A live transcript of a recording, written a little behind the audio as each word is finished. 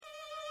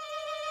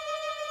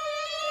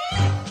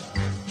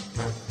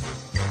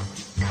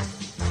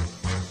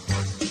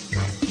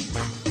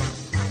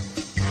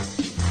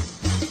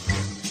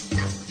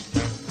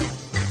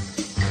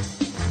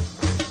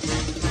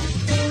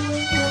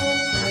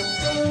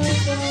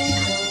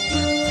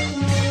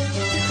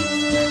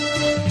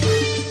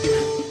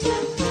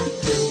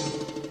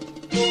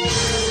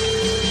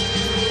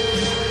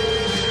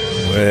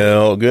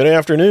Well, good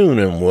afternoon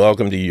and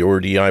welcome to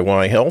Your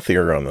DIY Health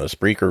here on the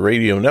Spreaker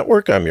Radio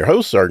Network. I'm your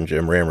host, Sergeant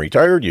Jim Ram,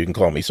 retired. You can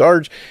call me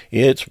Sarge.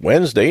 It's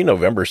Wednesday,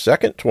 November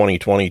 2nd,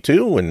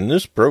 2022, and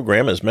this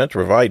program is meant to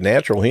provide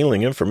natural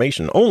healing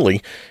information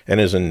only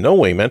and is in no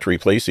way meant to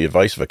replace the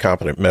advice of a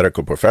competent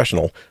medical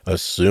professional,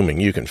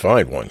 assuming you can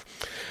find one.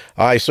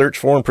 I search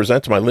for and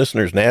present to my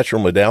listeners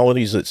natural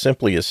modalities that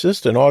simply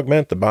assist and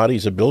augment the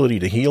body's ability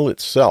to heal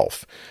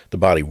itself. The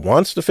body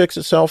wants to fix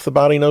itself. The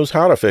body knows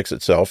how to fix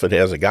itself. It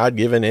has a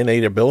God-given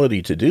innate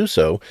ability to do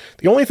so.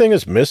 The only thing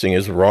that's missing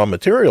is the raw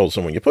materials.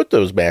 And when you put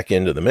those back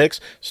into the mix,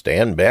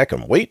 stand back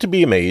and wait to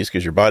be amazed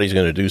because your body's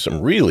going to do some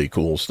really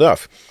cool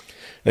stuff.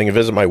 You can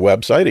visit my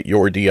website at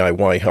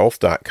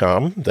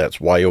yourdiyhealth.com. That's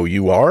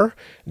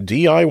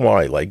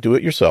YOUR-DIY, like do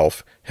it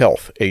yourself,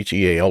 health,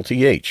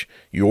 HEALTH,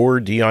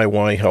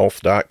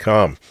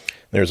 yourdiyhealth.com.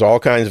 There's all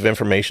kinds of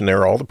information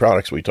there. All the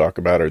products we talk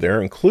about are there,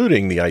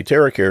 including the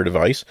iTeraCare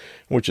device,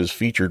 which is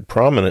featured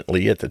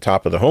prominently at the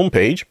top of the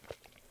homepage.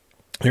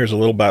 Here's a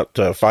little about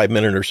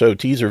 5-minute or so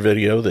teaser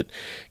video that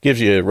gives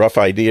you a rough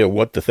idea of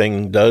what the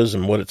thing does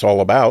and what it's all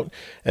about.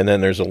 And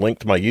then there's a link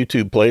to my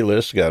YouTube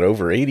playlist. Got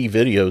over 80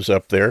 videos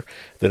up there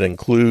that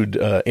include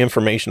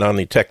information on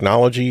the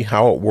technology,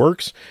 how it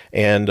works,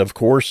 and of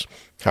course,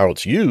 how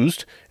it's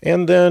used.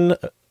 And then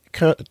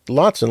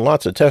lots and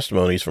lots of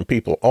testimonies from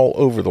people all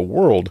over the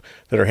world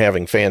that are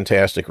having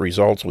fantastic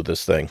results with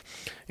this thing.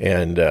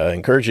 And I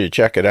encourage you to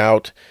check it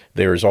out.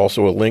 There's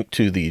also a link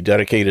to the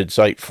dedicated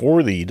site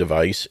for the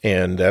device,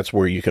 and that's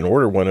where you can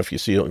order one if you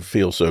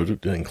feel so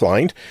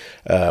inclined.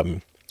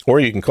 Or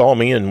you can call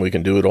me and we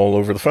can do it all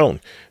over the phone.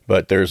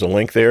 But there's a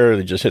link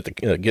there. Just hit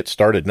the Get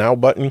Started Now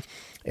button.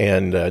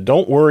 And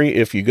don't worry,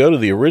 if you go to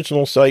the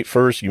original site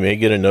first, you may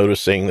get a notice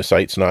saying the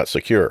site's not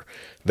secure.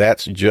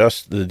 That's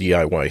just the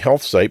DIY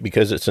Health site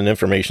because it's an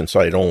information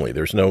site only.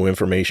 There's no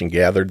information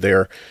gathered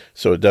there,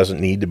 so it doesn't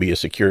need to be a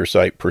secure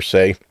site per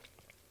se.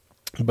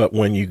 But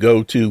when you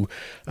go to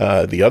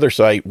the other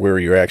site where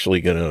you're actually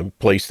going to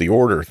place the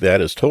order, that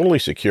is totally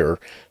secure,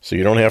 so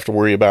you don't have to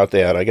worry about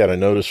that. I got a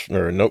notice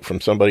or a note from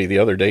somebody the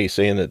other day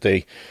saying that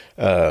they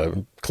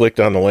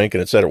clicked on the link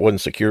and it said it wasn't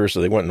secure, so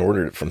they went and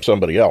ordered it from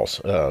somebody else.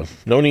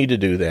 No need to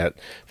do that.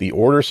 The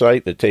order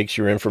site that takes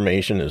your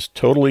information is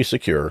totally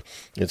secure.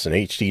 It's an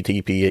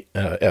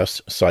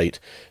HTTPS site,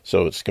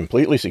 so it's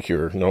completely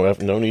secure. No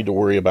need to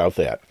worry about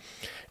that.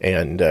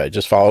 And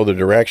just follow the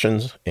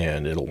directions,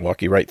 and it'll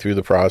walk you right through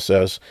the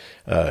process.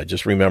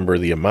 Just remember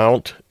the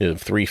amount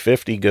of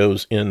 $350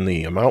 goes in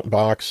the amount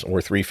box,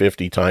 or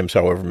 $350 times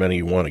however many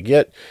you want to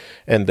get.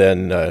 And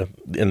then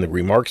in the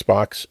remarks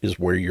box is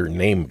where your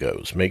name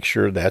goes. Make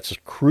sure that's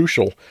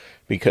crucial,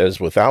 because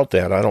without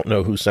that, I don't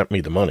know who sent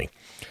me the money.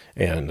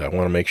 And I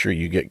want to make sure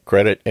you get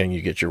credit and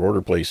you get your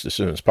order placed as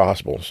soon as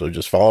possible. So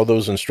just follow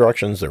those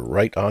instructions. They're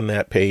right on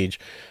that page.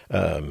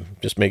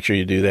 Just make sure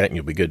you do that and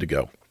you'll be good to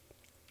go.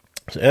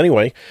 So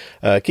anyway,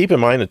 keep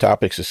in mind the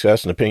topics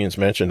discussed and opinions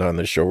mentioned on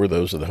this show are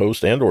those of the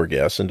host and or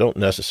guests and don't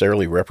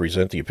necessarily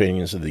represent the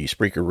opinions of the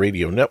Spreaker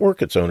Radio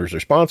Network, its owners or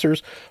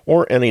sponsors,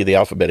 or any of the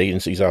alphabet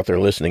agencies out there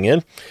listening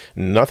in.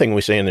 Nothing we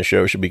say in the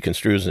show should be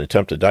construed as an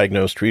attempt to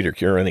diagnose, treat, or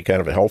cure any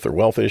kind of a health or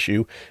wealth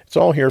issue. It's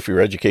all here for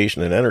your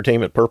education and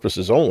entertainment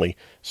purposes only,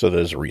 so that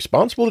as a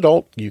responsible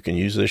adult, you can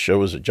use this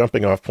show as a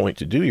jumping off point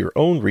to do your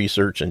own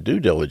research and due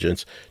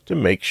diligence to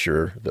make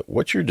sure that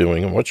what you're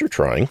doing and what you're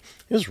trying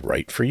is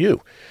right for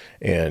you.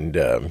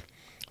 And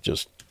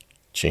just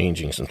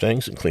changing some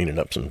things and cleaning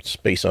up some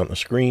space on the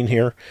screen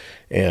here.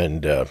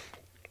 And, I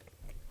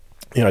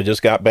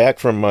just got back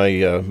from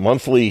my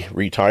monthly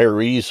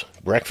retirees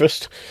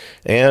breakfast.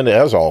 And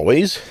as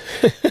always,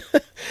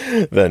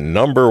 the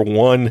number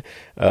one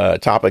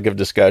topic of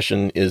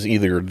discussion is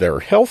either their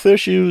health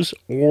issues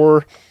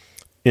or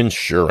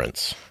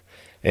insurance.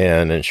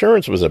 And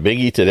insurance was a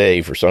biggie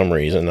today for some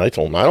reason. I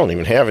told them I don't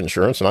even have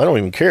insurance and I don't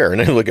even care.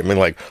 And they look at me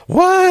like,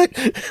 what?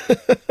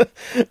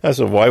 I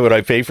said, why would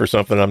I pay for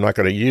something I'm not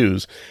going to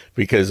use?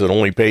 Because it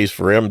only pays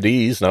for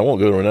MDs, and I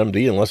won't go to an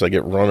MD unless I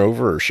get run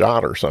over or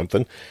shot or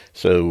something.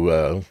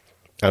 So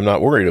I'm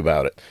not worried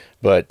about it.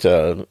 But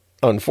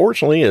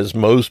unfortunately, as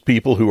most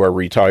people who are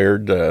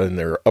retired in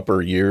their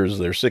upper years,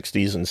 their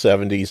 60s and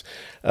 70s,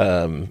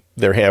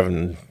 they're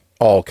having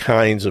all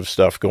kinds of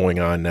stuff going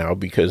on now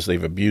because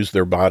they've abused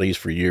their bodies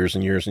for years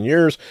and years and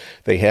years.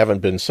 They haven't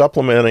been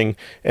supplementing,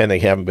 and they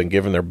haven't been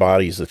giving their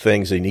bodies the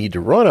things they need to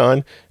run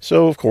on.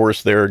 So, of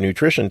course, their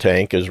nutrition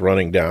tank is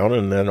running down,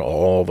 and then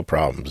all the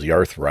problems, the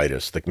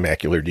arthritis, the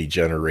macular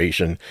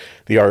degeneration,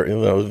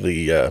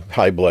 the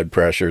high blood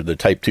pressure, the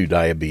type 2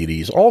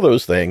 diabetes, all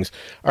those things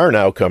are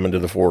now coming to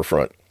the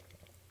forefront.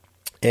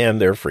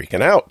 And they're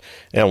freaking out.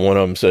 And one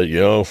of them said,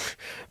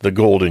 the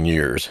golden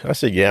years. I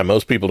said, yeah,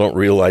 most people don't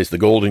realize the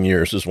golden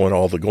years is when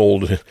all the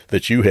gold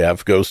that you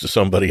have goes to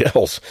somebody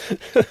else.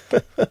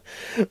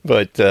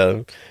 But,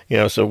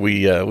 so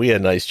we had a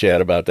nice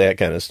chat about that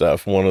kind of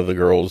stuff. One of the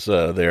girls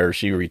there,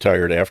 she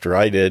retired after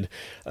I did,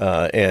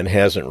 and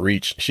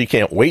she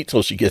can't wait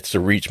till she gets to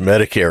reach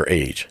Medicare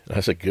age.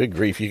 I said, good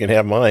grief, you can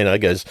have mine. I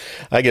guess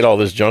I get all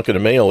this junk in the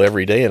mail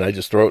every day and I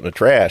just throw it in the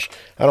trash.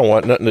 I don't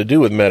want nothing to do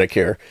with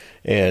Medicare.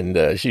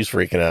 And she's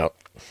freaking out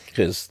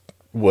because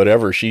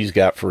whatever she's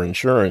got for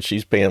insurance,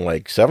 she's paying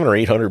like $700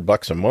 or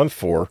 $800 a month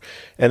for,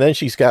 and then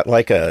she's got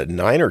like a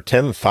 $9,000 or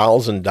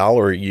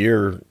 $10,000 a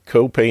year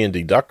copay and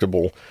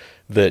deductible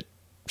that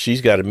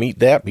she's got to meet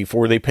that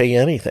before they pay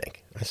anything.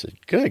 I said,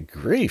 good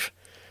grief.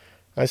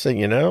 I said,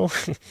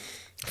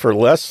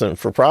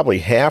 for probably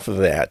half of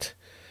that,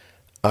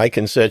 I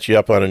can set you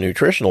up on a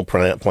nutritional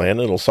plan.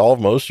 It'll solve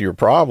most of your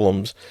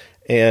problems,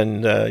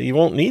 and you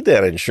won't need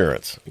that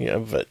insurance.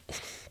 But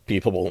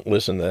people won't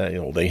listen to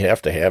that. They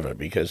have to have it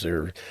because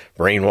they're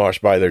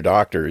brainwashed by their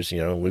doctors.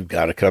 We've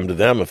got to come to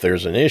them if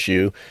there's an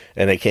issue,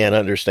 and they can't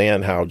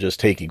understand how just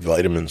taking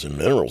vitamins and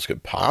minerals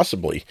could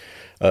possibly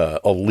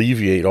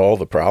alleviate all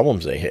the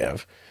problems they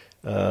have.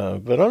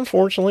 But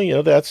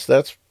unfortunately, that's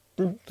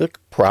the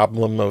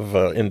problem of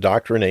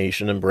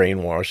indoctrination and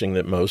brainwashing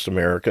that most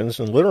Americans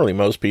and literally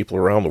most people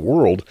around the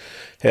world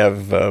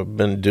have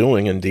been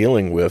doing and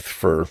dealing with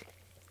for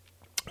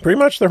pretty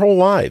much their whole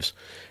lives.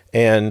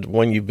 And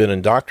when you've been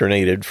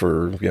indoctrinated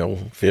for,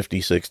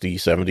 50, 60,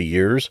 70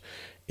 years,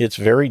 it's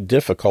very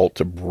difficult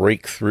to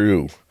break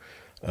through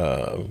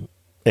and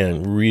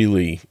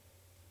really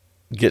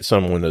get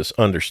someone to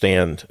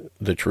understand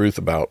the truth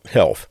about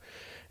health.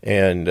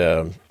 And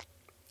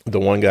the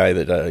one guy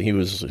that he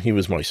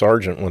was my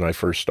sergeant when I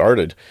first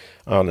started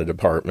on the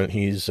department.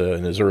 He's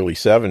in his early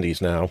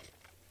 70s now.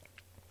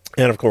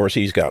 And, of course,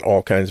 he's got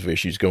all kinds of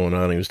issues going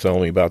on. He was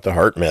telling me about the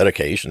heart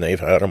medication they've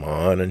had him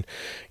on. And,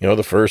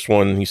 the first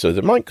one, he says,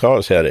 it might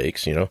cause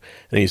headaches, And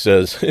he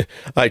says,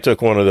 I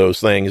took one of those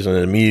things, and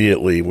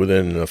immediately,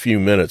 within a few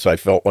minutes, I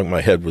felt like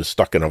my head was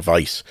stuck in a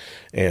vice.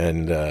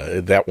 And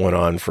that went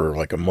on for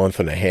like a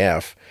month and a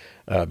half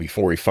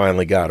before he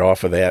finally got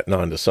off of that and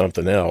onto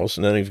something else.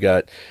 And then he's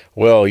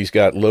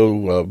got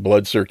low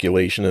blood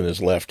circulation in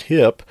his left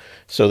hip,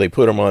 so they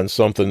put him on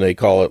something, they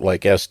call it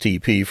like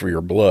STP for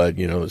your blood,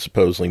 that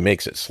supposedly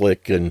makes it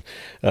slick and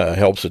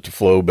helps it to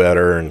flow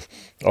better and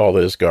all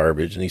this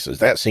garbage. And he says,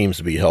 that seems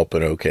to be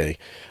helping okay.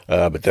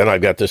 But then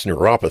I've got this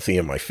neuropathy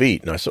in my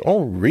feet. And I said,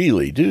 oh,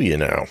 really? Do you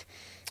now?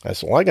 I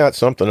said, well, I got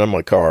something on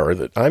my car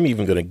that I'm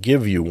even going to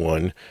give you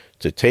one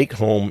to take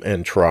home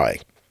and try.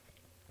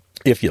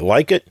 If you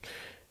like it,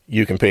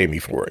 you can pay me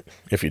for it.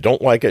 If you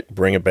don't like it,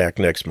 bring it back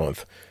next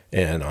month,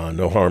 and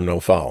no harm, no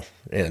foul,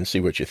 and see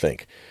what you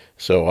think.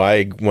 So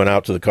I went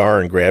out to the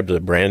car and grabbed a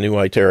brand new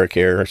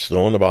iTeraCare,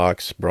 still in the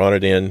box, brought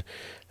it in,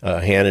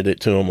 handed it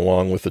to him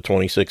along with the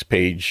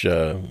 26-page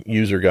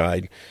user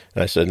guide.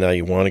 And I said, now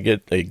you want to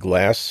get a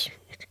glass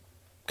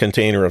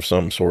container of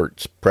some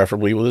sort,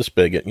 preferably with a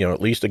spigot,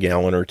 at least a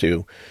gallon or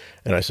two.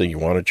 And I said, you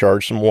want to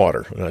charge some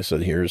water? And I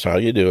said, here's how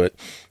you do it.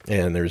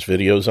 And there's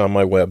videos on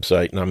my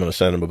website, and I'm going to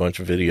send them a bunch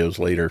of videos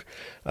later.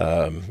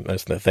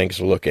 That's the things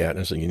to look at. And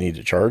I said, you need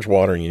to charge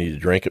water, and you need to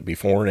drink it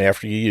before and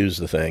after you use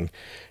the thing.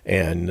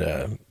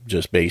 And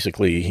just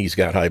basically, he's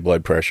got high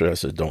blood pressure. I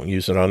said, don't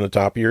use it on the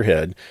top of your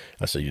head.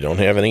 I said, you don't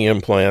have any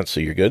implants,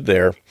 so you're good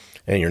there.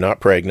 And you're not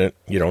pregnant.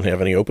 You don't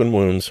have any open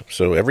wounds.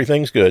 So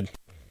everything's good.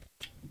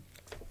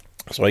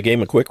 So I gave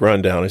him a quick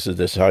rundown. I said,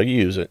 this is how you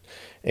use it.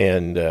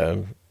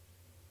 And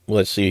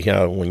let's see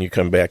how, when you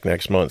come back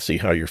next month, see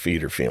how your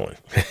feet are feeling.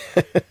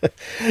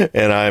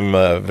 And I'm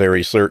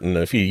very certain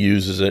if he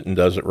uses it and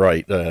does it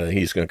right,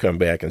 he's going to come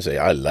back and say,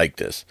 I like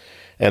this.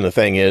 And the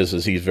thing is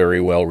he's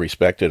very well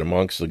respected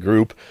amongst the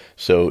group.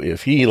 So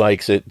if he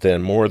likes it,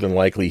 then more than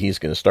likely he's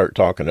going to start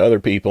talking to other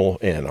people,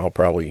 and I'll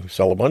probably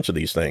sell a bunch of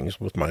these things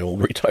with my old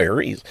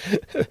retirees.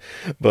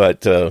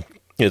 But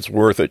it's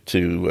worth it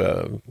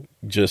to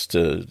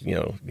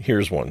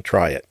here's one,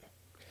 try it.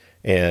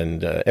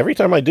 And every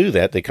time I do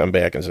that, they come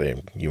back and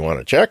say, you want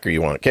a check or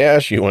you want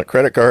cash, you want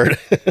credit card,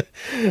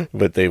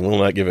 but they will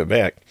not give it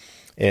back.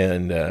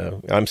 And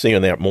I'm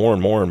seeing that more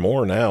and more and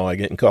more now. I'm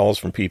getting calls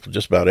from people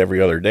just about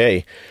every other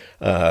day.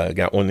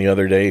 Got one the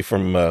other day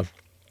from one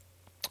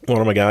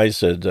of my guys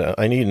said,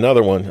 I need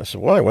another one. I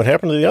said, why? What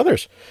happened to the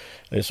others?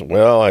 They said,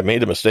 well, I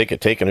made a mistake of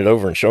taking it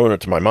over and showing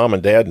it to my mom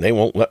and dad, and they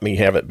won't let me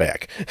have it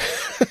back.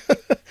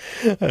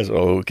 I said,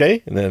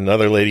 okay. And then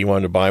another lady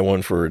wanted to buy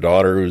one for her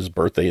daughter whose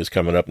birthday is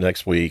coming up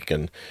next week,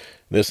 and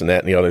this and that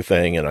and the other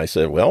thing. And I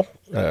said, well,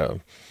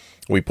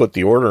 we put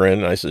the order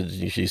in. I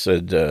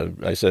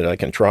said, I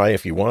can try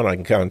if you want. I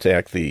can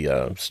contact the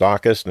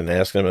stockist and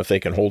ask them if they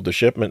can hold the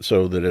shipment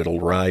so that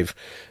it'll arrive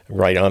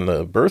right on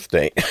the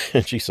birthday.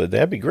 And she said,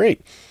 that'd be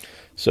great.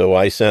 So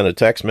I sent a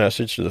text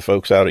message to the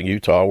folks out in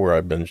Utah where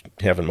I've been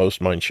having most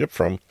of mine shipped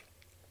from.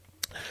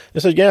 They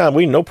said, yeah,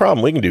 no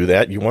problem. We can do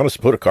that. You want us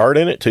to put a card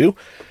in it too?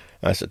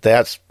 I said,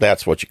 that's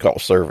what you call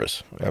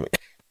service. I mean,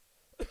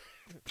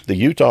 The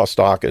Utah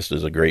Stockist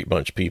is a great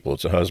bunch of people.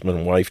 It's a husband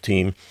and wife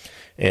team,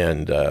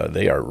 and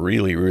they are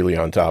really, really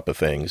on top of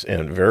things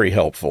and very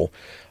helpful.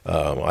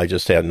 I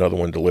just had another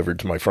one delivered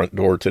to my front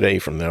door today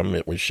from them.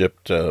 It was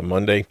shipped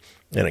Monday,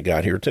 and it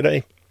got here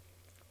today,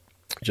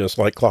 just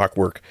like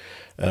clockwork,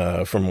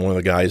 from one of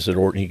the guys at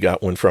Orton. He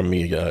got one from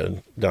me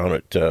down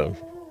at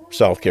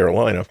South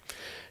Carolina,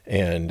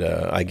 and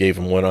I gave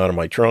him one out of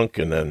my trunk,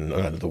 and then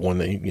the one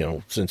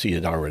that, since he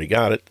had already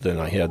got it, then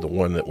I had the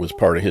one that was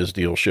part of his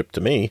deal shipped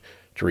to me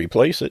to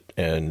replace it,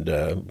 and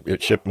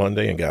it shipped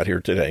Monday and got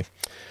here today.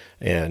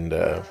 And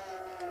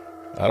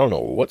I don't know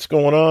what's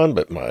going on,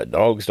 but my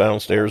dogs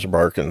downstairs are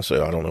barking,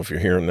 so I don't know if you're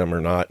hearing them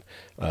or not.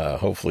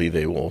 Hopefully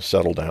they will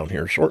settle down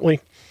here shortly,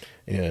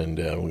 and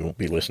we won't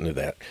be listening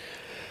to that.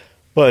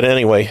 But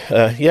anyway,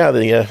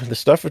 the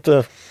stuff at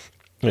the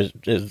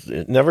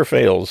it never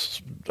fails.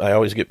 I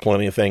always get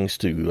plenty of things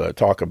to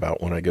talk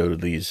about when I go to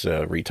these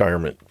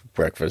retirement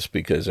breakfasts,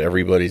 because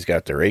everybody's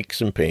got their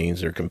aches and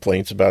pains, their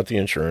complaints about the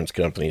insurance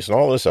companies, and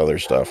all this other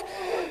stuff.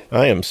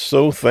 I am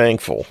so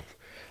thankful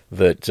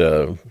that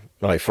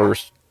I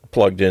first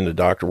plugged into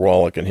Dr.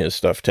 Wallach and his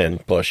stuff 10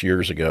 plus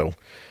years ago,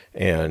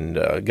 and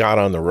got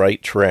on the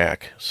right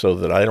track so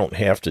that I don't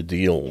have to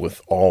deal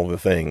with all the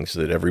things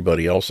that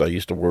everybody else I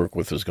used to work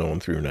with is going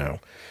through now.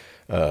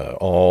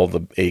 All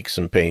the aches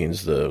and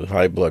pains, the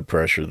high blood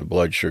pressure, the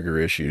blood sugar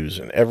issues,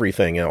 and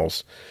everything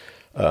else.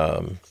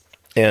 And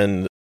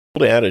the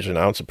old adage, an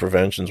ounce of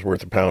prevention is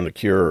worth a pound of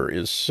cure,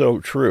 is so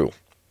true.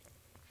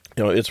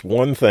 It's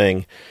one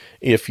thing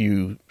if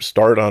you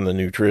start on the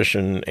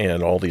nutrition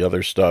and all the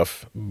other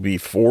stuff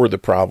before the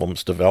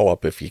problems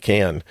develop, if you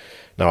can.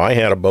 Now, I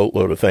had a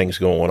boatload of things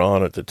going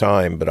on at the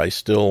time, but I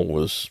still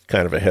was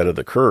kind of ahead of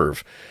the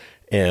curve.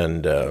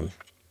 And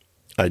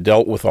I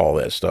dealt with all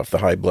that stuff, the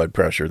high blood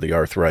pressure, the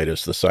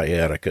arthritis, the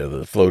sciatica,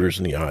 the floaters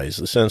in the eyes,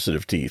 the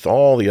sensitive teeth,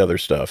 all the other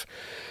stuff.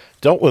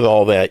 Dealt with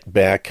all that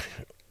back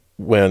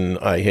when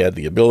I had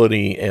the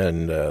ability,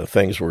 and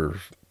things were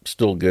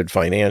still good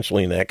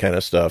financially and that kind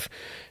of stuff.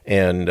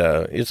 And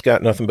it's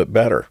got nothing but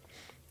better,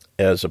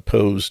 as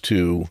opposed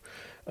to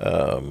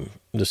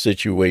the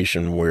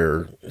situation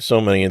where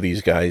so many of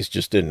these guys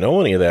just didn't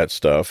know any of that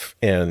stuff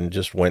and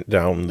just went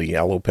down the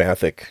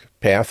allopathic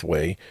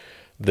pathway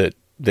that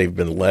they've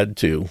been led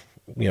to,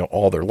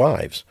 all their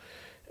lives.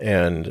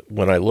 And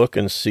when I look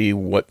and see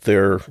what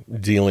they're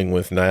dealing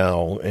with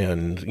now,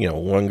 and,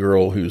 one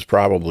girl who's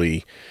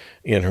probably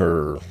in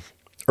her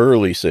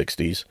early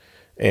 60s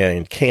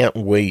and can't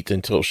wait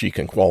until she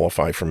can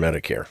qualify for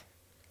Medicare.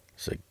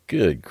 It's like,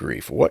 good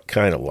grief, what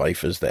kind of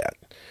life is that?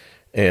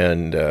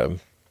 And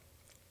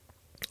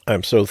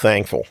I'm so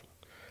thankful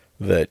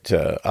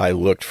that I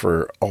looked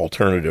for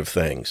alternative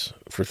things,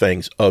 for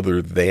things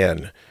other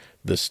than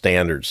the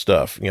standard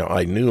stuff.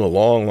 I knew a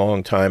long,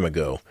 long time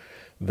ago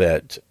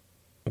that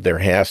there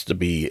has to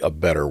be a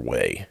better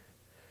way.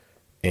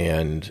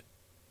 And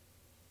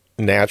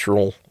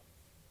natural,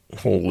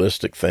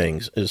 holistic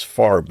things is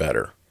far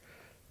better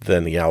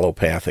than the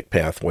allopathic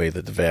pathway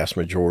that the vast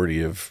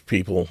majority of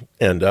people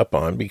end up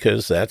on,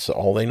 because that's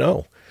all they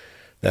know.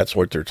 That's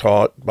what they're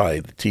taught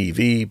by the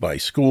TV, by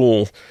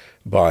school,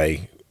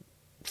 by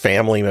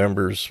family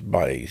members,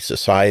 by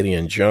society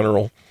in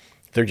general.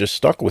 They're just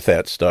stuck with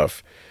that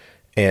stuff.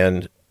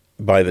 And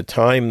by the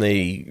time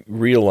they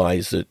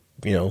realize that,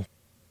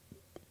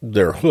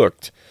 they're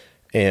hooked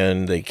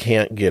and they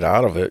can't get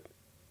out of it,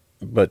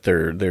 but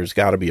there's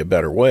got to be a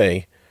better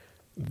way,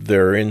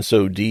 they're in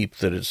so deep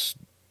that it's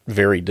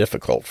very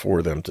difficult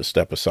for them to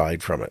step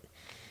aside from it.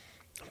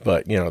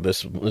 But,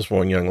 this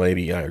one young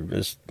lady,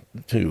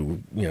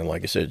 who,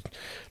 like I said,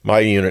 my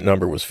unit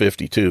number was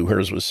 52,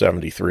 hers was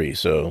 73.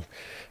 So,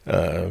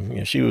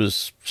 she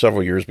was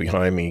several years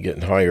behind me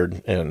getting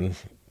hired, and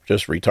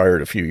just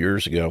retired a few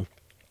years ago.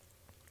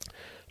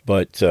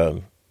 But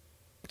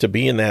to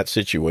be in that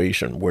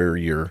situation where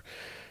you're,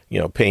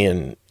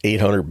 paying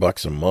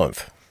 $800 a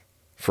month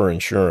for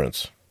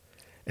insurance,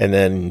 and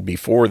then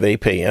before they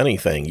pay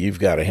anything, you've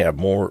got to have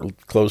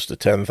close to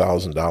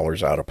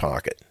 $10,000 out of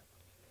pocket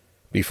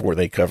before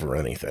they cover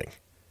anything.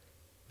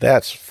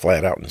 That's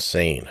flat out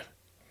insane.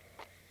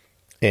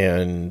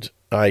 And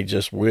I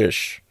just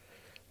wish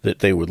that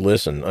they would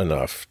listen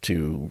enough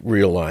to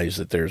realize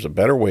that there's a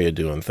better way of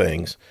doing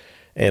things.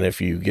 And if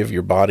you give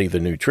your body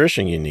the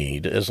nutrition you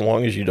need, as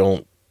long as you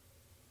don't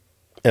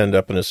end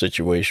up in a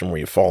situation where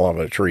you fall off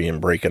a tree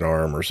and break an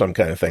arm or some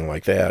kind of thing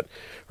like that,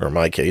 or in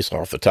my case,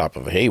 off the top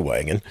of a hay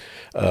wagon,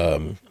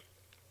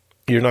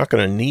 you're not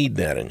going to need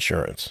that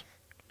insurance.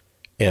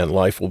 And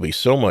life will be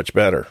so much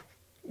better.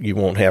 You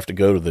won't have to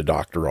go to the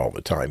doctor all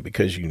the time,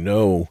 because you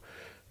know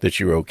that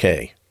you're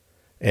okay.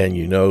 And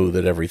you know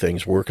that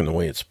everything's working the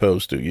way it's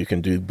supposed to. You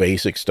can do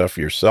basic stuff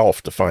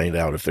yourself to find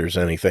out if there's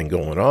anything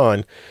going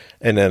on.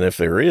 And then if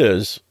there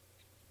is,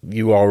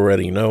 you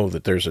already know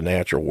that there's a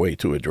natural way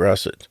to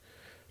address it.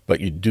 But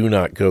you do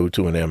not go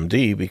to an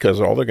MD, because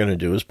all they're going to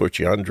do is put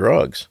you on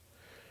drugs,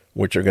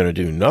 which are going to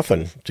do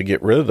nothing to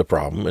get rid of the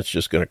problem. It's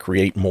just going to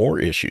create more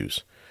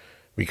issues,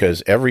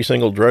 because every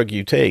single drug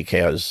you take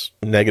has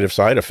negative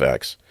side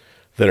effects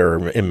that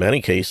are in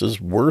many cases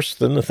worse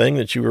than the thing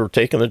that you were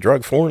taking the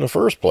drug for in the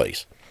first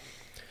place.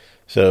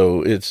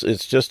 So it's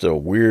just a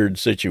weird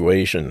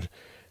situation,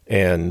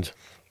 and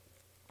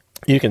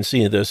you can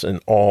see this in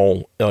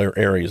all other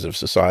areas of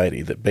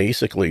society, that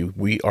basically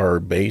we are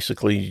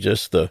basically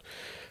just the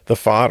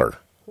fodder.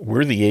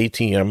 We're the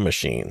ATM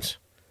machines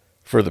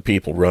for the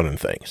people running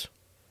things.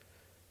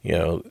 You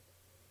know,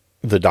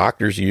 the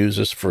doctors use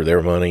us for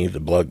their money, the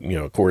blood, you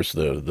know, of course,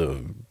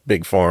 the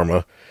big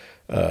pharma,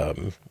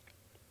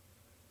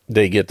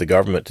 they get the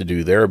government to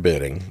do their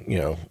bidding. You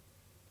know,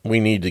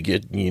 you need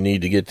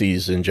to get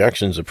these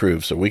injections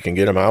approved so we can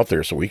get them out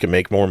there so we can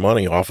make more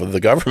money off of the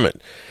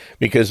government,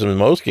 because in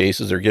most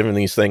cases they're giving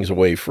these things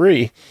away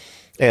free.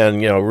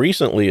 And, you know,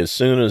 recently, as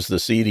soon as the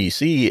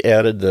CDC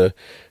added the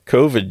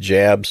COVID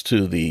jabs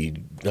to the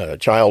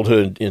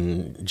childhood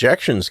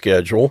injection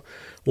schedule,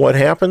 what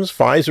happens?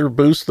 Pfizer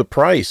boosts the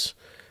price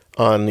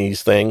on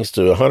these things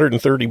to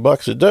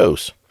 $130 a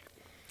dose.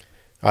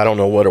 I don't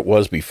know what it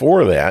was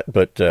before that,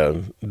 but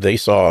they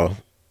saw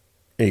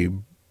a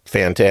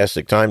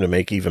fantastic time to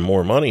make even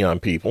more money on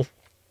people.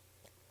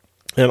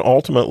 And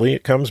ultimately,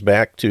 it comes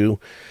back to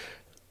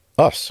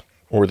us,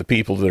 or the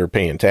people that are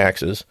paying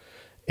taxes.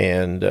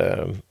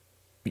 And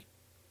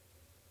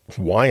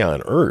why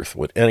on earth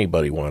would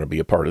anybody want to be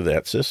a part of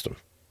that system?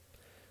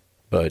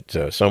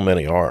 But so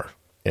many are.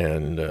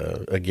 And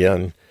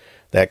again,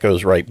 that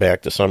goes right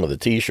back to some of the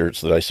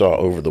T-shirts that I saw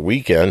over the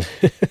weekend.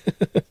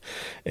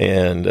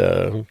 And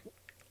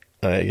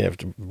I have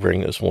to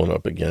bring this one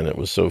up again. It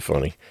was so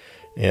funny.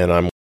 And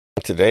I'm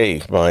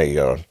today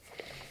my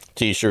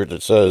T-shirt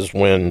that says,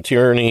 "When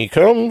tyranny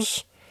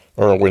comes,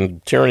 or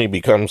when tyranny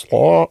becomes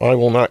law, I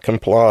will not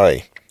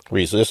comply.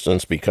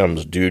 Resistance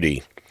becomes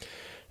duty."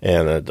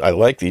 And I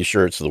like these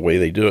shirts the way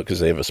they do it, because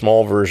they have a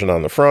small version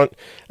on the front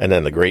and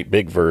then the great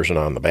big version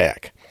on the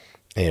back.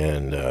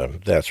 And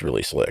that's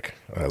really slick.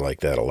 I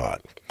like that a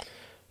lot.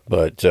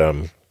 But,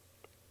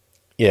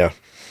 yeah,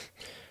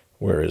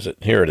 where is it?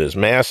 Here it is.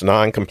 Mass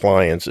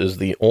noncompliance is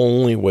the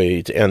only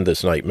way to end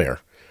this nightmare.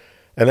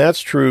 And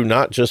that's true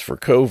not just for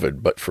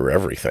COVID, but for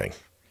everything.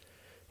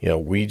 You know,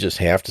 we just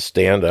have to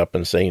stand up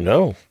and say,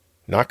 no,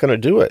 not going to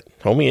do it.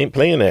 Homie ain't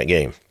playing that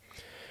game.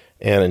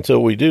 And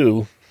until we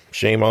do,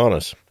 shame on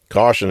us.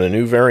 Caution, a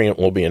new variant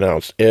will be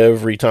announced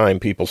every time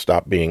people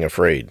stop being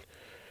afraid.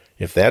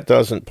 If that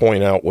doesn't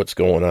point out what's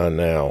going on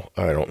now,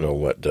 I don't know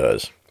what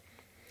does.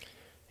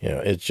 You know,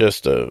 it's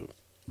just a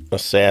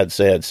sad,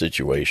 sad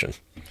situation.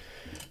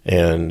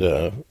 And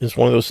it's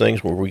one of those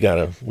things where we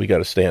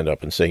gotta stand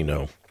up and say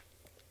no.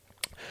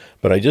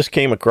 But I just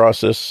came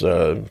across this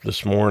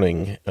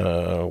morning.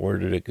 Where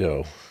did it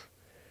go?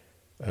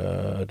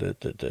 I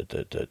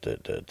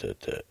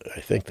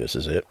think this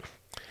is it.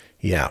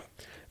 Yeah.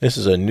 This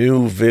is a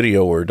new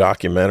video or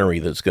documentary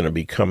that's going to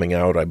be coming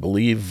out. I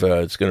believe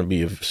it's going to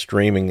be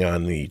streaming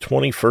on the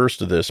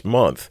 21st of this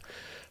month.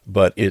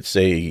 But it's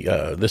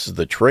this is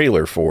the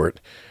trailer for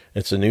it.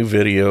 It's a new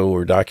video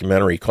or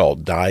documentary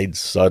called Died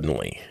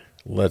Suddenly.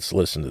 Let's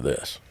listen to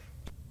this.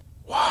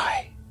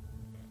 Why?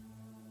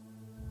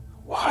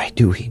 Why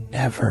do we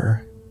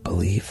never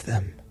believe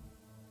them?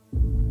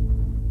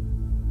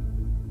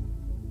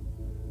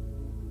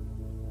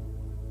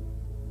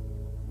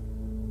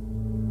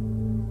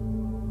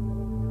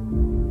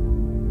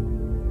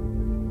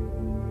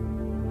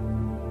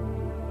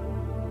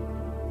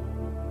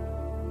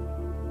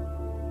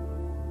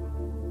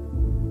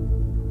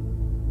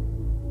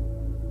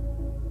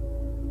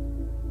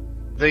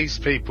 These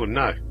people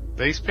know.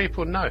 These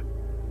people know.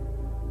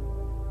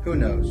 Who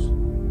knows?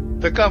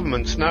 The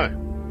governments know.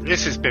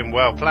 This has been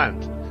well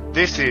planned.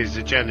 This is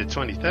Agenda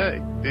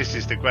 2030. This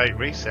is the Great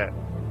Reset.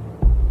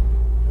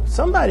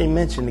 Somebody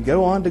mentioned to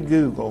go onto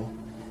Google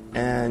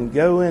and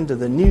go into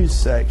the news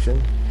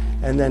section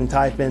and then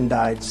type in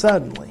 "died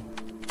suddenly."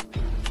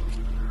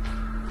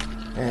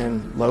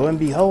 And lo and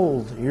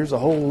behold, here's a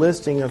whole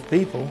listing of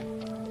people,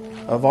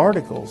 of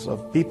articles,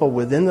 of people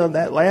within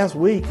that last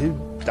week who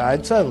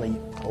died suddenly.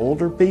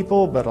 Older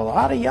people, but a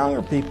lot of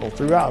younger people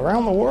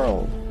around the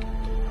world.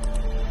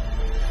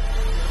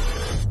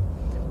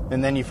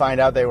 And then you find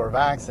out they were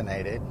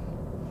vaccinated.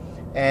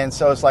 And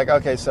so it's like,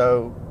 okay,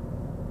 so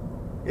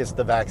it's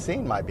the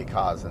vaccine might be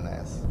causing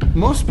this.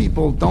 Most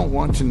people don't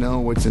want to know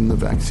what's in the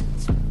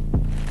vaccines.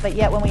 But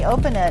yet when we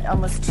open it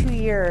almost 2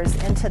 years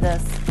into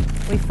this,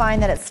 we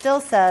find that it still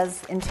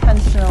says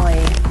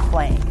intentionally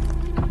blank.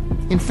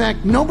 In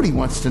fact, nobody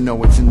wants to know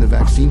what's in the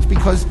vaccines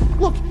because,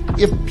 look,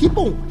 if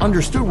people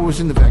understood what was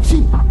in the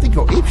vaccine, they'd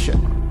go apeshit.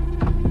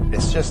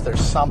 It's just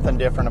there's something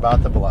different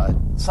about the blood.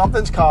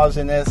 Something's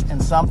causing this,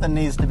 and something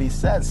needs to be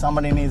said.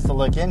 Somebody needs to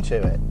look into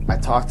it. I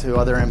talked to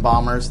other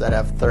embalmers that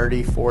have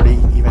 30, 40,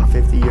 even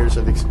 50 years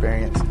of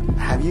experience.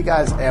 Have you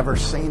guys ever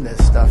seen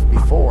this stuff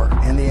before?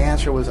 And the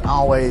answer was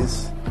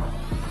always,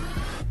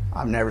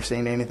 I've never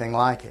seen anything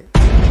like it.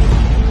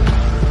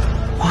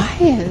 Why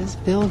is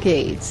Bill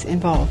Gates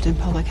involved in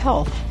public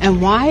health?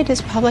 And why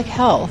does public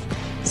health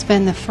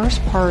spend the first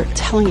part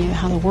telling you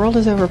how the world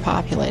is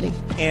overpopulating?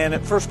 And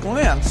at first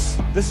glance,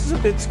 this is a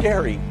bit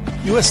scary.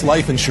 U.S.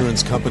 life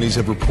insurance companies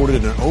have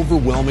reported an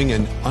overwhelming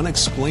and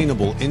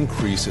unexplainable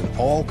increase in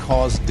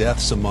all-cause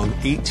deaths among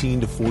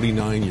 18 to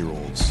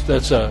 49-year-olds.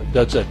 That's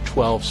a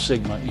 12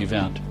 sigma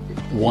event,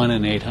 1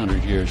 in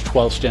 800 years,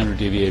 12 standard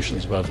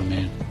deviations above the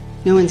mean.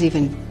 No one's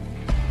even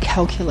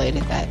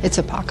calculated that. It's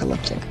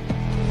apocalyptic.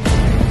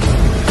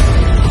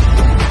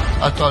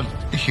 I thought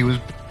he was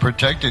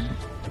protected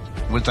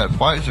with that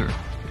Pfizer.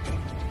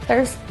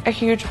 There's a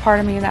huge part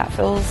of me that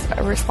feels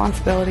a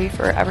responsibility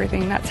for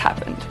everything that's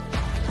happened.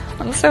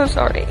 I'm so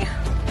sorry.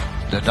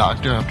 The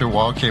doctor, after a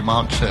while, came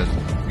out and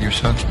said, your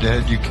son's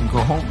dead, you can go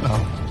home now.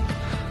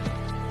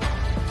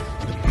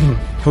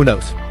 Who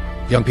knows?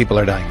 Young people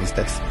are dying these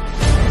days.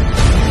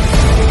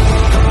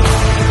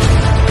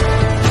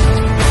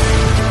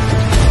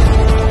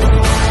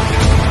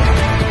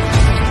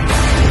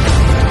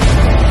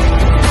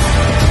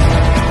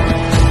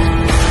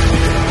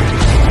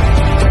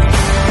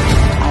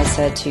 I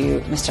said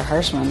to Mr.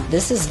 Hirschman,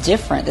 this is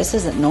different. This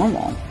isn't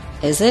normal.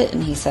 Is it?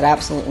 And he said,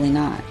 absolutely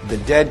not. The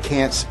dead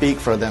can't speak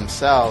for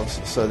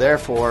themselves, so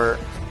therefore,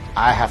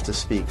 I have to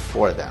speak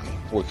for them.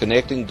 We're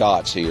connecting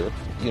dots here.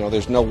 You know,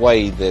 there's no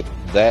way that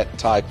that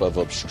type of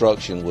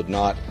obstruction would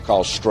not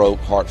cause stroke,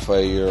 heart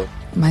failure.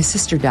 My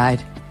sister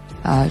died.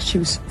 She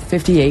was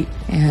 58,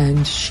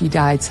 and she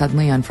died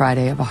suddenly on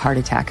Friday of a heart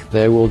attack.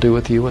 They will do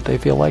with you what they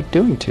feel like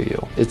doing to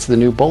you. It's the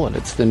new bullet.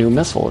 It's the new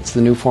missile. It's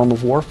the new form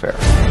of warfare.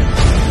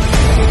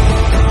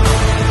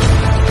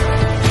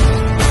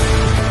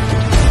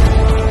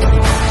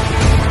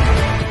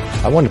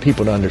 I wanted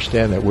people to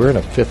understand that we're in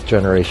a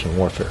fifth-generation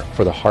warfare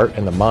for the heart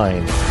and the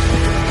mind.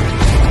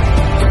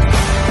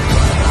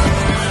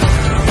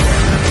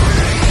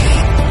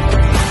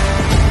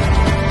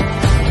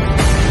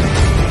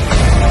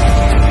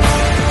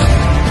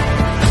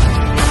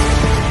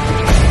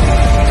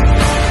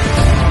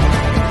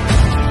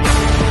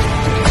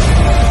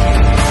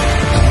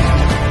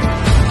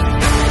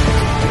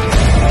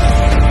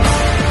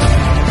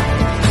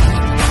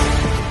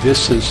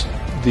 This is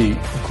the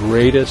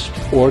greatest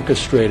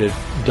orchestrated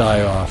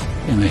die-off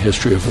in the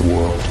history of the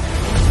world.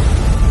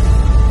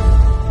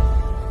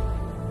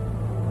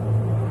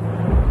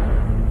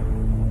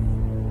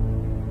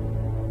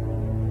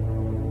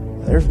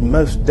 There's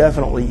most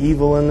definitely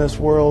evil in this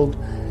world,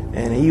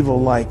 and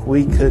evil like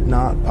we could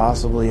not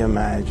possibly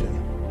imagine.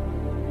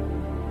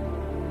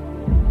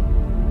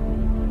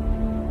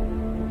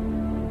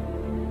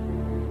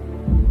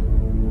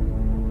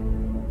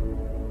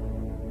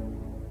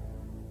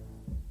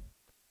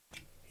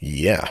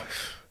 Yeah.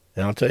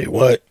 And I'll tell you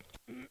what,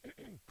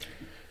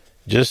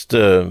 just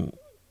the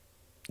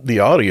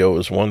audio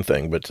is one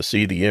thing, but to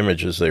see the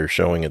images they're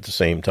showing at the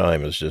same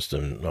time is just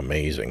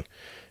amazing.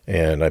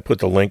 And I put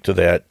the link to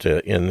that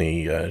in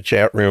the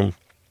chat room,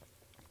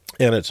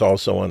 and it's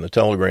also on the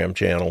Telegram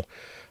channel.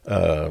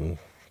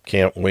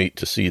 Can't wait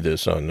to see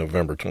this on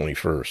November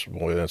 21st.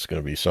 Boy, that's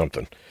going to be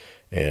something.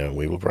 And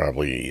we will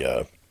probably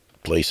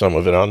play some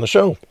of it on the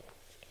show.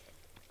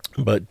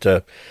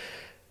 But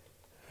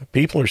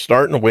people are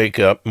starting to wake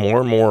up. More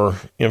and more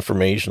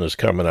information is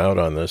coming out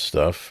on this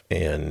stuff.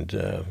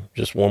 And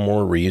just one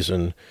more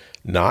reason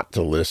not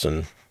to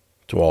listen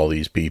to all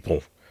these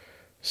people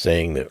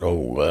saying that, oh,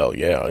 well,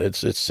 yeah,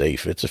 it's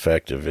safe, it's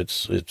effective,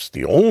 it's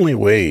the only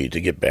way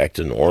to get back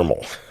to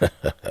normal.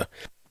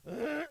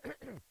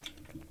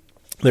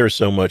 There's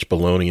so much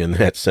baloney in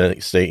that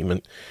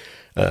statement.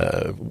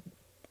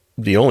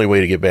 The only way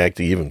to get back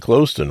to even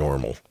close to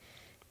normal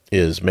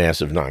is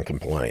massive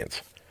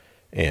noncompliance.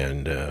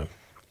 And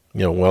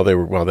while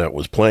that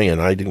was playing,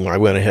 I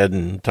went ahead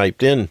and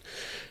typed in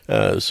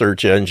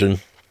search engine.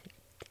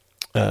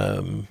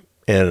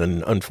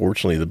 And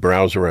unfortunately, the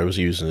browser I was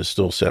using is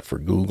still set for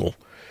Google.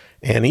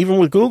 And even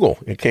with Google,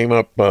 it came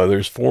up,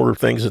 there's 4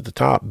 things at the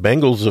top.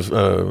 Bengals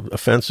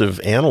offensive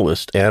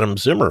analyst Adam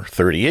Zimmer,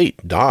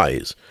 38,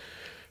 dies.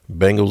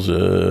 Bengals,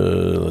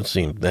 let's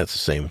see, that's the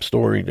same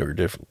story or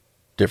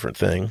different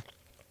thing.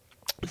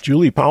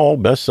 Julie Powell,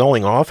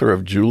 best-selling author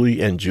of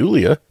Julie and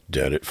Julia,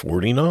 dead at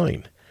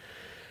 49.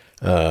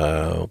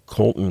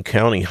 Colton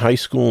County High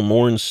School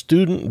mourns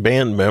student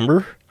band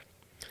member.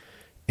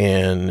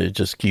 And it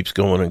just keeps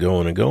going and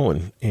going and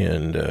going.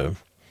 And,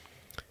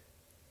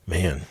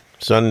 man,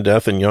 sudden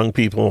death in young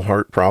people,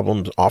 heart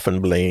problems often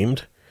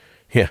blamed.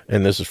 Yeah,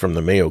 and this is from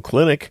the Mayo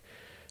Clinic.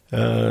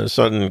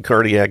 Sudden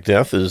cardiac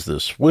death is the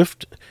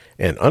swift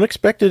and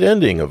unexpected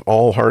ending of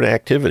all heart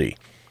activity.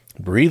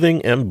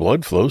 Breathing and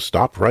blood flow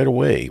stop right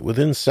away.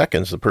 Within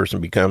seconds, the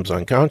person becomes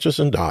unconscious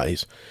and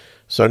dies.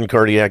 Sudden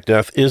cardiac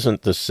death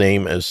isn't the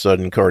same as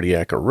sudden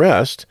cardiac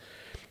arrest.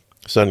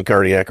 Sudden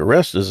cardiac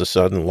arrest is a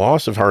sudden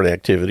loss of heart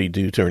activity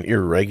due to an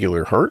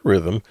irregular heart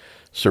rhythm.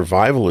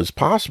 Survival is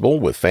possible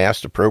with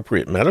fast,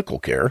 appropriate medical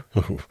care.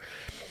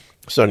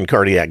 Sudden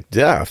cardiac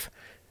death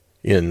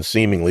in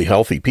seemingly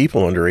healthy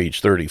people under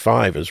age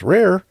 35 is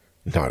rare.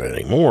 Not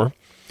anymore.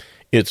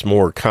 It's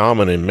more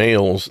common in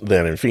males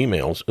than in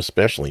females,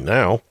 especially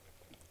now.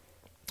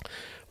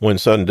 When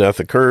sudden death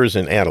occurs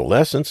in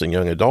adolescents and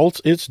young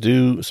adults, it's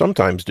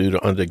sometimes due to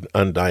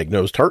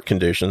undiagnosed heart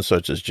conditions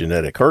such as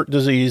genetic heart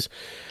disease,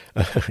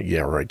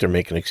 Yeah, right. They're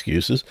making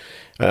excuses.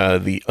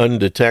 The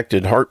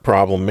undetected heart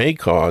problem may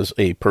cause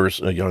a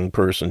young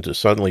person to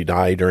suddenly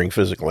die during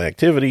physical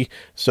activity,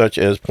 such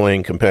as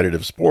playing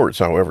competitive sports.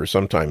 However,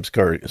 sometimes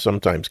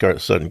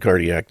sudden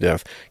cardiac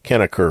death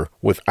can occur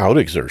without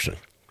exertion.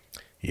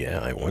 Yeah,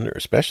 I wonder,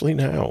 especially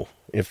now,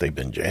 if they've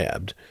been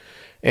jabbed.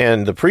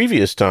 And the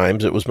previous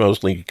times, it was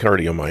mostly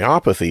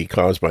cardiomyopathy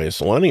caused by a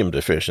selenium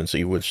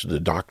deficiency, which the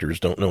doctors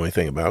don't know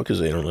anything about because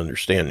they don't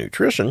understand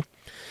nutrition.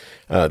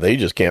 They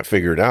just can't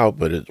figure it out,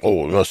 but he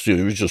was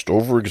just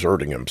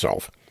overexerting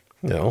himself.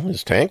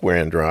 His tank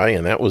ran dry,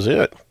 and that was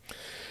it.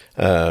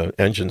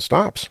 Engine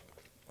stops.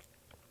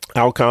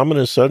 How common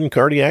is sudden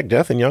cardiac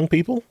death in young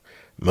people?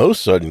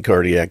 Most sudden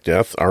cardiac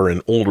deaths are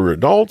in older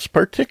adults,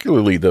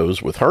 particularly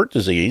those with heart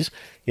disease,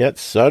 yet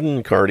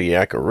sudden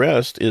cardiac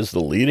arrest is the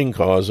leading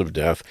cause of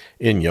death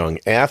in young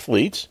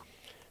athletes.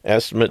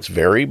 Estimates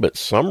vary, but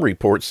some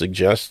reports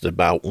suggest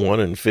about 1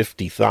 in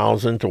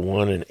 50,000 to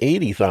 1 in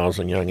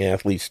 80,000 young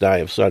athletes die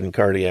of sudden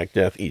cardiac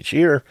death each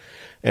year,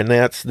 and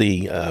that's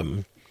the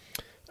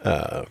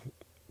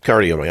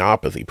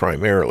cardiomyopathy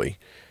primarily.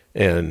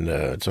 And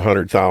it's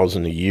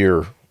 100,000 a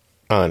year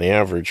on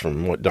average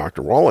from what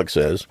Dr. Wallach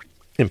says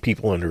in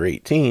people under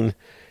 18,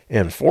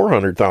 and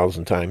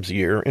 400,000 times a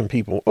year in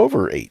people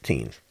over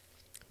 18.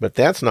 But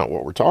that's not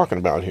what we're talking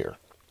about here.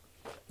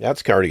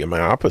 That's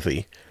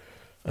cardiomyopathy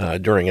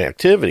during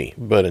activity.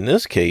 But in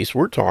this case,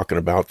 we're talking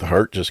about the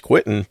heart just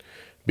quitting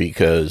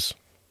because,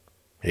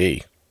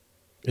 hey,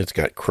 it's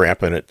got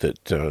crap in it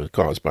that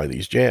caused by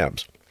these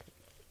jabs.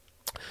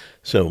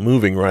 So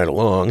moving right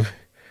along,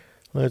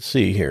 let's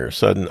see here.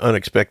 Sudden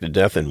unexpected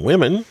death in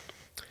women.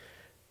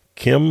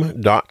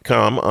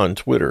 Kim.com on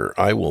Twitter.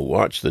 I will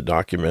watch the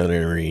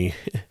documentary.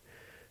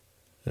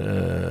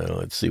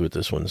 Let's see what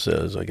this one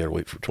says. I got to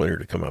wait for Twitter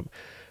to come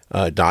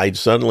up. Died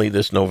suddenly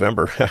this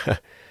November.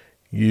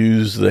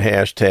 Use the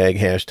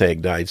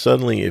hashtag died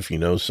suddenly if you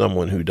know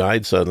someone who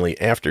died suddenly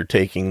after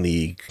taking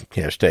the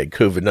hashtag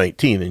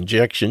COVID-19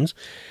 injections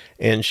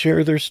and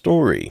share their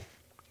story.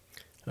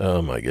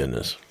 Oh my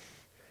goodness.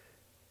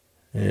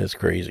 It's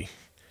crazy.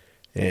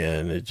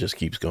 And it just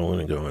keeps going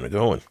and going and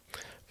going.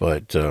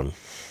 But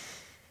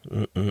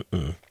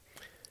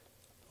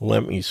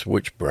let me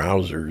switch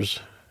browsers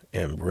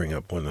and bring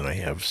up one that I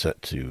have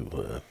set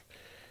to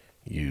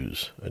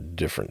use a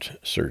different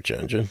search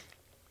engine.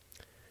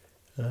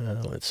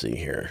 Let's see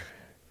here.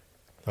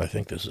 I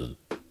think this is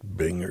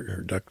Bing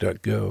or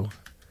DuckDuckGo.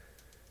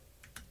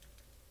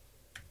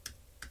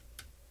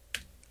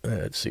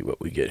 Let's see what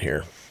we get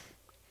here.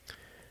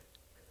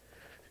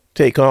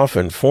 Takeoff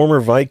and former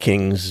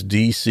Vikings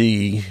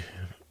DC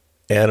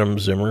Adam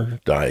Zimmer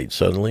died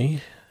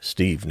suddenly.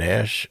 Steve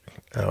Nash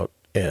out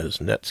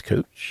as Nets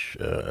coach.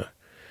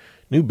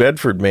 New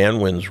Bedford man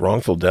wins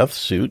wrongful death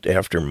suit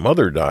after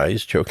mother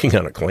dies choking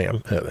on a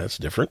clam. That's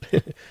different.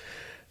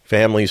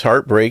 Family's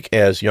heartbreak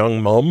as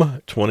young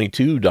mom,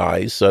 22,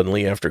 dies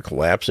suddenly after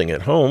collapsing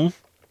at home.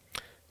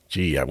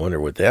 Gee, I wonder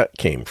what that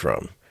came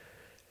from.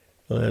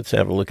 Let's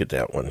have a look at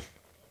that one.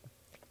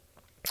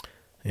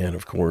 And,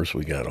 of course,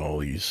 we got all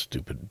these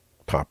stupid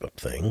pop-up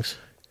things.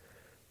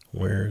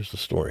 Where's the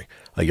story?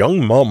 A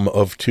young mom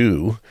of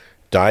 2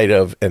 died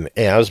of an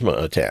asthma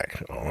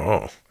attack.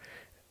 Oh.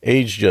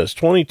 Aged just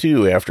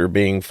 22 after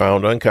being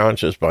found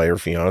unconscious by her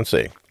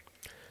fiancé.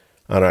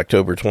 On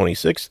October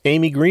 26th,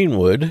 Amy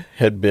Greenwood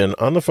had been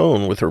on the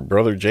phone with her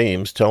brother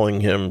James telling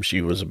him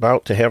she was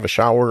about to have a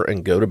shower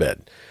and go to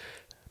bed.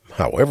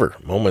 However,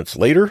 moments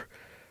later,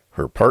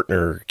 her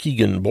partner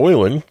Keegan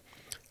Boylan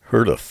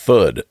heard a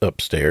thud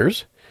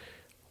upstairs.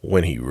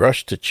 When he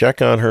rushed to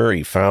check on her,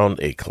 he found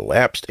a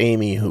collapsed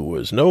Amy who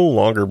was no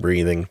longer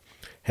breathing,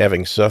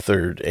 having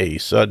suffered a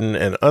sudden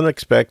and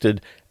unexpected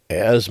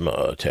asthma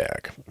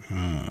attack.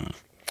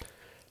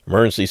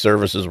 Emergency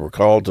services were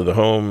called to the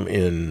home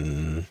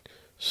in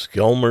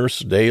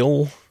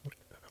Skelmersdale,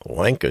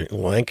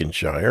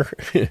 Lancashire.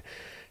 Yeah,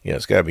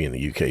 it's got to be in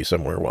the UK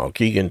somewhere, while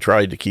Keegan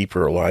tried to keep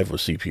her alive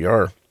with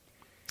CPR.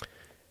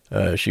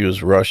 She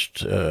was rushed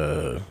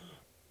to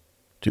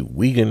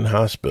Wigan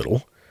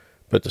Hospital,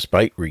 but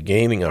despite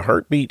regaining a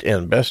heartbeat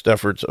and best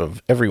efforts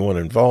of everyone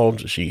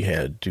involved, she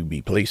had to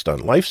be placed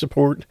on life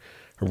support.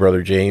 Her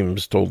brother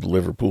James told the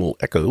Liverpool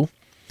Echo,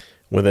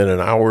 "Within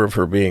an hour of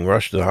her being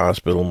rushed to the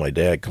hospital, my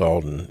dad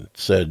called and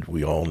said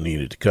we all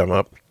needed to come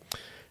up.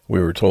 We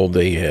were told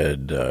they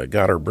had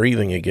got her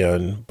breathing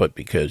again, but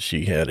because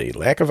she had a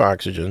lack of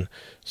oxygen,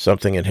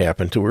 something had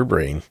happened to her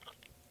brain.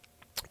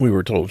 We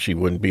were told she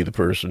wouldn't be the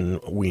person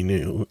we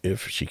knew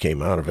if she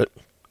came out of it."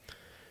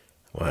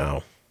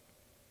 Wow.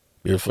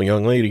 Beautiful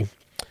young lady.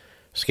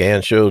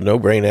 Scan showed no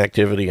brain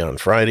activity on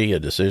Friday. A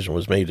decision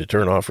was made to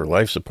turn off her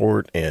life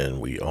support, and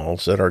we all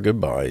said our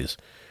goodbyes.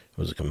 It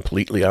was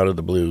completely out of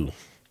the blue.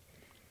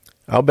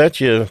 I'll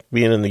bet you,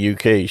 being in the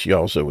UK, she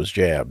also was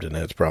jabbed, and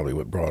that's probably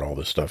what brought all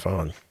this stuff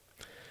on.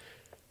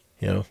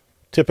 You know,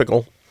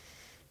 typical.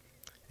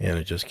 And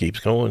it just keeps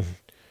going.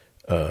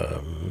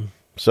 Died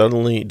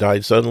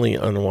suddenly,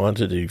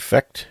 unwanted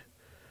effect.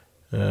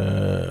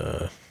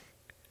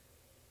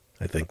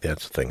 I think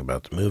that's the thing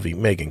about the movie.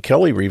 Megyn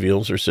Kelly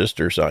reveals her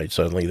sister died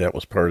suddenly. That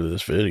was part of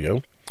this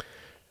video.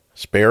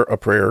 Spare a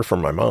prayer for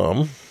my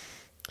mom.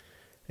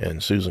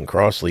 And Susan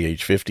Crossley,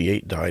 age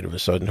 58, died of a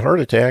sudden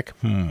heart attack.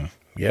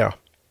 Yeah.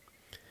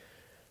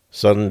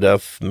 Sudden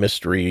death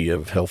mystery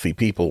of healthy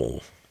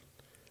people.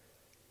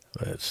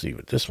 Let's see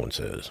what this one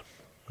says.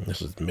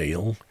 This is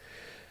male.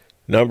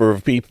 Number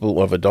of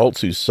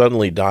adults who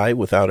suddenly die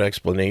without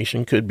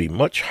explanation could be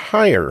much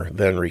higher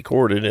than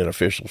recorded in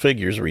official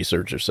figures,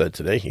 researchers said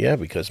today. Yeah,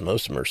 because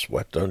most of them are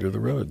swept under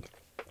the rug.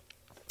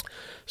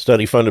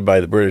 Study funded by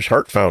the British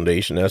Heart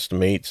Foundation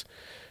estimated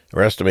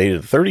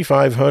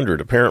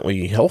 3,500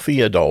 apparently healthy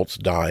adults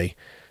die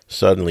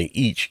suddenly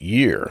each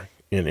year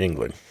in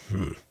England.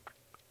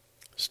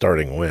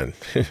 Starting when?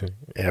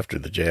 After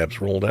the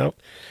jabs rolled out.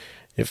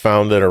 It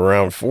found that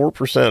around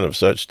 4% of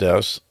such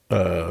deaths,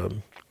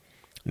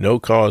 no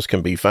cause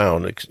can be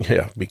found,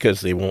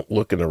 because they won't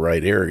look in the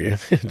right area,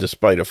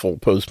 despite a full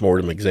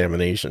post-mortem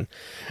examination.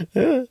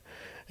 Hey,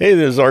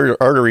 those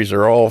arteries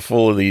are all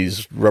full of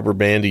these rubber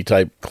bandy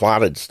type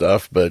clotted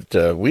stuff, but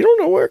we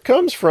don't know where it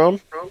comes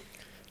from.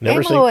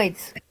 Never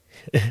Amyloids.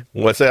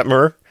 What's that,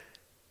 Mur?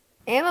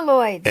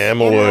 Amyloids.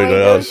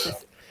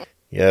 Amyloidosis.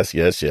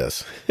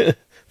 Yes.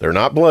 They're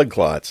not blood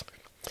clots.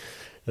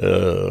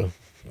 Good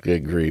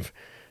grief.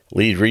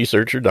 Lead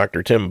researcher,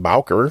 Dr. Tim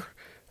Bowker,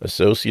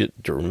 Associate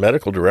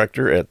Medical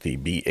Director at the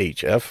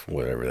BHF,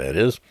 whatever that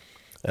is,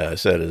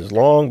 said it has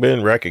long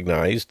been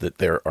recognized that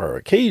there are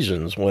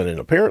occasions when an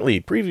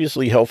apparently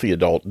previously healthy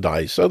adult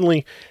dies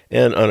suddenly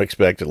and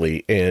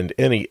unexpectedly, and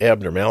any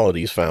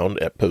abnormalities found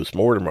at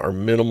postmortem are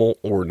minimal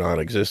or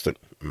non-existent.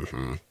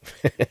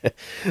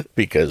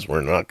 Because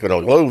we're not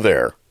going to go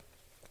there.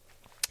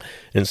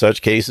 In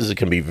such cases, it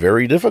can be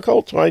very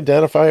difficult to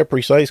identify a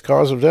precise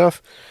cause of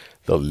death.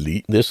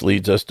 This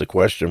leads us to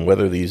question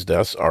whether these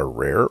deaths are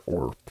rare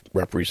or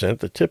represent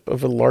the tip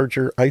of a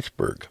larger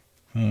iceberg.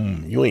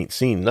 You ain't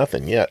seen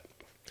nothing yet.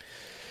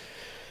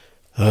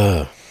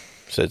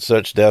 Said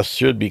such deaths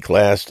should be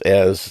classed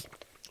as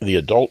the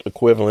adult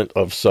equivalent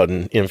of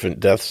sudden infant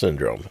death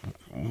syndrome.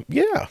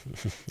 Yeah,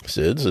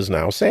 SIDS is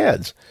now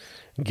SADS,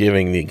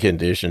 giving the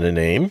condition a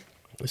name,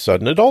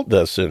 sudden adult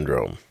death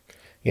syndrome.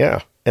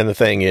 Yeah, and the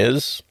thing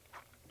is,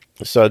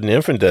 sudden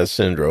infant death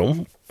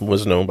syndrome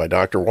was known by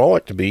Dr.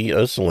 Wallach to be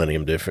a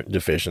selenium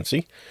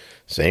deficiency.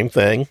 Same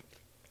thing.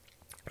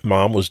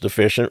 Mom was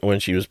deficient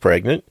when she was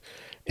pregnant,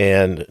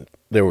 and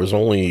there was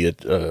only,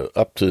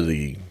 up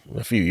to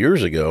a few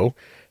years ago,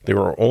 there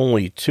were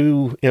only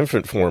 2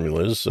 infant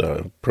formulas,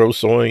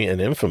 ProSoy and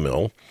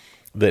Enfamil,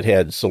 that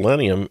had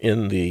selenium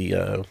in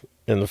the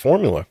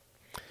formula.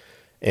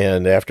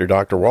 And after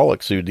Dr.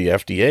 Wallach sued the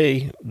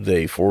FDA,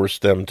 they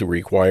forced them to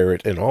require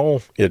it in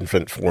all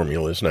infant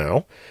formulas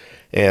now.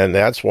 And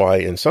that's why,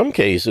 in some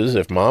cases,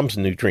 if mom's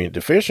nutrient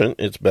deficient,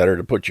 it's better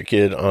to put your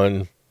kid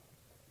on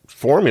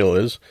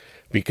formulas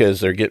because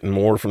they're getting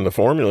more from the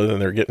formula than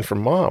they're getting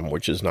from mom,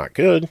 which is not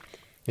good.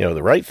 You know,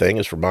 the right thing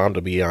is for mom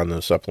to be on the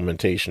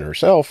supplementation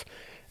herself,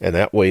 and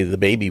that way the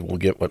baby will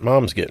get what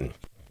mom's getting.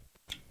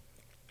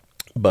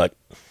 But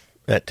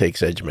that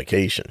takes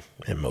education,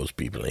 and most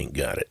people ain't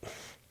got it.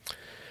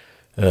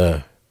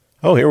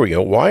 Here we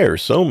go. Why are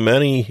so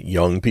many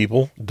young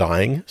people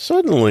dying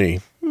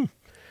suddenly?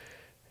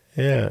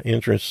 Yeah,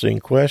 interesting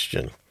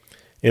question.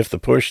 If the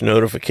push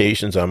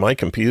notifications on my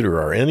computer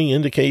are any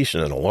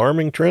indication, an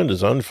alarming trend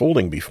is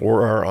unfolding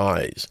before our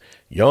eyes.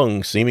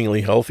 Young,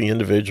 seemingly healthy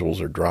individuals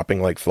are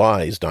dropping like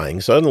flies, dying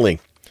suddenly.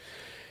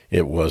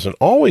 It wasn't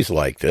always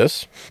like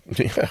this.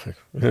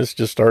 This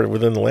just started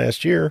within the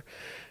last year.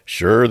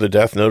 Sure, the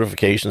death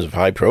notifications of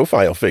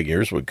high-profile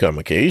figures would come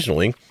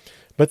occasionally,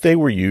 but they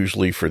were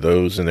usually for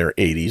those in their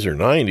 80s or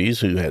 90s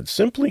who had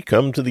simply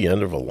come to the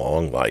end of a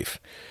long life,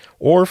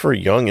 or for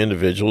young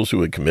individuals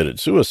who had committed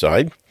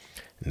suicide.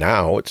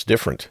 Now it's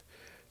different.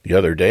 The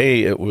other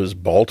day, it was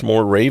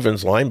Baltimore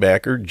Ravens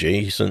linebacker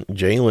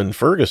Jalen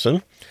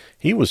Ferguson.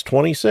 He was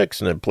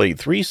 26 and had played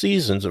 3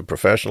 seasons of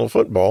professional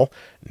football.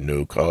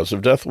 No cause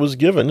of death was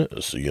given,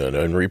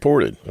 CNN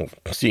reported. Well,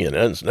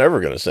 CNN's never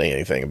going to say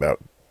anything about,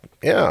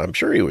 I'm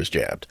sure he was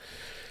jabbed.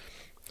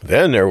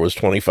 Then there was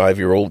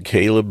 25-year-old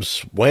Caleb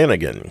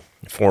Swanigan,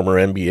 former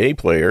NBA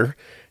player,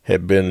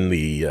 had been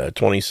the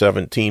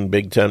 2017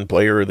 Big Ten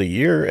Player of the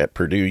Year at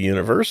Purdue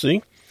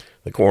University.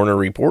 The coroner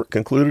report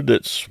concluded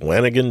that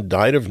Swanigan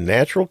died of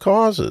natural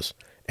causes.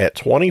 At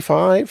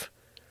 25?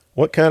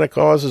 What kind of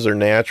causes are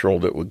natural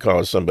that would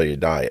cause somebody to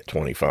die at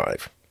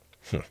 25?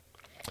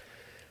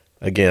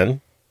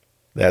 Again,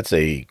 that's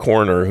a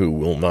coroner who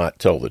will not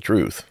tell the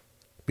truth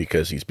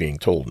because he's being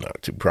told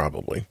not to,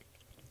 probably.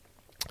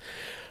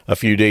 A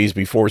few days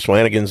before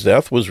Swanigan's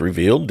death was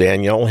revealed,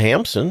 Danielle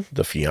Hampson,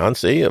 the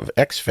fiancée of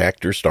X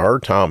Factor star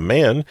Tom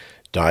Mann,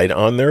 died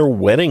on their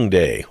wedding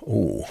day.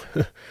 Ooh.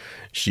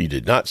 She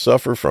did not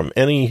suffer from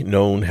any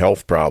known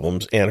health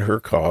problems, and her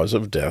cause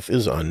of death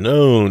is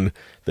unknown.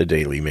 The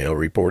Daily Mail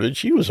reported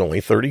she was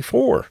only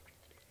 34.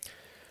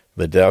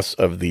 The deaths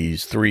of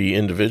these 3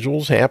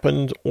 individuals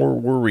happened or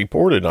were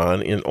reported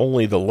on in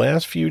only the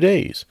last few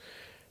days,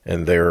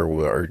 and there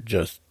are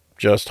just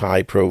just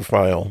high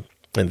profile,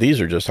 and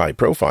these are just high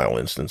profile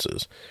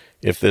instances.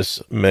 If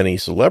this many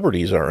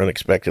celebrities are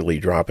unexpectedly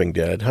dropping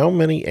dead, how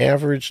many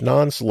average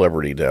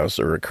non-celebrity deaths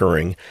are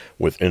occurring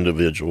with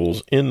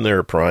individuals in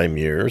their prime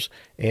years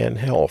and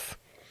health?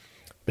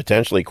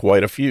 Potentially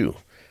quite a few.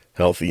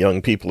 Healthy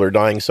young people are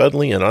dying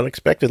suddenly and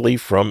unexpectedly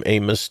from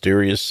a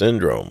mysterious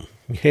syndrome.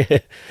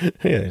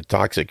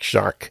 Toxic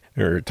shock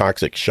or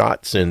toxic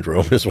shot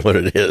syndrome is what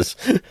it is.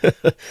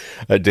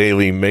 A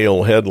Daily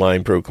Mail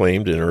headline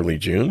proclaimed in early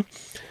June.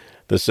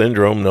 The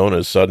syndrome, known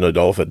as sudden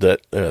adult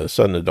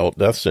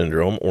death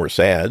syndrome, or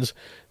SADS,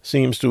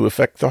 seems to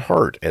affect the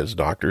heart, as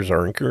doctors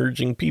are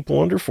encouraging people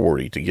under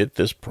 40 to get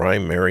this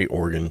primary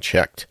organ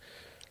checked.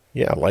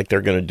 Yeah, like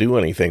they're going to do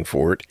anything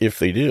for it if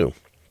they do.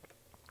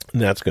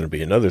 And that's going to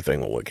be another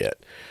thing we'll look at.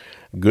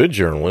 Good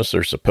journalists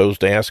are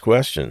supposed to ask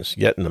questions,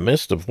 yet in the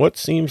midst of what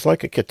seems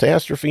like a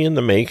catastrophe in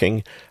the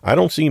making, I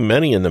don't see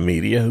many in the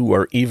media who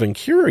are even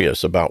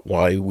curious about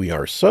why we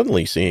are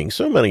suddenly seeing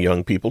so many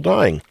young people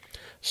dying.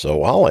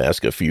 So I'll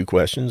ask a few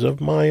questions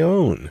of my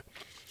own.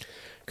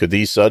 Could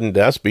these sudden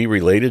deaths be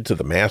related to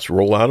the mass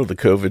rollout of the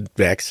COVID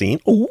vaccine?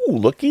 Ooh,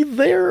 looky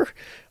there.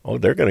 Oh,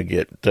 they're going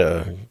to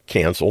get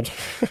canceled.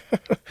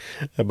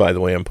 By the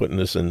way, I'm putting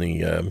this in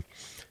the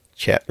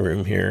chat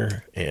room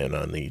here and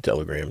on the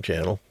Telegram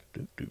channel.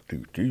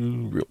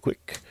 Real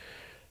quick.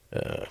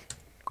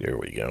 There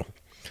we go.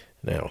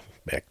 Now,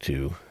 back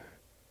to,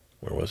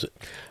 where was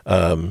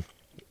it?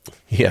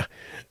 Yeah.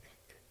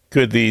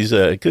 Could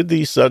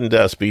these sudden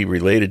deaths be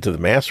related to the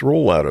mass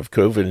rollout of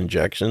COVID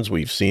injections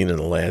we've seen in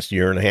the last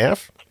year and a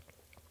half?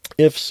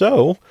 If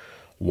so,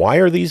 why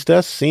are these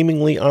deaths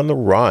seemingly on the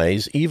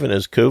rise even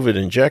as COVID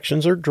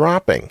injections are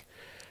dropping?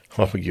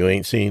 Oh, you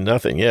ain't seen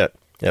nothing yet,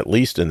 at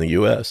least in the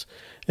U.S.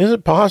 Is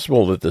it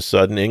possible that the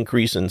sudden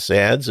increase in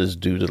SADS is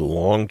due to the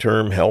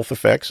long-term health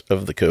effects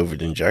of the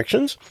COVID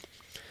injections?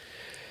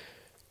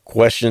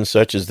 Questions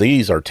such as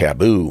these are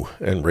taboo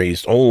and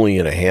raised only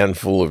in a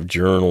handful of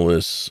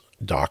journalists,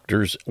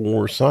 doctors,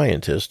 or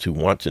scientists who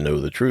want to know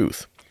the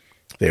truth.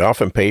 They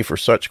often pay for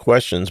such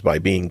questions by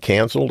being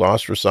canceled,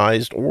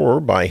 ostracized,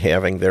 or by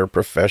having their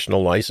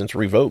professional license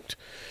revoked.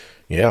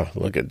 Yeah,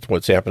 look at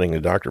what's happening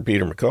to Dr.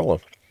 Peter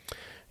McCullough.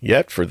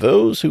 Yet, for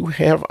those who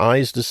have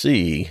eyes to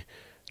see,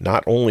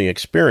 not only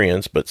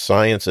experience, but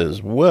science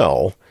as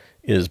well,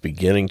 is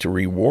beginning to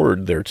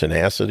reward their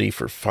tenacity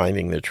for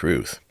finding the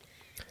truth.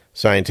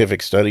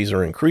 Scientific studies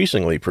are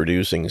increasingly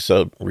producing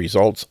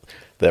results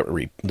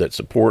that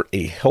support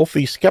a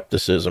healthy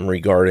skepticism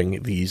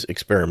regarding these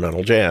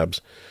experimental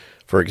jabs.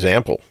 For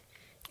example,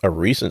 a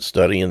recent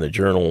study in the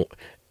journal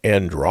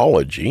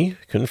Andrology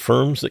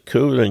confirms that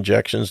COVID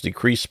injections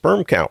decrease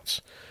sperm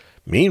counts.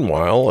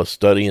 Meanwhile, a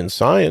study in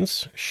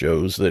Science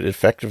shows that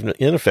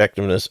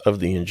ineffectiveness of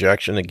the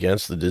injection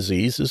against the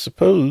disease is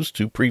supposed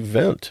to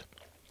prevent.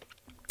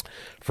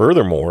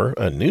 Furthermore,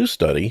 a new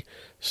study,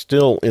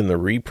 still in the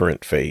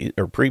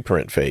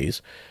preprint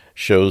phase,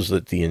 shows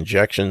that the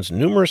injection's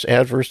numerous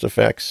adverse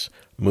effects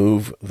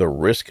move the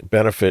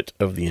risk-benefit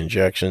of the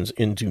injections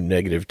into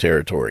negative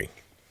territory.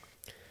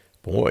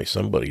 Boy,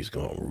 somebody's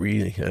going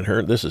really...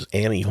 And this is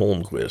Annie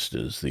Holmquist,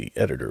 is the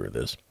editor of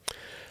this.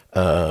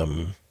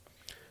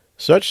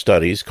 Such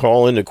studies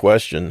call into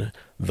question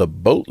the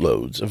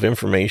boatloads of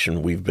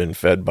information we've been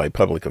fed by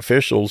public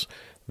officials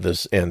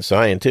and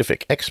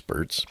scientific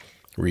experts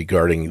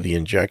regarding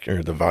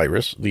the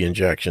virus, the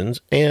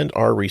injections, and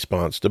our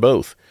response to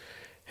both.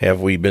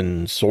 Have we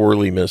been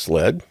sorely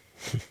misled?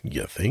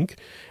 You think?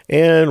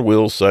 And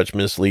will such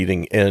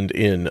misleading end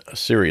in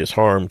serious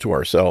harm to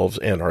ourselves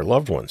and our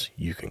loved ones?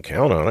 You can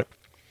count on it.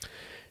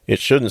 It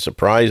shouldn't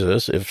surprise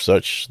us if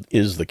such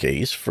is the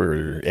case,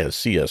 for as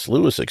C.S.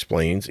 Lewis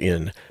explains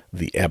in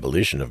The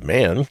Abolition of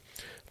Man,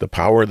 the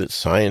power that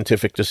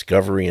scientific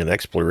discovery and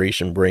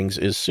exploration brings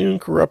is soon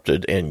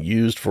corrupted and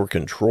used for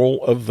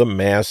control of the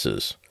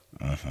masses.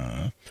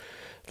 The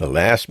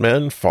last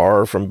men,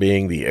 far from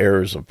being the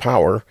heirs of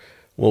power,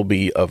 will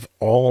be of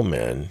all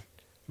men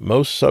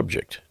most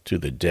subject to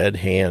the dead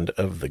hand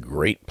of the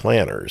great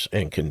planners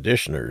and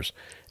conditioners,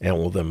 and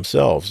will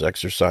themselves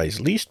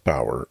exercise least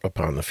power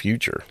upon the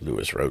future,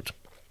 Lewis wrote.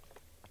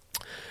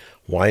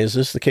 Why is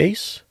this the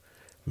case?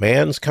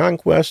 Man's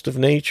conquest of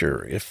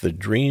nature, if the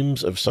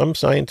dreams of some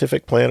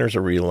scientific planners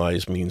are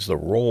realized, means the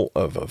role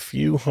of a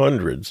few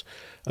hundreds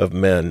of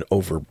men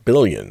over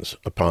billions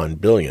upon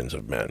billions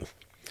of men.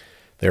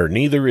 There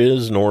neither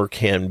is nor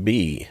can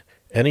be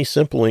any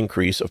simple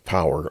increase of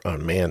power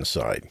on man's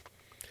side.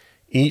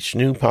 Each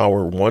new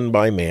power won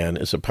by man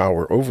is a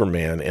power over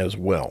man as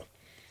well.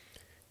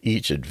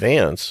 Each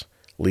advance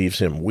leaves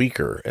him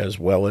weaker as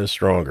well as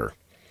stronger.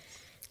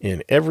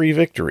 In every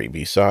victory,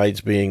 besides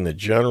being the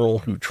general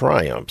who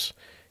triumphs,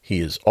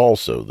 he is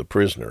also the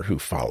prisoner who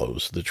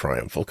follows the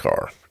triumphal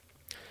car.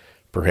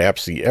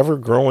 Perhaps the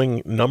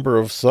ever-growing number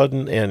of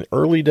sudden and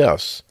early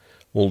deaths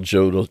will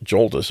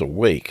jolt us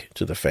awake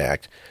to the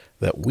fact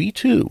that we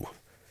too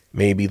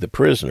may be the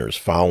prisoners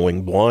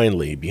following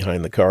blindly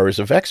behind the cars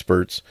of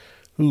experts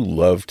who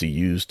love to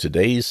use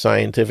today's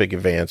scientific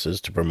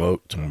advances to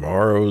promote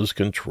tomorrow's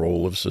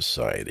control of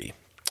society.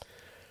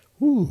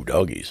 Ooh,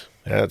 doggies.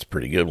 That's a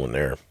pretty good one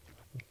there.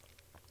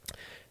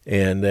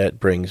 And that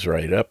brings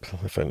right up,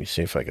 let me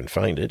see if I can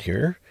find it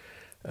here.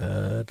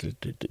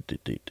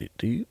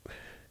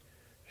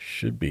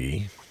 Should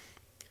be.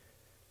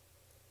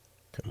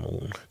 Come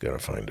on, gotta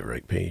find the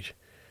right page.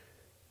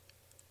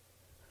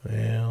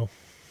 Well,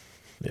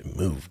 it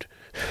moved.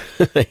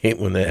 I hate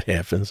when that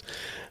happens.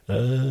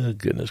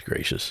 Goodness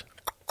gracious.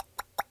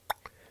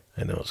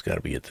 I know it's got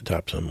to be at the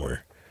top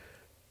somewhere.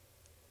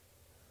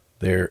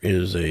 There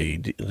was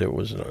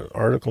an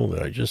article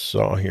that I just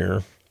saw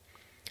here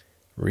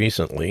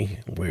recently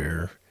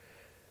where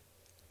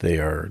they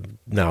are,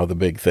 now the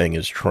big thing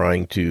is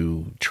trying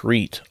to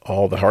treat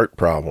all the heart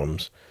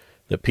problems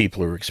that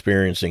people are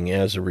experiencing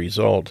as a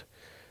result.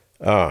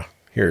 Here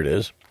it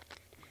is.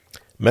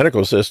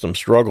 Medical system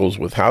struggles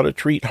with how to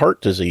treat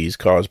heart disease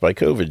caused by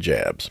COVID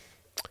jabs.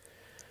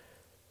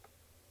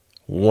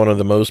 One of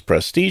the most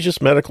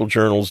prestigious medical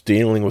journals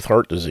dealing with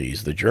heart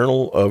disease, the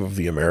Journal of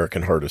the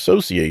American Heart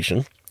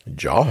Association,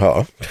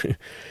 JAHA,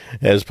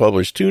 has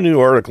published 2 new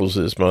articles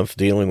this month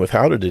dealing with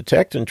how to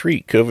detect and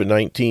treat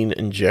COVID-19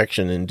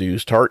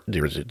 injection-induced heart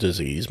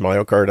disease,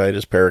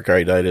 myocarditis,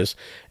 pericarditis,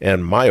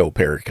 and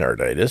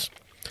myopericarditis.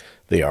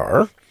 They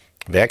are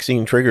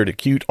vaccine-triggered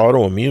acute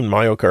autoimmune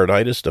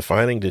myocarditis,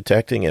 defining,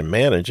 detecting, and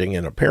managing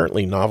an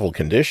apparently novel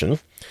condition.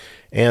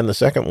 And the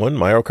second one,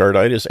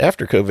 myocarditis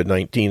after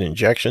COVID-19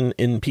 injection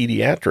in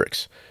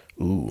pediatrics.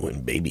 Ooh,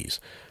 in babies.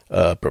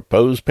 A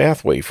proposed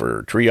pathway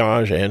for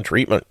triage and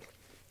treatment.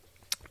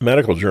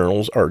 Medical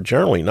journals are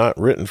generally not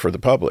written for the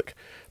public,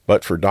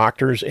 but for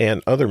doctors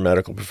and other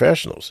medical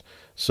professionals.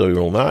 So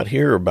you'll not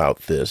hear about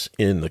this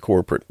in the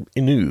corporate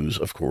news,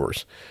 of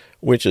course,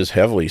 which is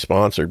heavily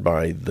sponsored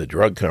by the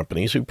drug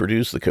companies who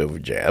produce the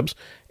COVID jabs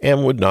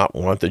and would not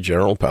want the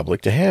general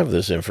public to have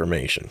this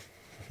information.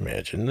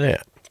 Imagine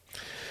that.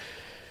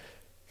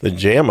 The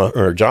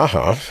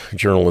JAHA,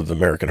 Journal of the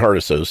American Heart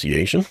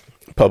Association,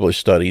 published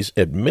studies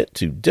admit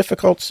to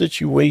difficult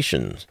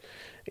situations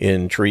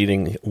in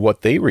treating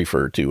what they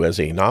refer to as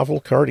a novel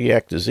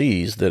cardiac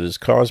disease that is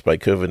caused by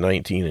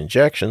COVID-19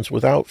 injections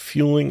without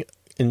fueling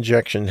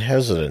injection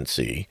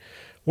hesitancy,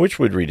 which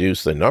would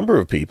reduce the number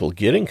of people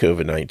getting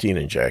COVID-19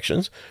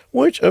 injections,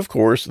 which, of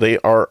course, they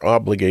are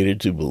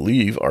obligated to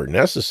believe are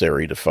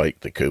necessary to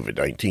fight the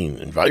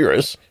COVID-19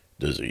 virus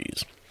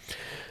disease.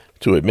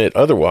 To admit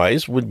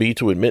otherwise would be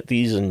to admit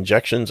these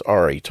injections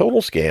are a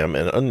total scam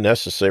and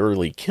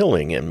unnecessarily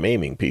killing and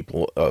maiming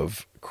people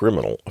of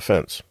criminal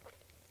offense.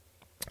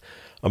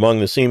 Among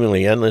the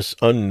seemingly endless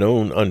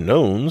unknown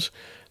unknowns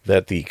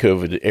that the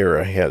COVID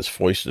era has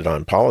foisted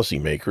on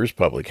policymakers,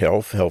 public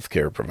health,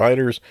 healthcare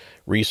providers,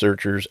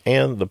 researchers,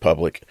 and the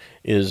public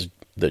is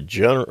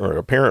the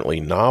apparently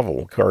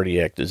novel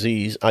cardiac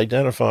disease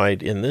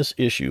identified in this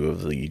issue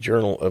of the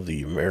Journal of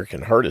the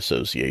American Heart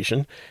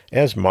Association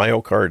as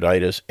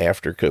myocarditis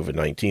after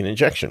COVID-19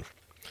 injection.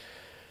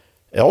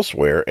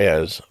 Elsewhere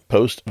as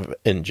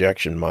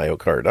post-injection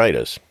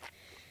myocarditis,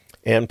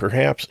 and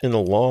perhaps in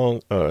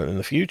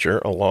the future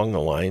along the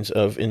lines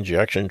of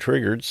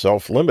injection-triggered,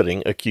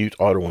 self-limiting acute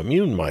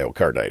autoimmune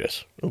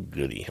myocarditis. Oh,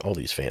 goody, all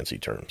these fancy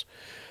terms.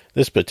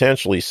 This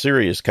potentially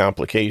serious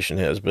complication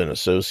has been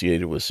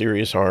associated with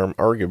serious harm,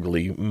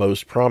 arguably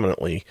most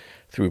prominently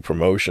through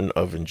promotion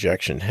of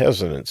injection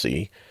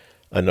hesitancy,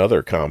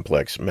 another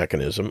complex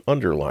mechanism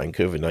underlying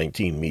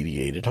COVID-19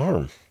 mediated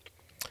harm.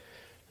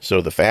 So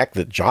the fact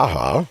that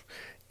JAHA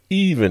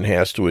even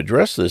has to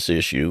address this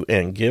issue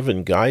and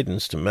given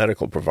guidance to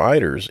medical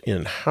providers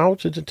in how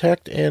to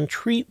detect and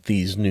treat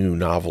these new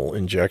novel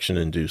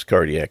injection-induced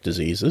cardiac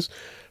diseases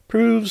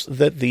proves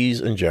that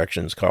these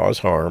injections cause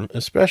harm,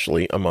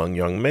 especially among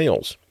young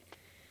males.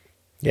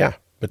 Yeah,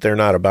 but they're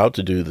not about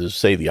to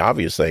say the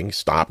obvious thing,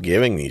 stop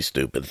giving these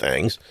stupid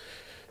things.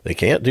 They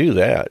can't do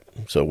that,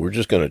 so we're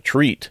just going to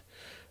treat.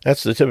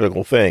 That's the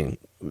typical thing.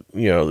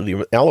 You know,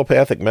 the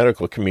allopathic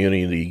medical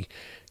community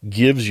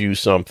gives you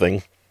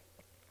something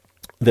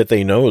that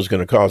they know is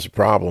going to cause a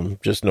problem,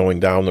 just knowing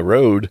down the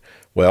road,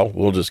 well,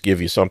 we'll just give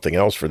you something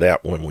else for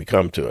that when we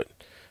come to it.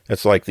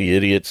 That's like the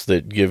idiots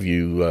that give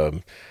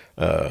you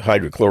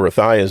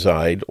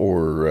hydrochlorothiazide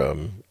or,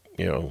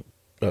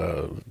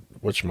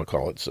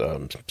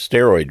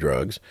 steroid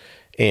drugs,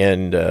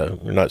 and,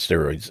 not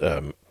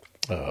steroids,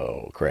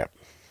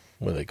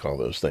 what do they call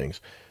those things?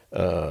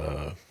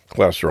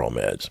 Cholesterol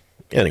meds.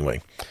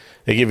 Anyway,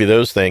 they give you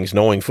those things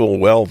knowing full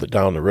well that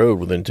down the road,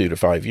 within 2 to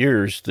 5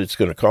 years, it's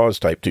going to cause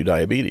type 2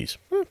 diabetes.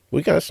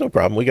 That's no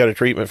problem. We got a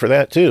treatment for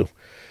that too.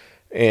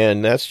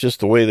 And that's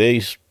just the way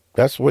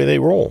they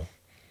roll.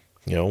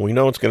 You know, we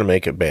know it's going to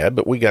make it bad,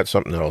 but we got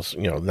something else.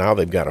 You know, now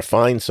they've got to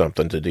find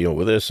something to deal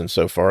with this, and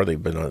so far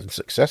they've been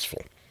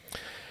unsuccessful.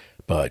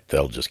 But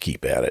they'll just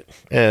keep at it.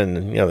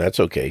 And, you know, that's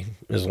okay,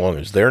 as long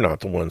as they're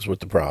not the ones with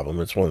the problem.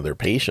 It's one of their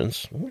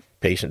patients.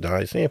 Patient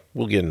dies,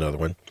 we'll get another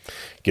one.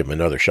 Give them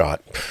another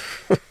shot.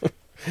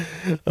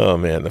 Oh,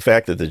 man. The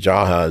fact that the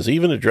Jahas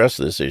even address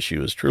this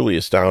issue is truly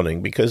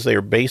astounding because they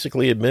are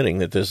basically admitting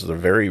that this is a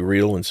very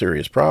real and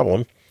serious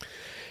problem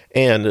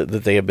and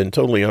that they have been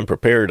totally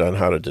unprepared on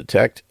how to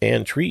detect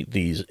and treat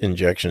these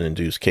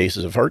injection-induced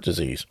cases of heart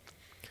disease.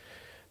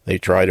 They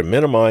try to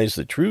minimize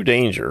the true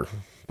danger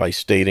by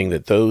stating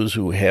that those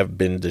who have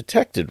been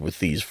detected with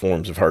these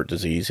forms of heart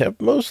disease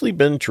have mostly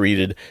been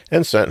treated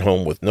and sent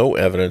home with no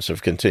evidence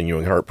of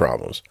continuing heart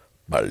problems.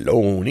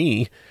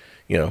 Baloney.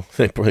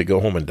 They probably go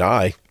home and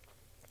die.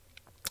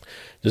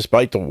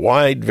 Despite the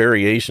wide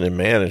variation in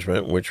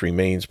management, which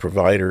remains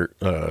provider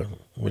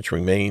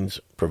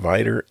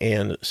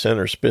and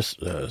center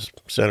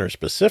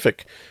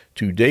specific,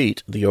 to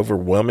date, the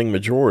overwhelming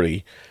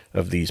majority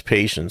of these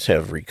patients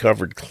have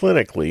recovered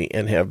clinically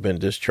and have been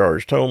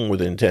discharged home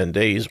within 10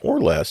 days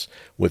or less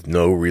with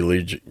no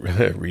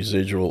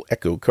residual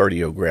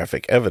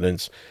echocardiographic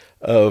evidence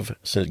of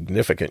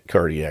significant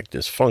cardiac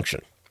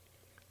dysfunction.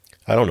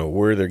 I don't know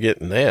where they're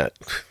getting that.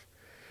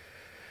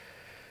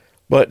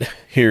 But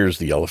here's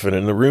the elephant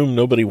in the room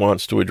nobody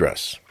wants to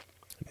address.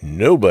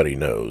 Nobody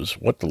knows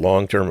what the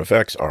long-term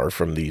effects are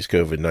from these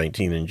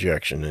COVID-19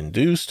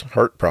 injection-induced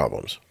heart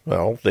problems.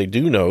 Well, they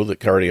do know that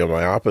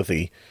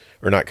myocarditis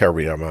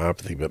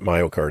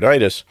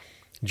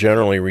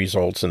generally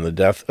results in the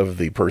death of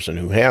the person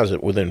who has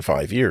it within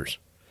 5 years.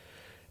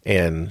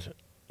 And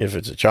if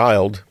it's a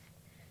child,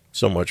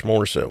 so much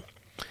more so.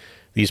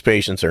 These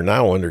patients are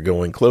now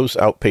undergoing close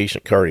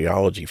outpatient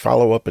cardiology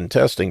follow-up and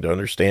testing to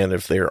understand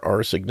if there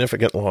are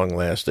significant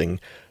long-lasting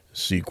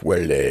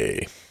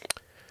sequelae.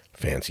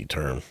 Fancy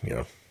term,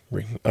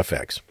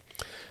 effects.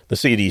 The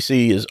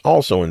CDC is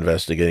also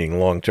investigating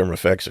long-term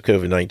effects of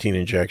COVID-19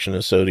 injection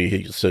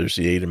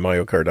associated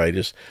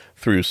myocarditis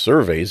through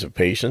surveys of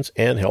patients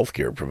and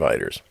healthcare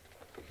providers.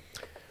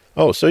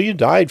 Oh, so you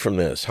died from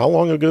this. How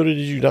long ago did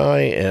you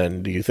die,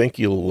 and do you think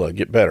you'll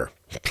get better?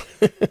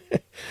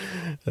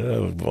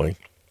 Oh, boy.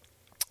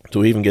 Do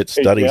we even get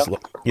studies? Hey,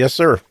 yes,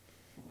 sir.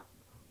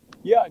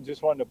 Yeah, I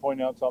just wanted to point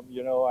out something.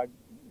 I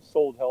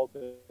sold health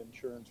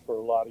insurance for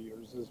a lot of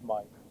years. This is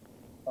Mike.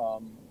 I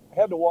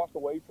had to walk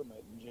away from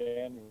it in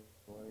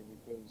January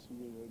because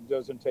it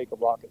doesn't take a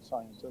rocket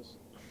scientist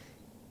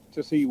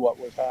to see what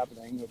was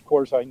happening. Of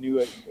course, I knew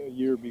it a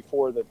year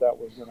before that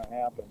was going to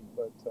happen,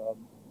 but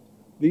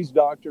these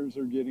doctors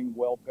are getting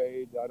well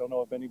paid. I don't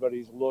know if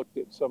anybody's looked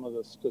at some of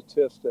the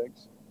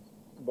statistics,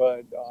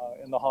 but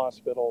in the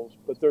hospitals,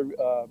 but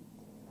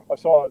I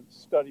saw a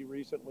study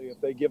recently.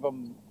 If they give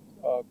them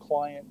a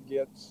client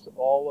gets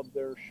all of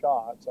their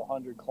shots,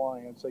 100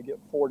 clients, they get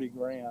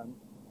 $40,000.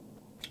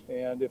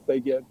 And if they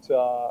get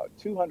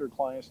 200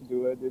 clients to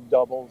do it, it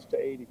doubles to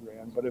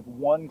 $80,000. But if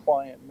one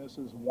client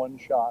misses one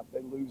shot,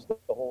 they lose the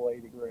whole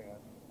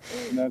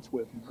 $80,000. And that's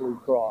with Blue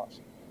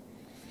Cross.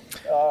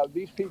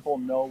 These people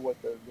know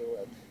what they're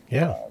doing.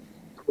 Yeah.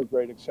 To a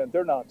great extent.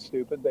 They're not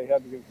stupid. They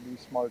had to be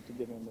smart to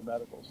get into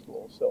medical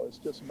school. So it's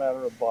just a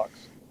matter of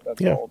bucks.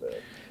 That's all it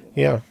is.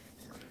 Yeah.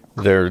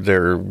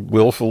 They're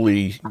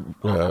willfully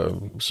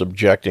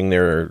subjecting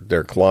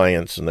their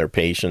clients and their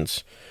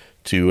patients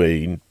to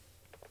a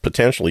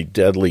potentially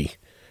deadly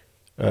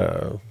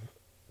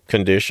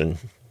condition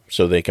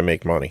so they can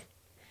make money.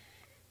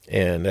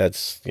 And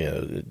that's,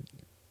 it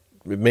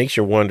makes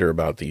you wonder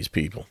about these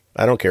people.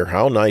 I don't care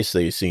how nice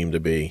they seem to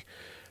be.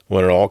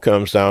 When it all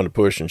comes down to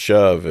push and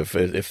shove,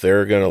 if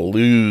they're going to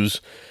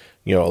lose,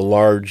 a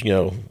large,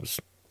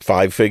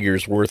 5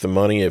 figures worth of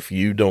money if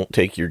you don't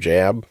take your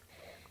jab,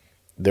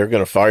 they're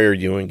going to fire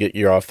you and get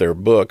you off their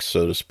books,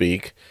 so to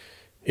speak,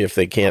 if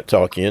they can't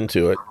talk you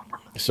into it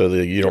so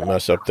that you don't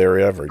mess up their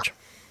average.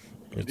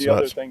 The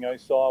other thing I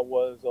saw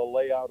was a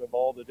layout of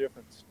all the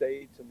different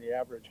states and the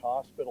average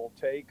hospital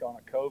take on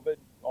a COVID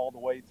all the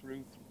way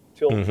through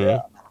till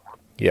death.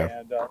 Yeah.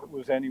 And it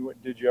was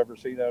did you ever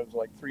see that? It was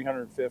like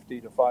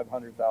 $350,000 to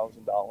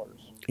 $500,000.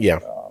 Yeah.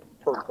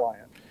 Per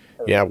client.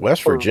 Yeah,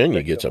 West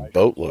Virginia gets a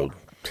boatload.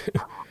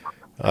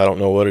 I don't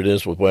know what it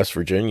is with West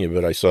Virginia,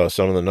 but I saw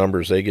some of the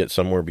numbers. They get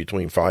somewhere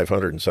between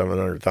 $500,000 and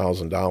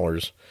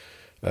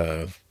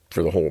 $700,000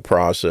 for the whole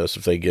process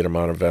if they get them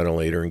on a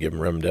ventilator and give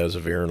them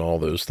remdesivir and all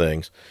those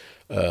things.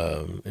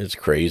 It's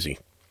crazy.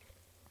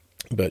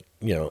 But,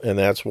 and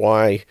that's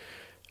why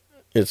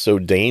it's so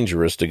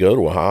dangerous to go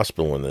to a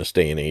hospital in this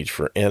day and age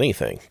for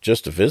anything.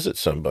 Just to visit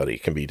somebody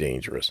can be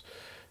dangerous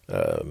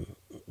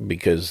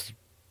because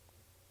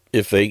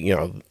if they,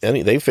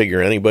 they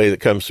figure anybody that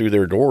comes through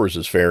their doors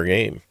is fair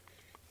game.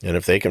 And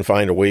if they can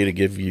find a way to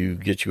get you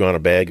on a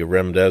bag of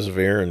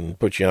remdesivir and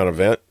put you on a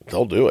vent,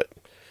 they'll do it.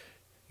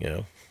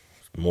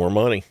 More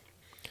money.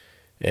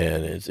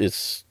 And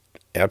it's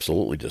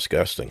absolutely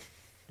disgusting.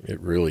 It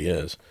really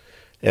is.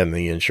 And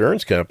the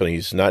insurance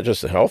companies, not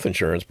just the health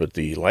insurance, but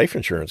the life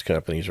insurance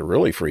companies are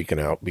really freaking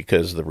out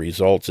because the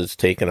results it's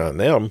taken on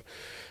them,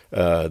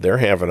 they're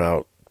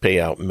having pay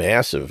out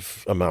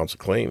massive amounts of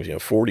claims,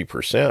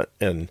 40%.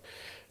 And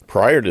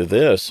prior to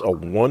this, a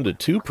 1 to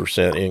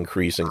 2%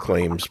 increase in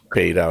claims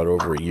paid out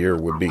over a year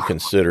would be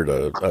considered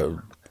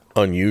a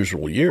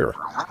unusual year.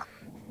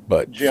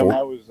 But Jim,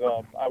 I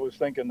was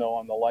thinking though,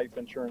 on the life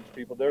insurance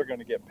people, they're going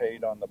to get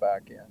paid on the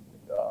back end.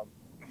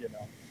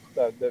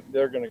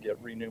 They're going to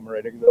get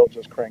remunerated. They'll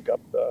just crank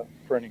up the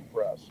printing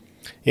press.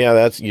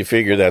 Yeah, you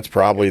figure that's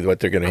probably what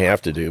they're going to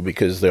have to do,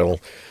 because they'll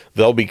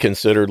be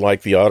considered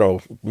like the auto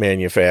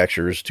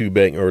manufacturers, too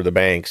big, or the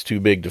banks, too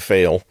big to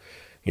fail.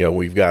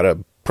 We've got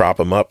to prop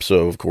them up.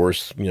 So of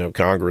course,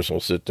 Congress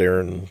will sit there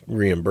and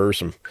reimburse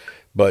them.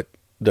 But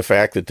the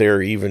fact that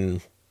they're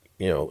even,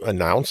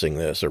 announcing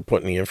this or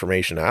putting the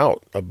information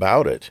out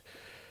about it,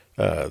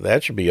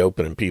 that should be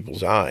opening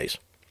people's eyes.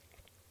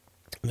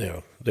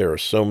 There are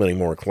so many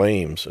more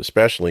claims,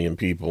 especially in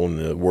people in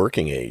the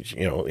working age,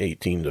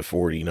 18 to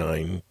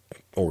 49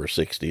 or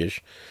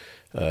 60-ish.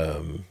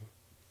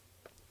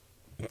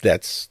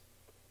 That's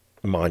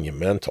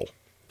monumental,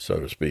 so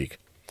to speak.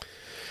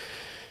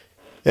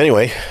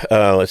 Anyway,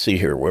 let's see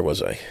here. Where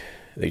was I?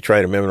 They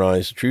try to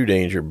minimize the true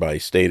danger by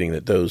stating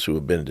that those who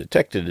have been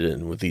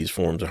detected with these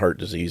forms of heart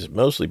disease have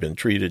mostly been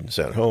treated and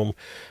sent home.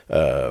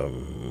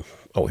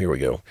 Here we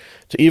go.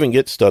 To even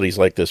get studies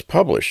like this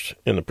published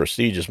in the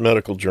prestigious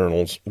medical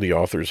journals, the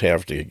authors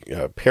have to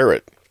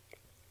parrot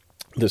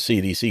the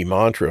CDC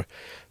mantra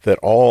that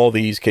all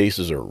these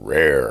cases are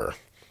rare.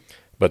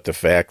 But the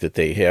fact that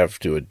they have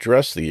to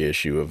address the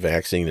issue of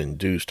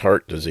vaccine-induced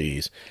heart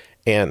disease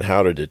and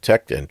how to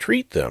detect and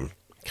treat them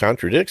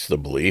contradicts the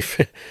belief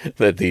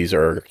that these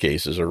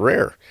cases are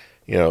rare.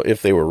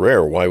 If they were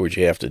rare, why would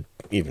you have to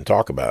even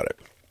talk about it?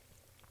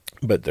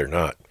 But they're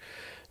not.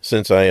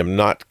 Since I am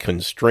not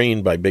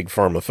constrained by big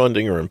pharma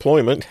funding or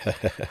employment,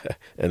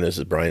 and this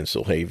is Brian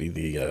Silhavy,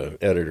 the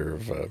editor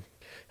of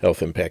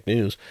Health Impact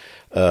News,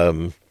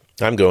 I'm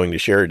going to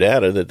share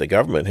data that the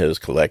government has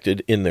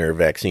collected in their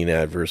vaccine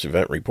adverse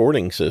event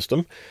reporting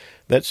system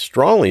that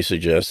strongly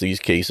suggests these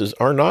cases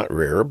are not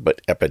rare, but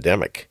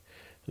epidemic.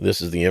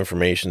 This is the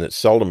information that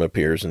seldom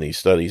appears in these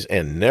studies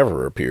and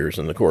never appears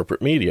in the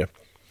corporate media.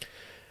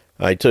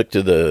 I took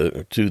to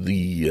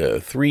the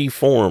three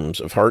forms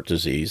of heart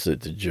disease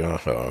that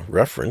the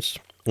referenced,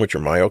 which are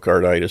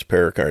myocarditis,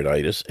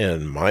 pericarditis,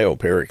 and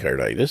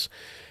myopericarditis,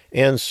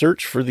 and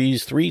searched for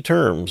these three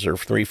terms or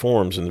three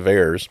forms in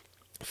VAERS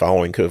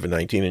following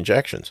COVID-19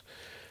 injections.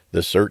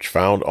 The search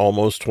found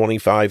almost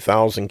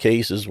 25,000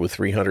 cases with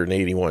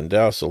 381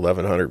 deaths,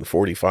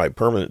 1,145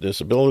 permanent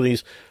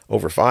disabilities,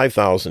 over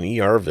 5,000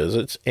 ER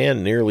visits,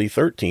 and nearly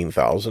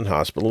 13,000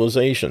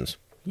 hospitalizations.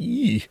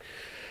 Yee.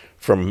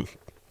 From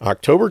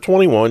October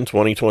 21,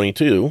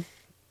 2022,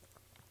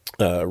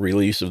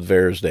 release of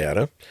VAERS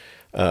data,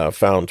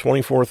 found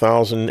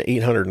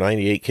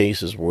 24,898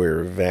 cases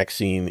where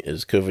vaccine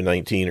is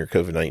COVID-19 or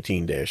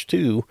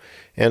COVID-19-2,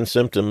 and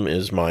symptom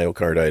is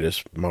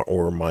myocarditis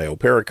or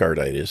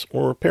myopericarditis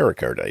or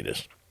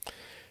pericarditis.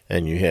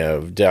 And you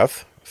have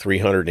death,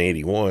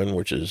 381,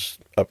 which is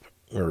up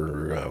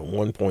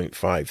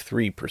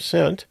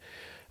 1.53%.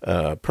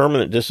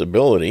 Permanent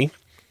disability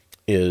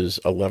is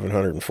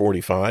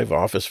 1,145,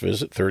 office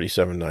visit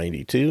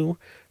 3,792,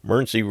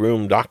 emergency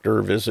room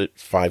doctor visit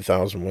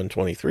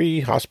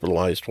 5,123,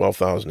 hospitalized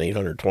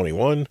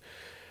 12,821,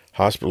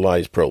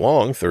 hospitalized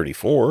prolonged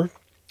 34,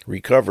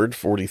 recovered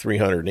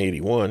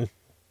 4,381,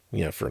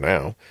 for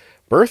now,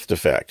 birth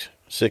defect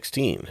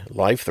 16,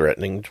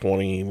 life-threatening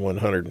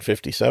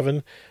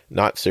 2,157,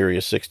 not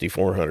serious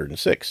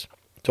 6,406,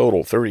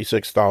 total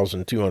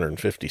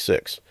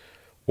 36,256.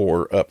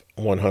 or up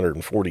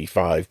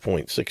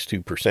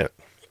 145.62%.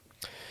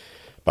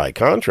 By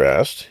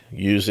contrast,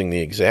 using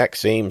the exact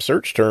same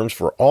search terms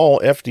for all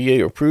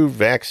FDA-approved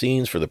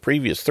vaccines for the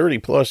previous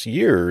 30-plus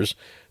years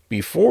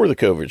before the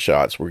COVID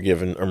shots were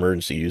given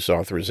emergency use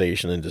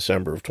authorization in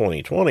December of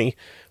 2020,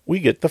 we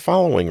get the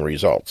following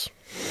results.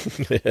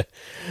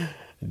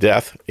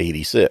 Death,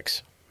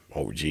 86.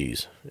 Oh,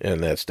 geez.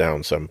 And that's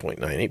down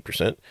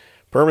 7.98%.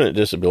 Permanent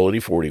disability,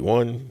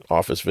 41.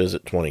 Office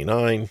visit,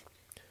 29.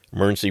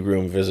 Emergency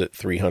room visit,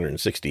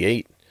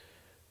 368.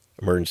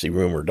 Emergency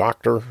room or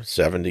doctor,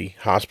 70.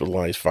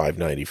 Hospitalized,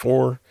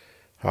 594.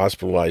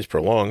 Hospitalized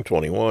prolonged,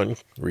 21.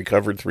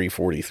 Recovered,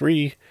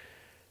 343.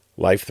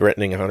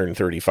 Life-threatening,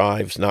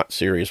 135. Not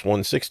serious,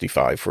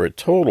 165. For a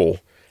total,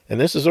 and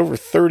this is over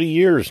 30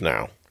 years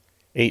now,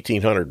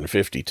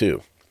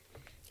 1,852.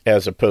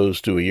 As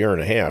opposed to a year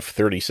and a half,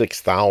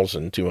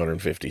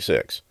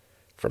 36,256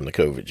 from the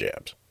COVID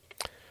jabs.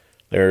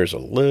 There's a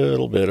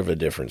little bit of a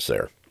difference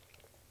there.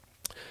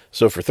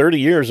 So for 30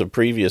 years of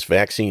previous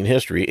vaccine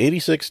history,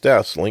 86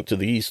 deaths linked to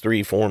these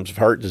three forms of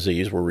heart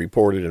disease were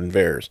reported in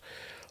VAERS,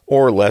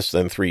 or less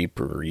than 3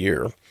 per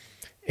year.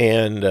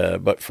 And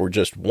but for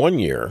just 1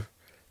 year,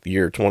 the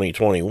year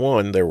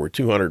 2021, there were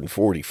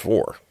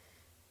 244.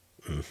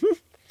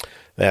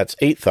 That's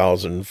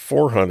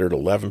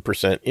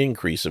 8,411%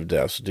 increase of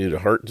deaths due to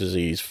heart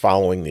disease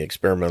following the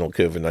experimental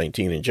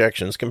COVID-19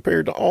 injections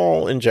compared to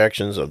all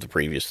injections of the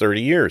previous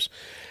 30 years.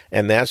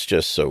 And that's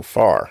just so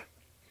far.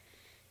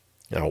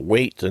 Now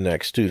wait the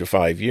next 2 to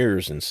 5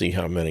 years and see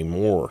how many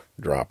more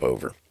drop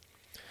over.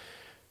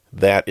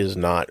 That is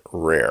not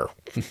rare.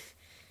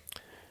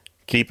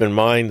 Keep in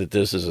mind that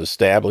this is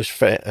established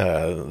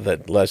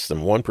that less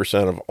than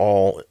 1% of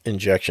all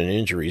injection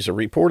injuries are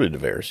reported to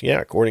VAERS. Yeah,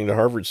 according to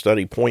Harvard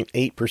study,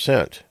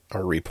 0.8%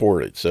 are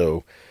reported.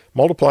 So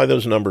multiply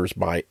those numbers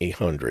by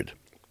 100,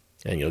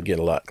 and you'll get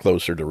a lot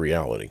closer to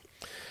reality.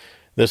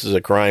 This is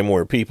a crime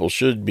where people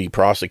should be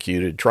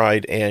prosecuted,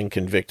 tried, and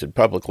convicted,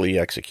 publicly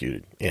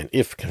executed. And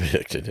if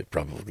convicted,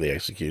 publicly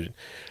executed.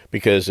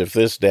 Because if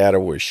this data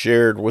was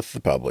shared with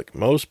the public,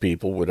 most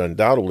people would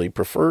undoubtedly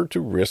prefer to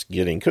risk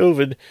getting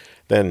COVID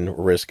than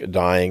risk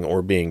dying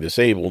or being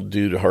disabled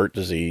due to heart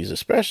disease,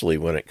 especially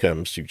when it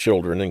comes to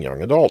children and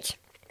young adults.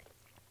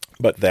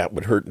 But that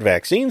would hurt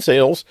vaccine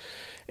sales,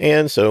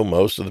 and so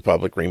most of the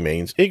public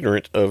remains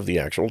ignorant of the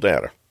actual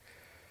data.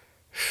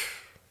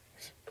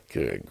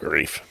 Good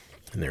grief.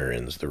 And there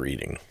ends the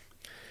reading.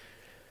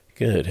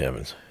 Good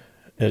heavens.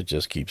 It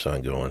just keeps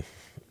on going.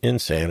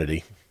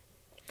 Insanity.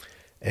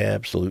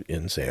 Absolute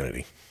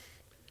insanity.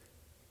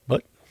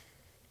 But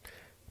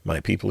my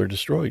people are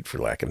destroyed for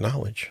lack of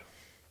knowledge.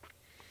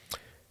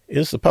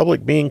 Is the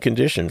public being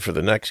conditioned for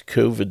the next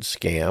COVID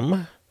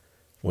scam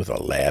with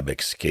a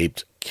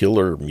lab-escaped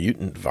killer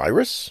mutant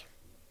virus?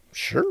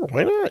 Sure,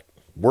 why not?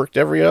 Worked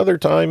every other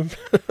time.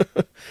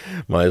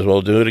 Might as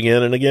well do it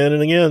again and again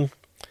and again.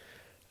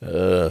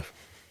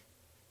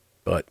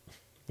 But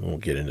we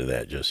won't get into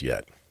that just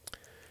yet.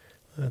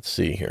 Let's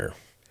see here.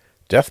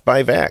 Death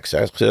by vax.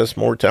 Excess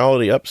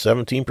mortality up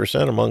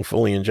 17% among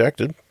fully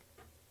injected.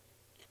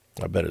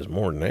 I bet it's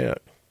more than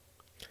that.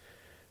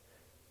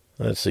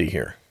 Let's see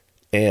here.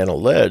 An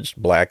alleged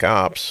Black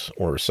Ops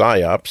or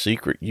PSYOP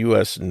secret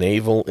U.S.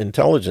 Naval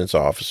Intelligence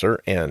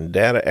officer and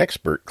data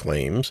expert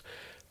claims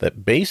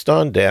that based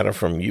on data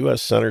from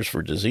U.S. Centers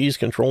for Disease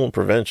Control and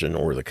Prevention,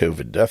 or the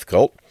COVID death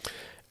cult,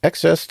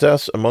 excess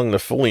deaths among the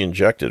fully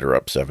injected are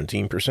up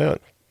 17%.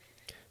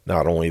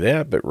 Not only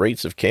that, but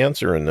rates of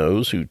cancer in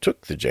those who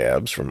took the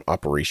jabs from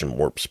Operation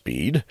Warp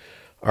Speed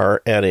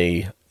are at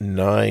a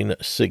 9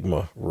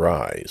 sigma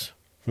rise,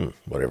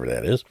 whatever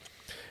that is,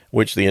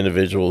 which the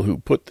individual who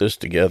put this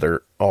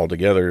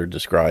altogether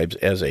describes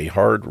as a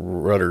hard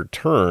rudder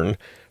turn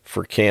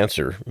for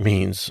cancer,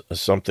 means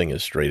something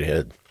is straight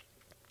ahead.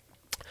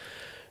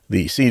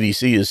 The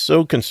CDC is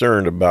so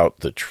concerned about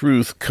the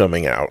truth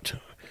coming out,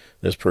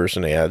 this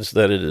person adds,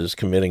 that it is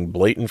committing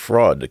blatant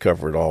fraud to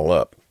cover it all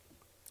up.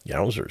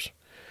 Yowzers.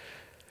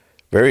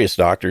 Various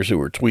doctors who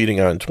were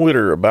tweeting on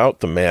Twitter about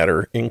the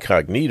matter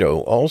incognito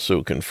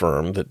also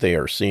confirmed that they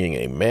are seeing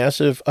a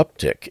massive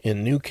uptick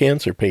in new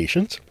cancer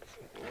patients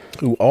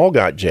who all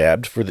got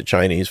jabbed for the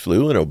Chinese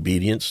flu in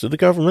obedience to the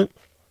government.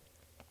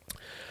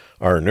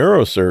 Our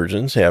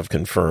neurosurgeons have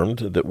confirmed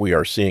that we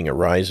are seeing a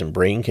rise in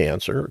brain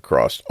cancer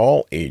across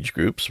all age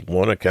groups,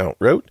 one account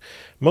wrote,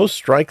 most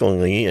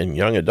strikingly in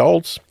young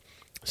adults,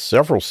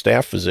 several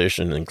staff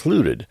physicians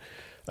included.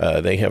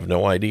 They have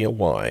no idea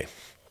why.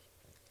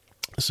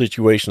 The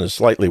situation is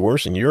slightly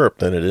worse in Europe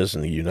than it is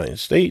in the United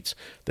States,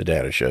 the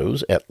data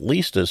shows, at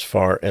least as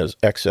far as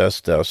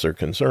excess deaths are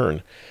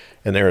concerned,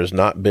 and there has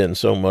not been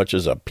so much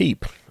as a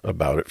peep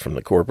about it from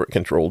the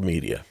corporate-controlled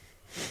media.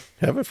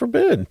 Heaven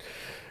forbid.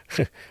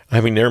 I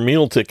mean, their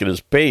meal ticket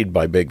is paid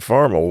by Big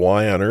Pharma.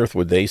 Why on earth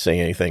would they say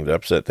anything to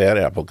upset that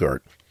apple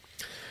cart?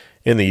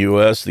 In the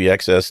U.S., the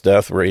excess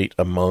death rate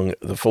among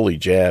the fully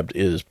jabbed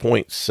is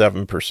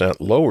 0.7%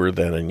 lower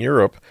than in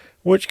Europe,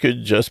 which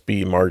could just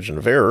be margin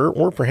of error,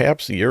 or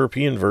perhaps the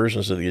European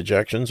versions of the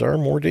injections are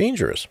more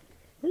dangerous.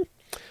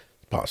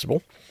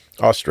 Possible.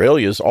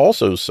 Australia is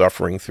also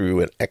suffering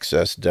through an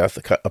excess death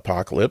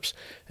apocalypse,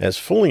 as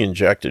fully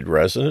injected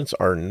residents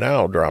are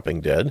now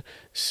dropping dead,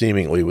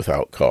 seemingly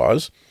without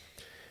cause.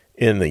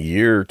 In the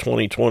year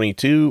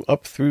 2022,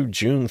 up through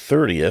June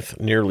 30th,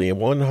 nearly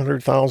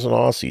 100,000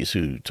 Aussies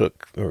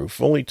who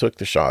fully took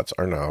the shots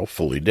are now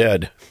fully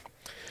dead.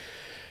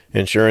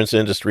 Insurance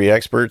industry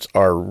experts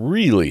are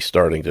really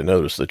starting to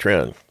notice the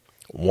trend.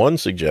 One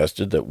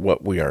suggested that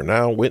what we are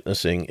now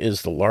witnessing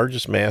is the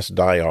largest mass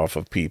die-off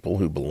of people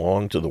who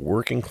belong to the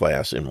working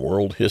class in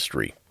world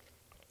history,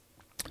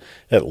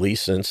 at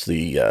least since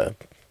the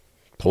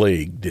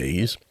plague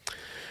days.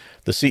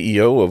 The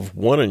CEO of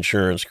one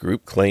insurance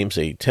group claims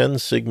a 10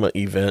 sigma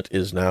event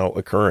is now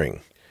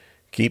occurring.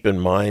 Keep in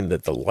mind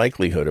that the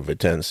likelihood of a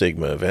 10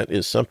 sigma event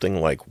is something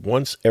like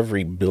once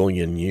every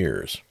billion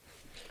years.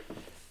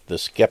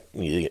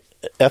 The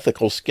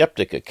Ethical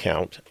Skeptic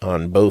account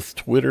on both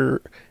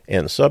Twitter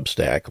and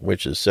Substack,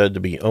 which is said to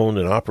be owned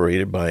and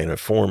operated by an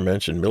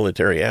aforementioned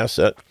military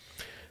asset,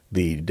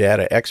 the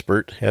data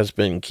expert has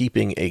been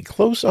keeping a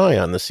close eye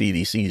on the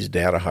CDC's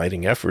data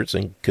hiding efforts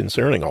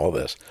concerning all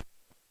this.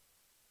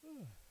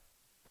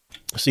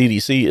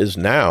 CDC is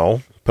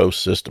now,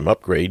 post-system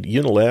upgrade,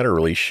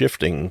 unilaterally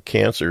shifting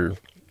cancer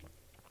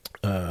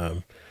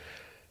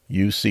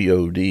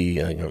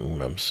UCOD,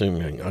 I'm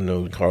assuming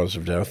unknown cause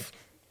of death,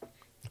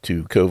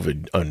 to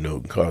COVID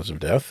unknown cause of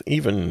death,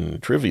 even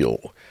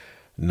trivial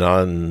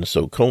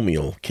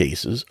nosocomial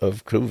cases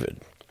of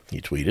COVID, he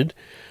tweeted,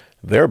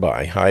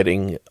 thereby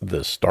hiding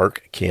the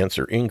stark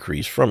cancer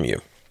increase from you.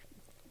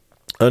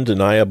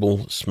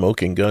 Undeniable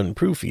smoking gun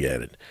proof, he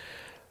added.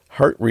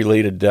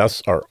 Heart-related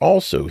deaths are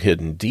also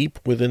hidden deep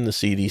within the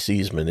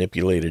CDC's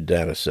manipulated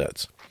data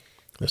sets.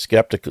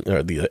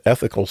 The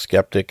ethical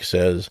skeptic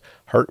says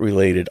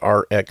heart-related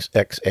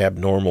RXX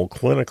abnormal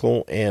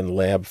clinical and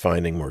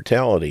lab-finding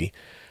mortality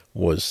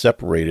was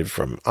separated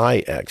from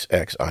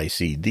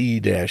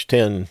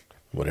IXXICD-10,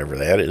 whatever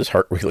that is,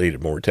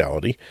 heart-related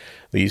mortality.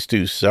 These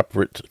two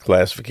separate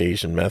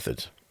classification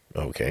methods.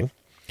 Okay.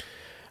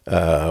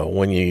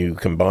 When you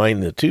combine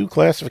the two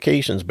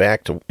classifications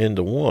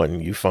into one,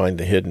 you find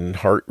the hidden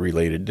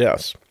heart-related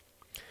deaths.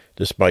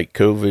 Despite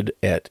COVID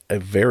at a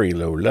very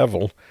low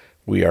level,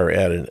 we are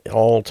at an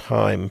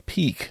all-time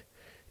peak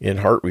in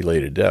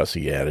heart-related deaths,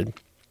 he added,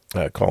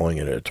 calling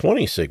it a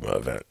 20 sigma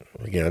event.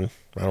 Again,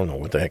 I don't know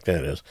what the heck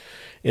that is.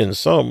 In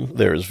sum,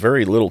 there is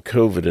very little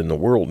COVID in the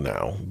world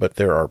now, but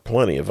there are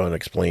plenty of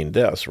unexplained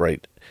deaths,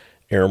 right?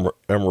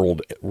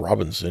 Emerald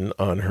Robinson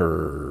on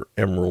her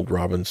Emerald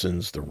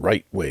Robinson's The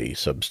Right Way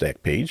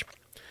Substack page.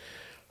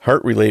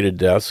 Heart-related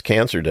deaths,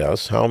 cancer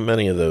deaths, how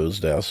many of those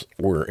deaths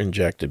were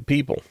injected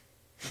people?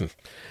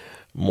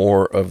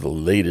 More of the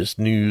latest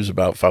news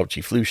about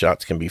Fauci flu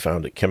shots can be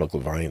found at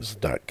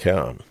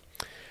chemicalvines.com.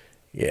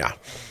 Yeah,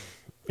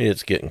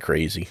 it's getting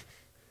crazy.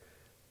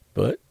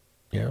 But,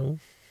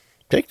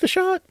 take the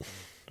shot.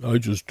 I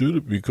just did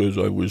it because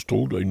I was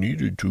told I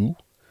needed to.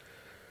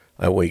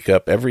 I wake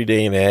up every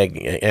day in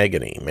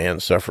agony. Man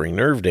suffering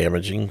nerve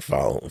damaging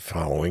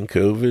following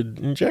COVID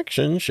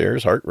injection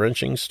shares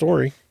heart-wrenching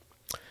story.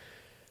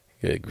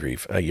 Good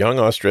grief. A young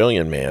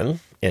Australian man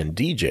and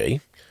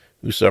DJ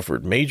who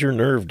suffered major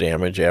nerve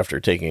damage after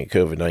taking a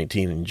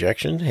COVID-19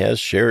 injection has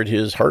shared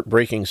his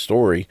heartbreaking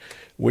story,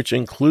 which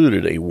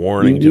included a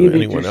warning to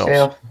anyone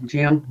else.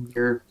 Jim,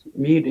 you're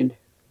muted.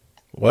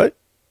 What?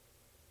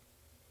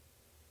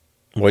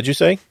 What'd you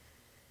say?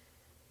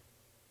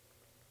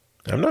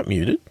 I'm not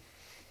muted.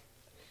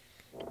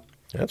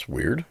 That's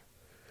weird.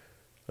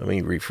 Let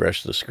me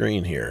refresh the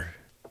screen here.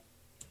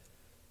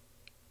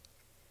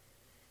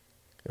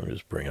 I'll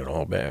just bring it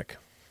all back.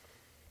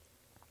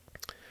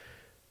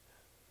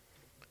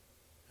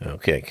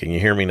 Okay, can you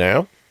hear me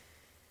now?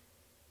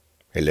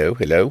 Hello,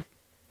 hello?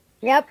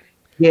 Yep.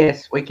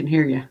 Yes, we can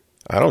hear you.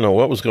 I don't know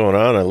what was going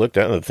on. I looked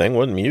down and the thing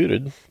wasn't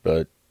muted,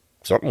 but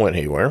something went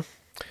haywire.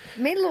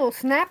 Made a little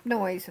snap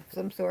noise of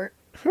some sort.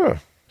 Huh,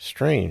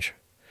 strange.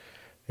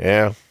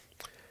 Yeah.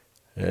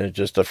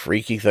 Just a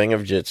freaky thing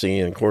of Jitsi,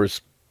 and of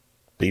course,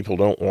 people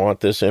don't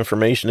want this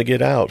information to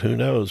get out. Who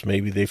knows?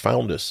 Maybe they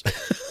found us.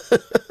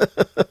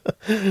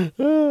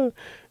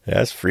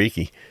 That's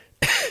freaky.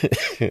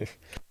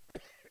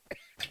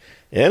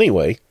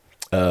 Anyway,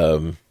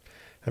 I'm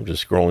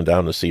just scrolling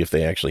down to see if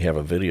they actually have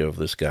a video of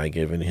this guy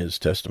giving his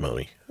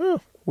testimony.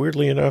 Oh,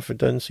 weirdly enough, it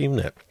doesn't seem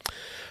that.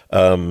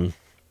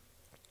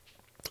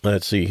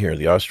 Let's see here.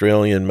 The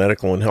Australian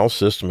medical and health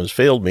system has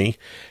failed me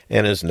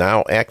and is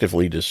now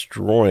actively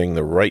destroying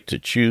the right to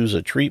choose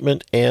a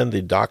treatment and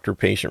the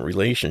doctor-patient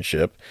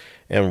relationship.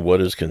 And what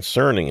is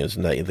concerning is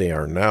that they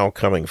are now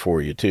coming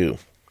for you too.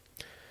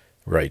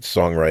 Writes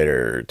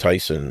songwriter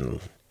Tyson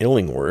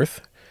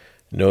Illingworth,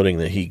 noting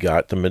that he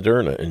got the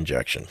Moderna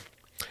injection.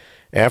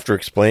 After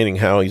explaining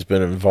how he's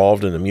been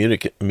involved in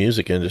the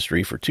music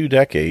industry for 2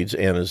 decades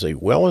and is a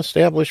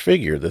well-established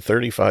figure, the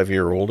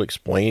 35-year-old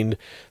explained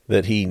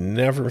that he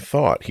never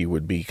thought he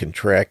would be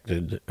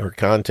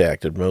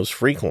contacted most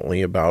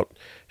frequently about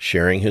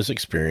sharing his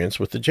experience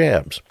with the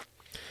jabs.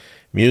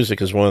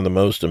 Music is one of the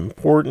most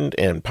important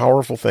and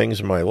powerful things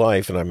in my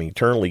life, and I'm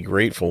eternally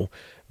grateful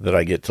that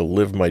I get to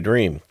live my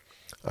dream.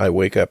 I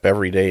wake up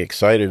every day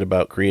excited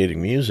about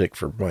creating music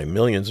for my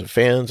millions of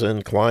fans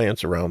and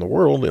clients around the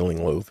world,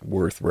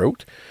 Illingworth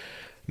wrote.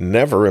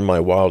 Never in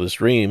my wildest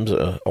dreams,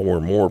 or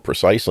more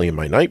precisely in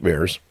my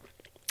nightmares,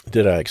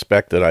 did I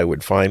expect that I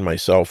would find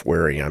myself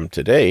where I am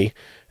today.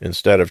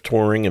 Instead of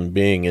touring and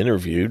being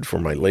interviewed for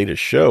my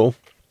latest show,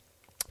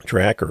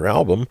 track, or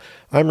album,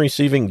 I'm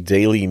receiving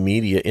daily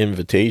media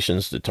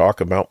invitations to talk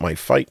about my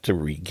fight to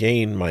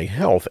regain my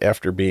health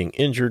after being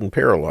injured and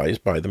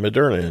paralyzed by the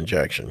Moderna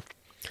injection.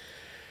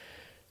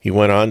 He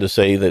went on to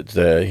say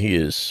that he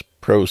is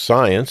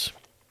pro-science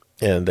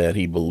and that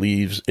he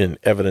believes in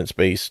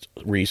evidence-based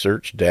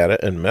research,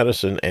 data, and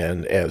medicine,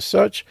 and as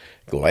such,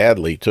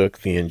 gladly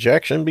took the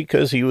injection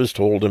because he was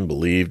told and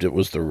believed it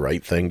was the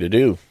right thing to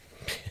do.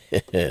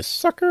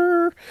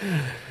 Sucker!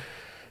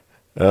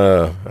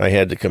 I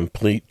had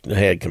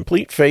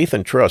complete faith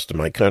and trust in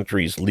my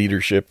country's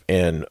leadership,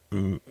 and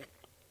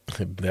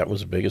that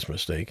was the biggest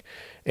mistake,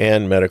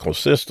 and medical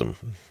system.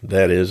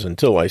 That is,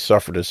 until I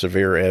suffered a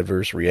severe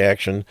adverse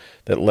reaction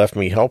that left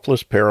me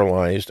helpless,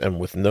 paralyzed, and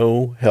with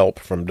no help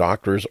from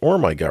doctors or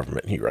my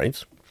government, he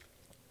writes.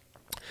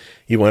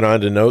 He went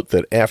on to note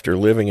that after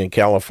living in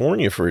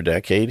California for a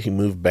decade, he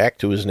moved back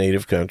to his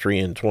native country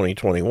in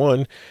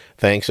 2021,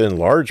 thanks in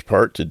large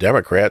part to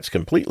Democrats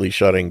completely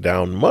shutting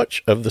down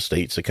much of the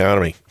state's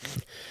economy.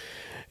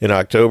 In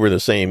October the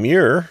same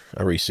year,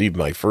 I received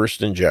my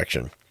first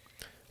injection.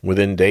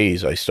 Within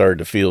days, I started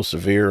to feel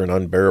severe and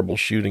unbearable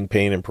shooting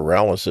pain and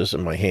paralysis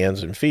in my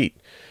hands and feet.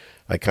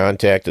 I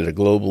contacted a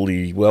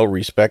globally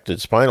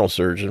well-respected spinal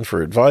surgeon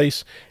for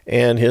advice,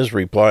 and his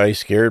reply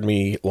scared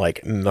me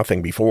like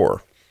nothing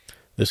before.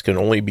 This can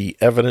only be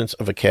evidence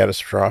of a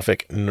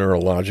catastrophic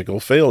neurological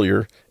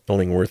failure,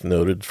 Illingworth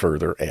noted,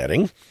 further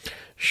adding,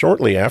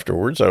 "Shortly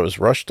afterwards, I was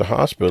rushed to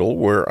hospital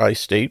where I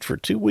stayed for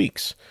 2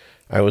 weeks.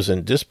 I was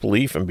in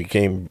disbelief and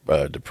became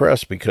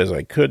depressed because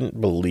I couldn't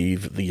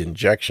believe the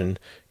injection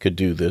could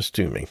do this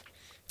to me,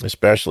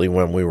 especially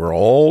when we were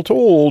all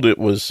told it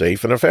was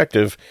safe and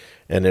effective,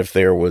 and if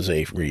there was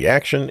a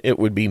reaction, it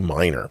would be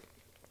minor.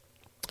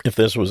 If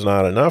this was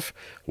not enough,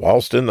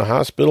 whilst in the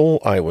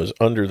hospital, I was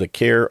under the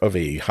care of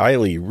a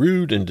highly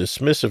rude and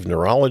dismissive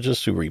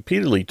neurologist who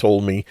repeatedly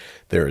told me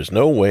there is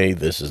no way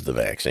this is the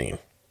vaccine."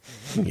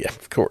 Yeah,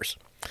 of course.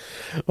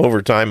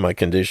 Over time, my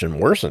condition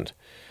worsened.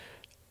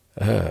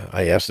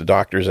 I asked the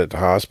doctors at the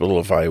hospital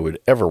if I would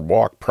ever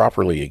walk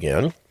properly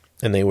again,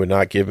 and they would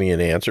not give me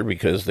an answer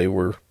because they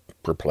were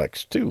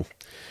perplexed too.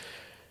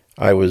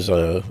 It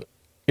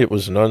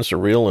was an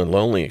unsurreal and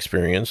lonely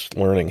experience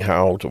learning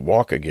how to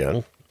walk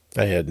again.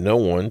 I had no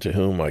one to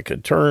whom I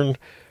could turn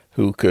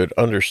who could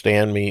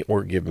understand me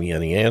or give me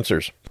any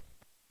answers.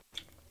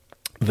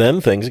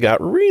 Then things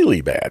got really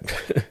bad.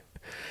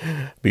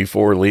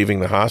 Before leaving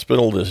the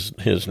hospital,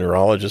 his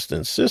neurologist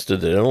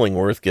insisted that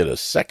Illingworth get a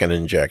second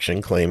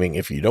injection, claiming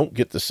if you don't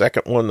get the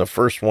second one, the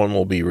first one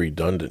will be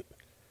redundant.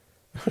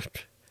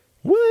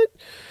 What?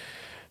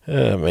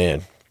 Oh,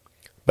 man.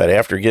 But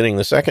after getting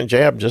the second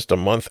jab just a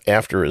month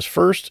after his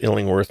first,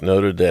 Illingworth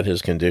noted that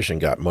his condition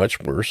got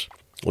much worse,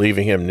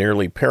 leaving him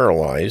nearly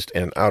paralyzed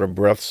and out of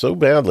breath so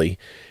badly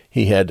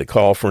he had to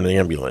call for an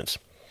ambulance.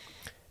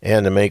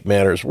 And to make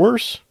matters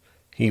worse,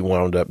 he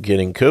wound up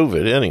getting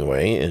COVID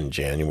anyway in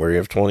January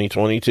of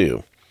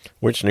 2022,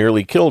 which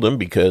nearly killed him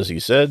because he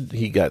said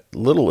he got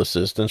little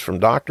assistance from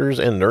doctors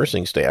and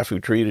nursing staff who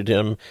treated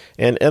him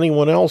and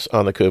anyone else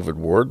on the COVID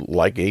ward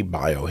like a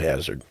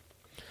biohazard.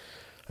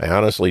 I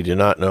honestly do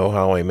not know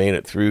how I made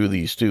it through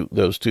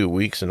those 2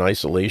 weeks in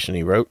isolation,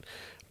 he wrote.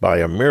 By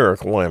a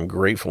miracle, I am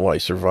grateful I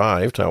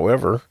survived.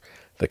 However,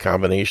 the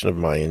combination of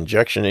my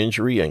injection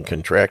injury and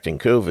contracting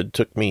COVID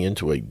took me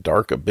into a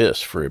dark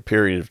abyss for a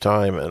period of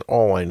time, and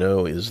all I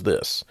know is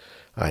this.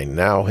 I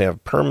now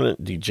have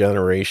permanent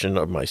degeneration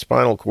of my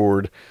spinal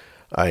cord.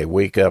 I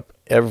wake up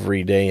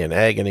every day in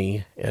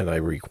agony, and I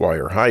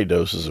require high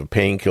doses of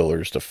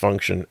painkillers to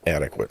function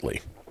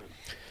adequately.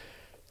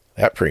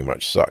 That pretty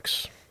much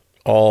sucks.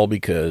 All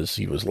because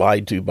he was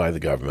lied to by the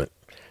government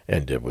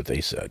and did what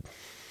they said.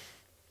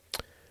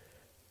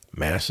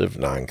 Massive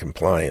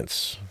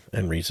noncompliance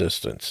and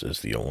resistance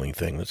is the only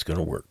thing that's going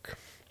to work.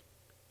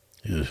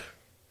 Ugh.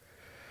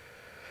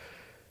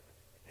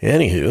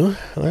 Anywho,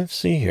 let's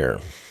see here.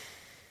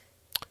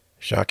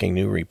 Shocking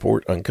new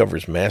report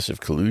uncovers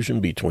massive collusion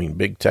between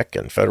big tech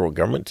and federal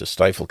government to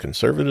stifle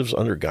conservatives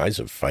under guise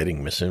of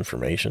fighting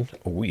misinformation.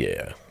 Oh,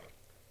 yeah.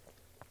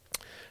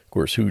 Of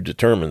course, who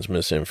determines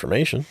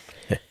misinformation?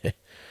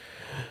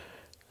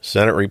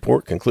 Senate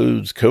report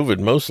concludes COVID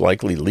most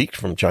likely leaked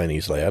from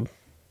Chinese lab.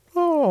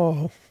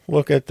 Oh,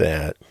 look at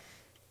that.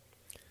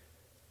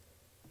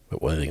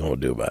 But what are they going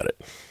to do about it?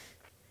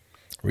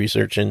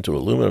 Research into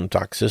aluminum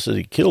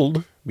toxicity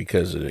killed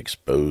because it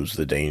exposed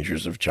the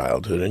dangers of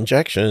childhood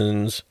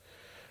injections.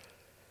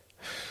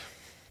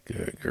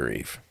 Good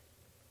grief.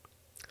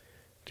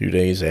 2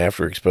 days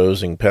after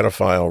exposing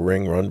pedophile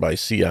ring run by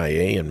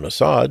CIA and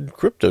Mossad,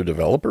 crypto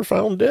developer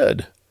found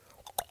dead.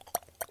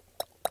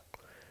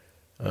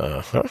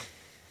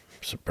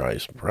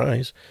 Surprise,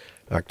 surprise.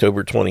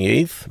 October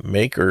 28th,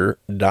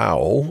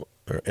 MakerDAO,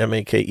 or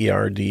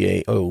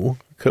MakerDAO,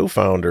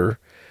 co-founder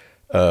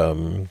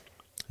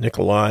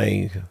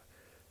Nikolai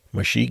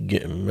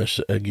Mushaghian,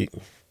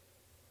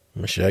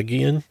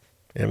 Musheghian,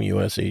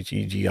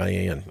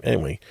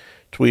 anyway,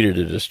 tweeted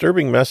a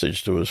disturbing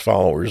message to his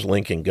followers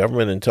linking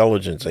government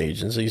intelligence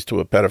agencies to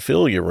a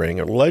pedophilia ring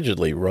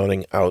allegedly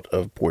running out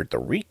of Puerto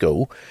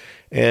Rico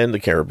and the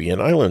Caribbean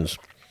islands.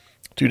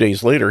 2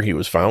 days later, he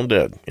was found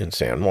dead in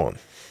San Juan.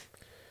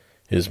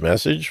 His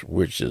message,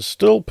 which is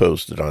still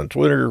posted on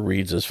Twitter,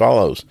 reads as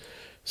follows.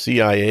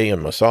 CIA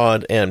and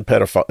Mossad and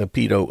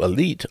pedo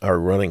elite are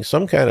running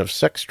some kind of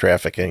sex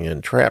trafficking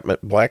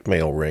entrapment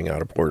blackmail ring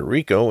out of Puerto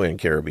Rico and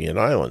Caribbean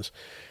islands.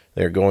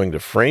 They're going to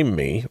frame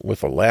me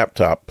with a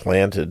laptop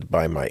planted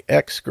by my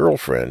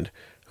ex-girlfriend,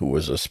 who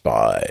was a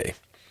spy.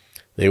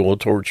 They will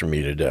torture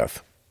me to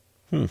death.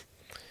 2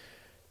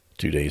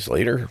 days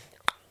later,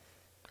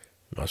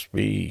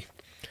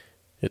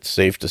 it's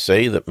safe to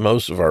say that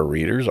most of our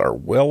readers are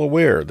well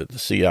aware that the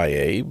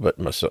CIA, but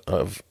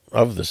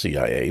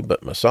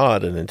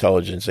Mossad, an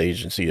intelligence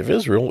agency of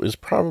Israel, is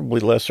probably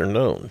lesser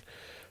known.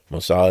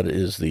 Mossad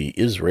is the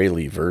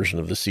Israeli version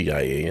of the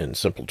CIA in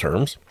simple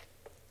terms.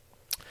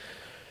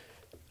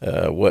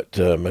 What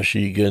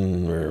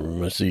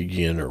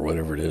Mushaghian or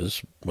whatever it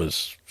is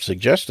was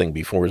suggesting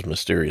before his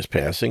mysterious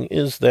passing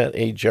is that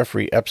a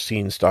Jeffrey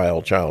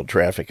Epstein-style child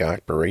traffic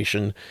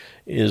operation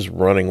is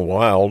running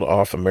wild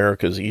off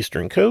America's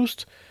eastern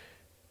coast,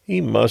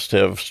 He must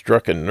have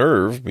struck a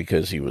nerve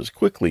because he was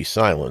quickly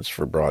silenced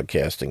for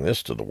broadcasting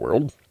this to the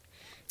world.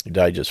 He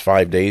died just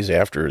 5 days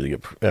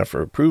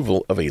after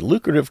approval of a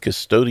lucrative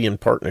custodian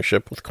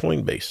partnership with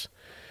Coinbase.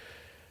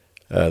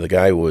 The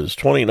guy was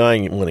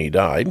 29 when he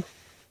died.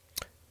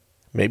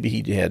 Maybe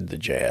he had the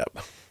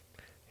jab.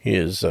 He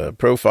is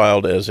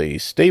profiled as a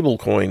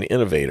stablecoin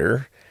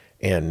innovator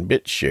and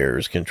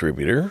BitShares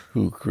contributor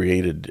who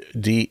created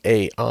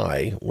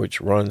DAI,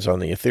 which runs on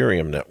the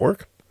Ethereum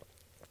network.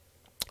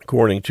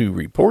 According to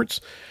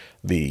reports,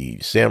 the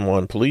San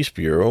Juan Police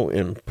Bureau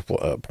in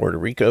Puerto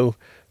Rico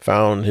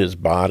found his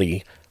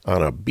body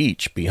on a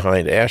beach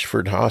behind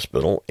Ashford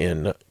Hospital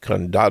in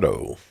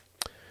Condado.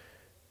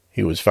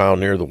 He was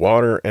found near the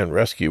water, and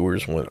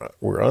rescuers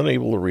were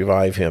unable to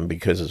revive him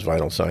because his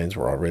vital signs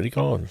were already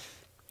gone.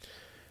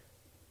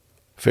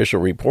 Official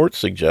reports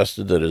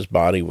suggested that his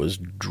body was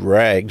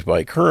dragged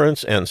by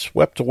currents and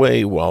swept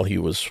away while he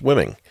was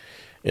swimming.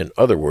 In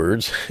other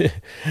words,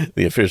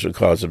 the official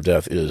cause of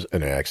death is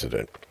an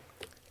accident.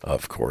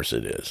 Of course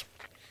it is.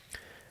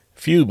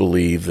 Few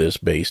believe this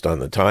based on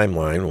the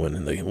timeline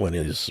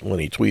when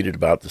he tweeted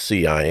about the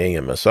CIA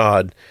and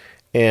Mossad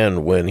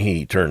and when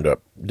he turned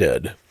up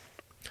dead.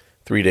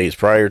 3 days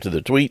prior to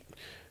the tweet,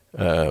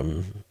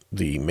 the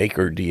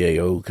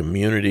MakerDAO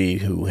community,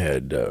 who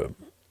had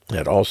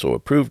also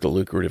approved a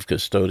lucrative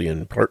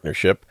custodian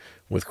partnership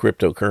with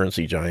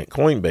cryptocurrency giant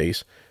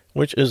Coinbase,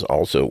 which is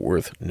also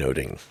worth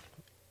noting.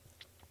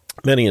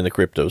 Many in the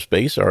crypto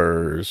space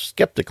are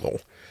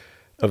skeptical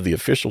of the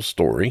official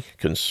story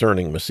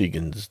concerning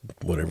Muskegon's,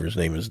 whatever his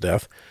name is,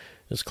 death.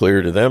 It's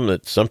clear to them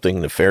that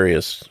something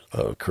nefarious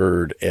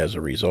occurred as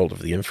a result of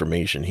the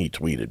information he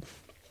tweeted.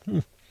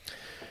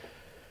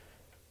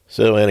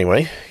 So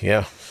anyway,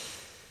 yeah.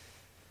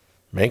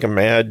 Make them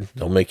mad,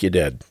 they'll make you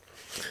dead.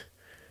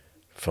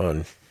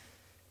 Fun.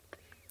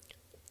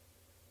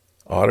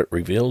 Audit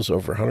reveals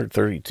over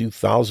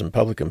 132,000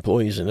 public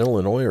employees in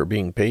Illinois are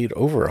being paid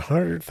over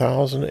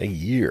 $100,000 a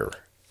year.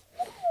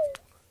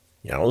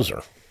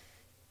 Yowzer.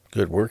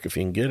 Good work if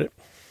you can get it.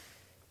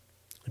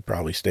 They're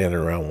probably standing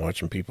around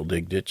watching people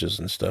dig ditches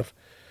and stuff.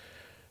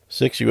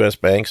 6 U.S.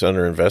 banks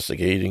under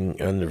investigation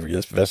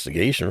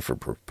for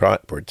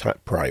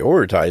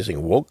prioritizing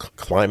woke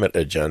climate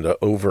agenda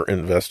over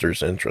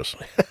investors' interests.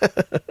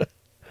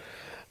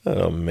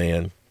 Oh,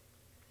 man.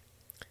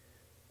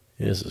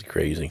 This is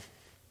crazy.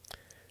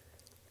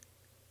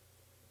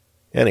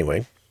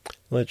 Anyway,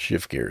 let's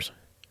shift gears.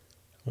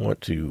 I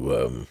want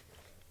to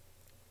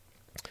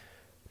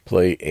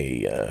play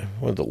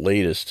one of the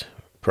latest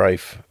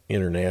Prife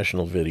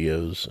International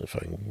videos.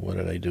 What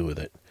did I do with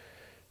it?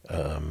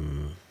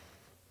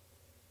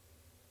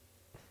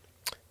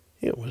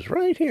 It was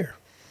right here.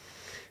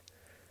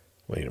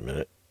 Wait a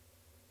minute.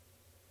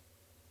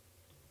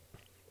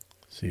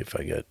 See if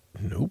I got...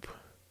 Nope.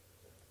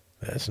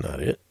 That's not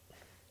it.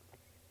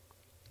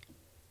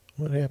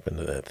 What happened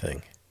to that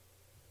thing?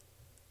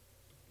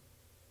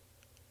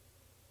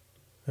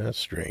 That's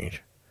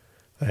strange.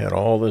 I had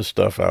all this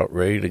stuff out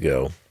ready to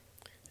go,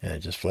 and it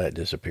just flat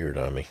disappeared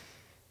on me.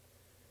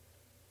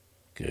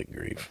 Good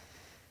grief.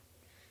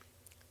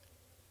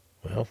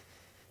 Well,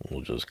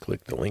 we'll just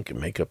click the link and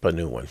make up a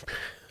new one.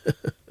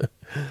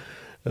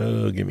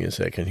 Oh, give me a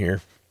second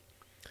here.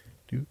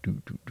 There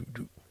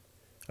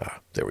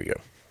we go.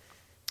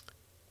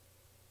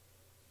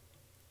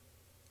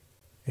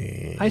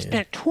 And I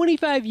spent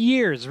 25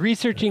 years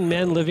researching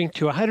men living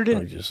to 100.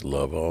 I just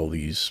love all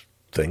these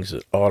things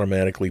that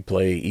automatically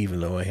play, even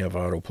though I have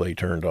autoplay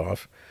turned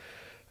off.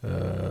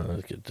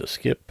 Let's get to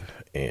skip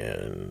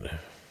and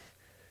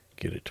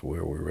get it to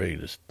where we're ready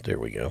to. There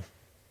we go.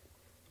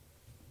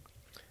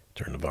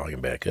 Turn the volume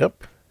back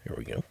up. Here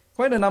we go.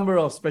 Quite a number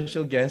of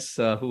special guests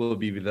who will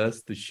be with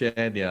us to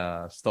share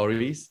their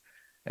stories,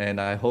 and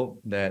I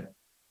hope that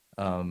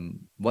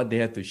what they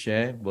have to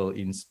share will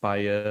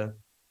inspire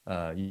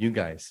you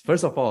guys.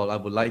 First of all, I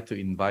would like to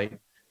invite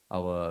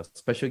our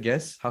special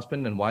guests,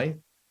 husband and wife,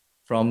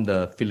 from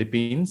the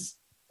Philippines,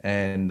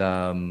 and they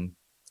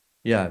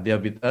are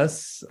with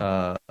us,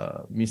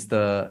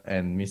 Mr.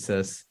 and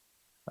Mrs.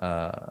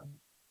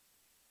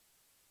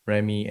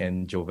 Remy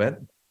and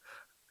Jovette.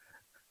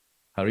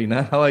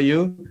 Harina, how are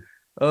you?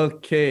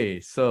 Okay,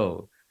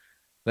 so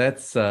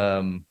let's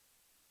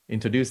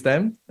introduce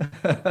them.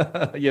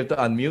 You have to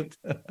unmute.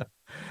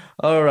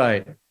 All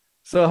right.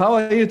 So how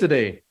are you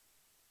today?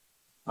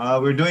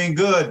 We're doing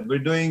good. We're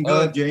doing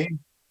good, Jane.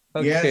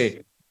 Okay.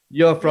 Yes.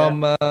 You're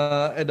from,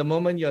 at the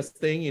moment, you're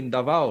staying in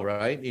Davao,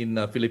 right? In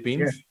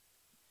Philippines?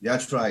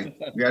 Yes, that's right.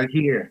 We are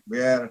here. We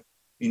are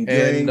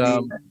enjoying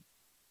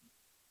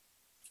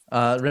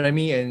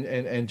Remy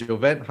and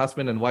Jovette,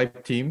 husband and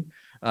wife team.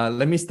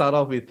 Let me start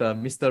off with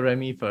Mr.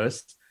 Remy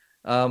first.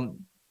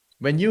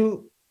 When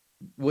you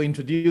were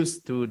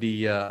introduced to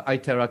the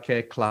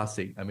iTeraCare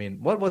Classic, I mean,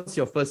 what was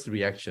your first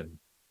reaction?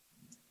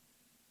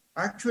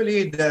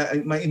 Actually,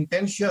 my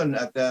intention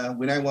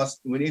when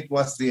it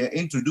was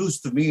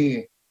introduced to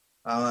me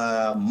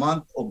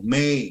month of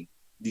May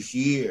this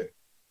year,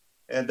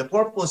 and the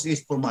purpose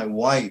is for my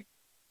wife.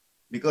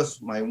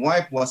 because my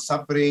wife was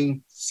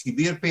suffering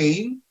severe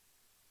pain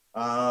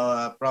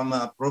from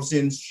a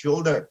frozen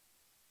shoulder.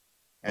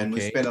 And we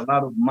spent a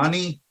lot of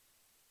money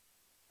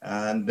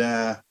and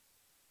a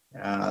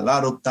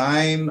lot of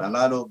time, a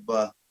lot of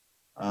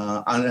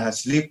a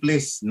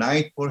sleepless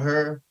night for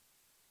her,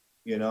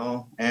 you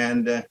know.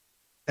 And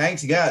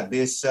thanks God,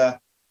 this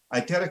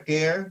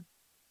iTeraCare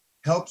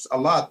helps a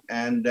lot.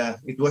 And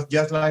it was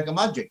just like a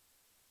magic,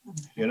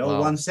 you know,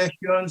 one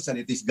session and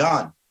it is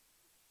gone,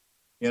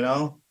 you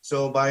know.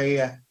 So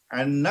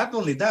and not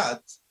only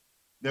that,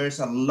 there's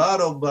a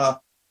lot of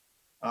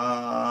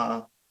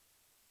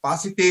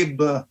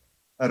positive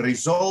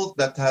result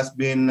that has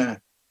been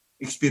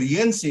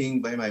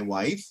experiencing by my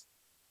wife,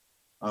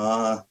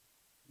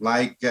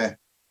 like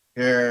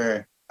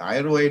her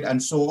thyroid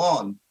and so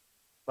on.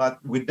 But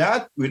with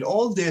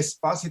all this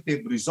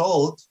positive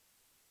result,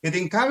 it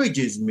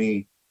encourages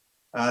me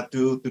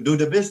to do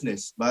the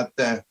business. But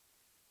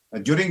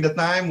during the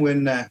time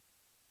when the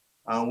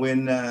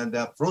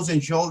frozen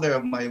shoulder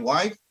of my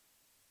wife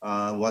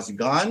was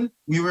gone,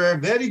 we were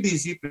very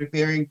busy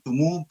preparing to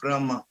move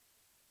from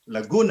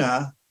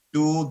Laguna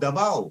to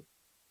Davao.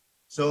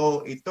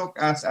 So it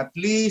took us at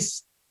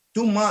least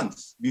 2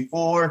 months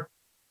before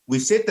we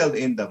settled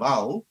in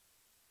Davao.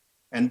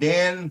 And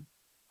then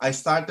I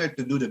started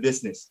to do the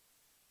business.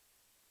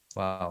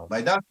 Wow. By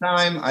that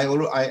time, I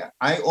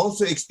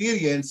also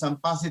experienced some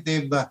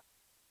positive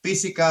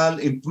physical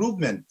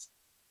improvement.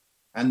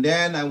 And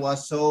then I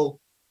was so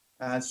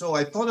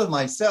I thought of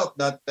myself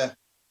that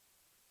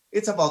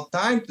it's about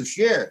time to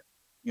share,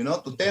 you know,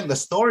 to tell the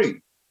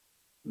story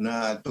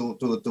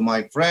to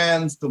my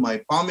friends, to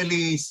my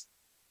families,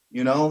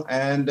 you know,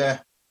 and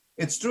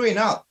it's true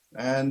enough.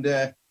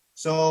 And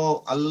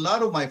so a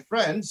lot of my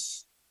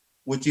friends,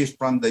 which is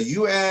from the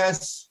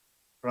US,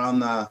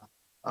 from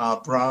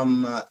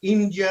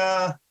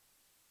India,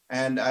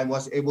 and I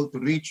was able to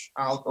reach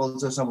out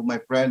also some of my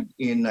friends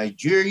in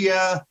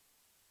Nigeria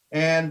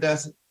and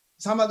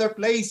some other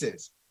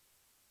places,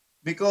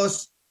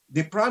 because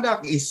the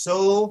product is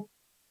so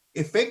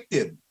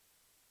effective.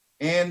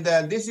 And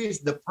this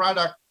is the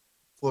product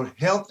for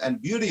health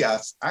and beauty,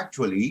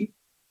 actually,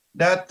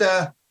 that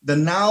the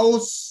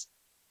now's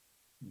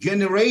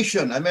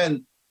generation, I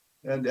mean,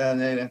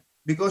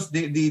 because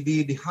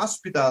the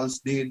hospitals,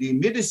 the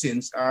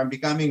medicines are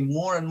becoming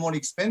more and more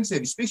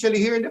expensive, especially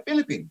here in the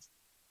Philippines.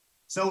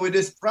 So with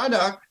this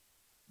product,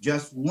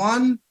 just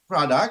one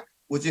product,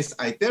 which is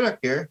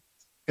iTeraCare,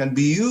 can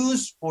be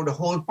used for the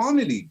whole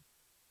family.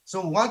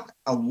 So what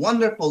a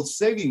wonderful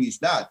saving is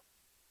that.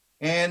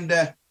 And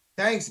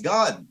thanks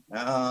God,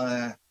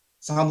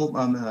 some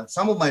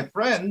of my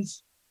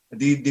friends,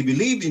 they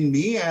believe in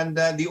me, and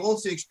they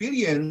also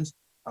experience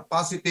a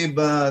positive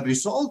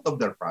result of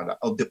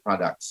the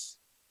products.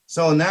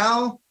 So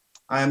now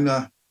I'm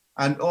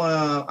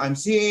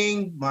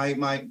seeing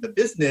the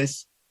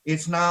business.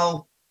 It's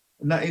not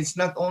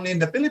only in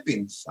the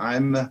Philippines.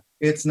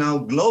 It's now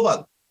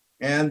global.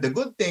 And the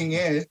good thing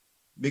is,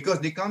 because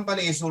the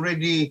company is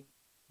already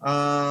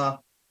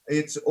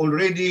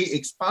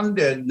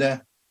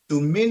expanded to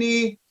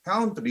many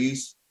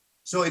countries,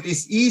 so it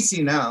is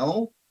easy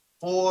now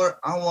for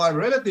our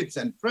relatives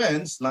and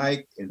friends,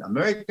 like in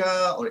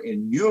America or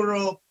in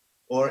Europe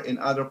or in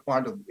other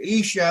part of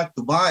Asia,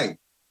 to buy.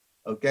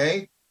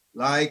 Okay,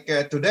 like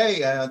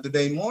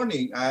today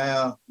morning,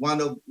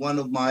 one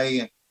of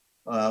my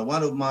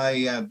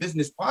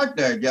business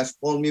partner just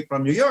called me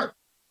from New York.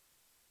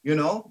 You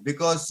know,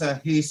 because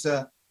his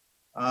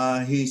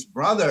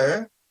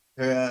brother,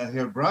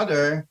 her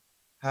brother,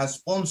 has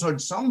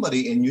sponsored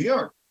somebody in New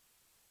York.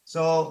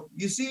 So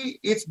you see,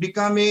 it's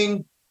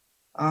becoming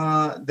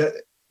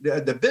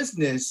the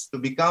business to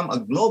become a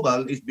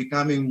global is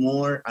becoming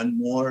more and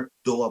more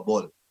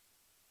doable.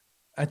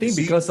 I think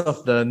because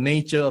of the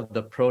nature of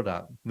the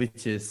product,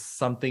 which is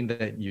something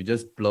that you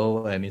just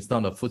blow and it's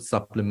not a food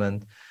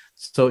supplement,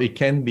 so it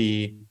can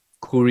be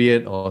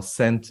couriered or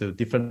sent to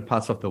different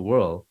parts of the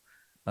world.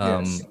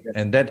 Yes.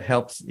 And that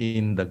helps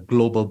in the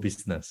global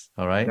business.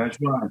 All right. That's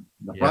right.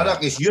 The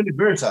product is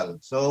universal,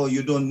 so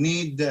you don't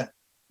need, to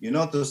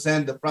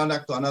send the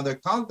product to another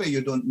country.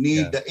 You don't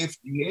need the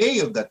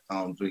FDA of that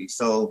country.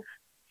 So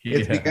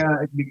it's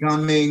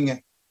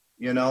becoming,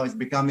 it's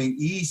becoming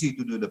easy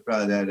to do the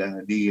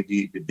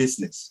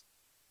business.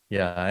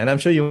 Yeah, and I'm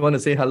sure you want to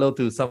say hello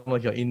to some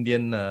of your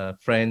Indian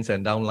friends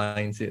and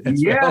downlines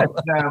as well.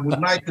 I would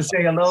like to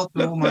say hello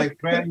to my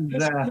friends,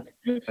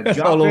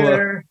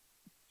 Jaffer,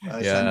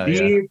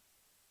 Sandeep,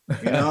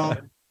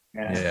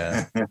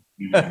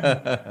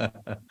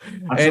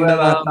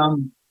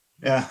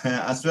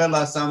 as well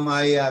as some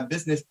my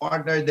business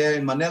partner there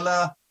in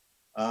Manila,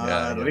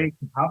 Rick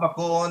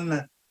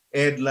Habacon,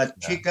 Ed La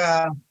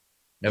Chica,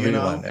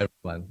 everyone.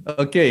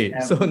 Okay,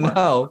 so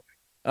now,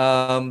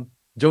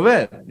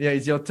 Jovet,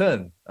 it's your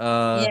turn.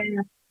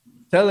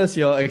 Tell us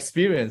your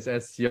experience,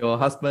 as your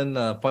husband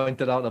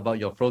pointed out, about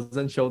your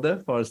frozen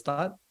shoulder for a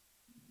start.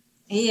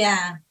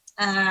 Yeah.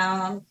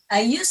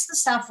 I used to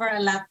suffer a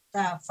lot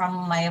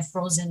from my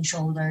frozen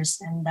shoulders,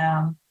 and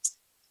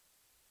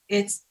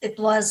it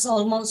was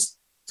almost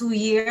 2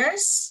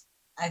 years.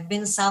 I've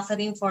been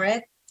suffering for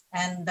it.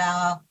 And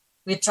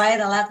we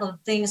tried a lot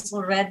of things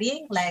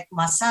already, like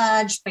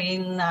massage,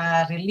 pain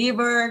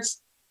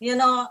relievers,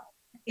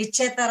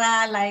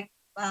 etc., like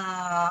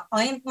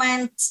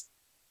ointments.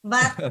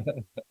 But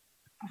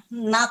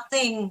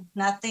nothing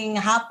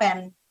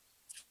happened.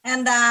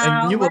 And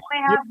And you when were my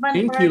you husband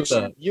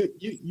painkiller. purchased,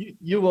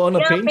 You were on a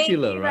yeah,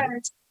 painkiller, right?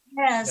 painkillers,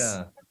 yes.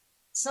 Yeah.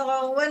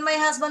 So when my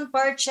husband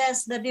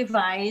purchased the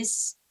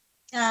device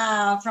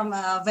from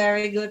a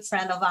very good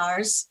friend of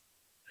ours,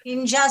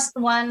 in just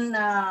one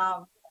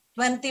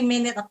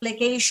 20-minute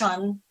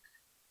application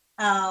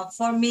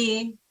for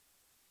me,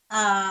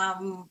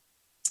 um,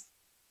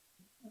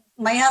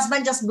 my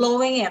husband just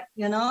blowing it,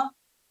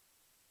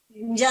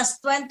 in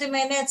just 20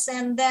 minutes,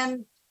 and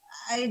then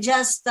I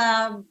just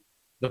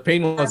The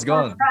pain was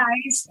gone.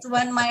 surprised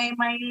when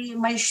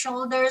my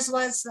shoulders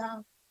was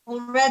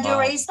already Wow.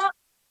 raised up.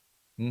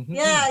 Mhm.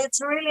 Yeah, it's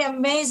really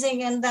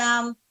amazing. And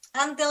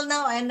until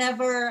now, I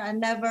never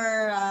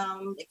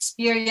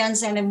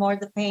experienced anymore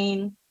the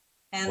pain.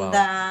 And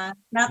Wow.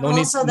 not No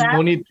need, also that.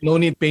 no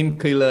need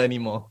painkiller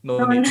anymore.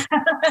 No need.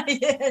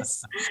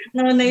 Yes,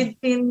 no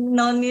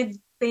need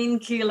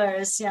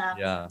painkillers. Yeah.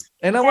 Yeah.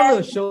 And I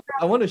want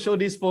to show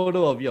this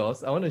photo of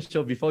yours. I want to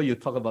show before you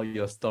talk about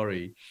your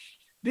story.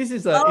 This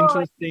is an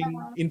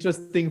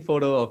interesting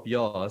photo of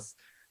yours.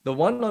 The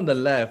one on the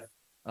left,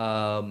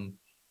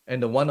 and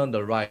the one on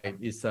the right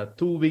is a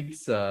 2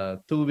 weeks,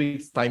 2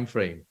 weeks time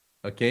frame.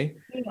 Okay,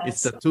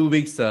 it's a 2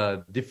 weeks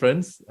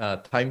difference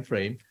time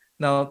frame.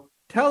 Now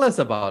tell us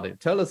about it.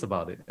 Tell us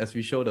about it as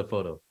we show the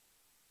photo.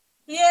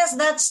 Yes,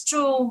 that's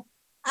true.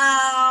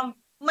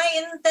 My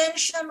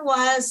intention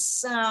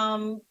was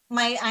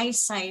my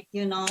eyesight,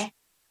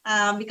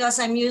 because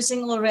I'm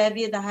using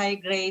already the high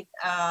grade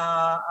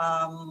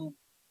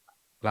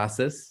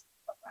Glasses.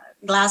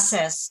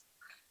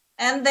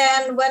 And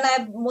then when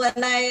I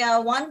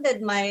wanted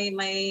my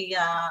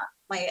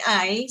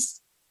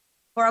eyes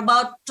for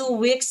about 2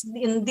 weeks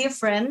in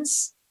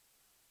difference,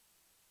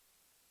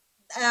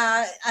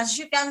 as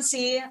you can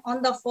see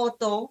on the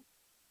photo,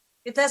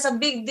 it has a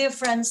big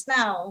difference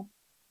now.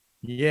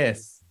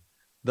 Yes,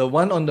 the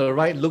one on the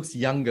right looks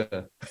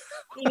younger.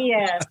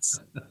 Yes,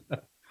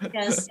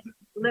 yes,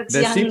 looks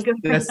there younger.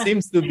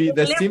 seems to be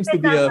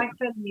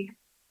actually.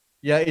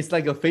 Yeah, it's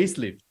like a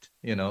facelift,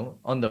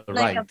 on the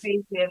right. Like a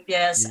facelift,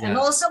 yes. Yeah.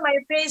 And also my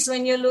face,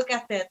 when you look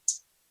at it,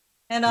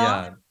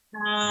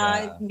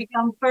 it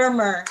becomes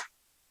firmer.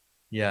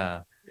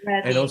 Yeah.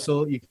 Ready. And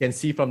also you can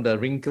see from the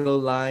wrinkle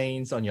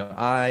lines on your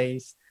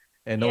eyes,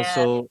 and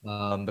also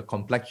the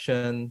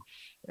complexion.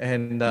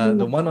 And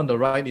the one on the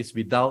right is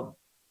without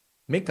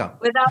makeup.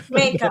 Without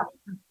makeup.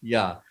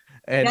 Yeah.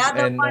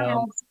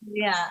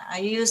 I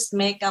used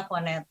makeup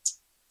on it.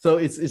 So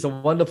it's a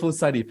wonderful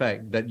side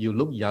effect that you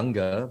look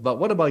younger. But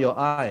what about your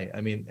eye?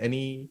 I mean,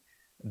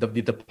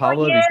 did the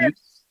power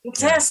reduce?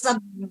 It has a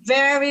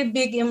very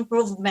big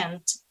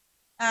improvement.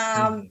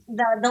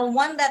 The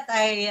one that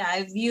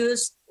I've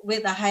used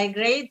with a high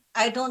grade,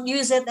 I don't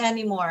use it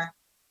anymore.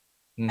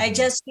 I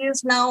just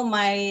use now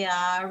my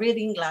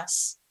reading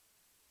glass.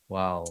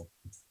 Wow,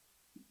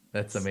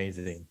 that's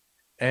amazing.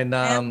 And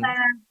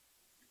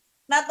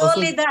not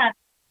only that,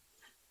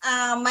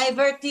 my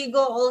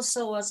vertigo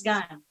also was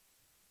gone.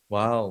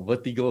 Wow,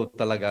 vertigo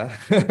talaga.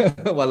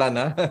 Wala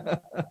na.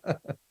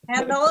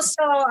 And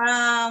also,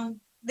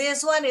 this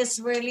one is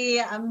really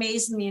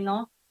amazed me,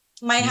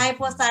 My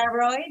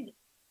hypothyroid,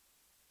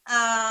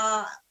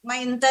 my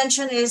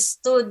intention is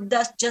to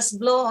just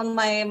blow on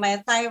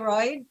my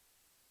thyroid,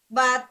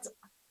 but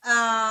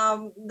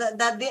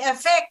the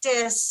effect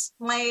is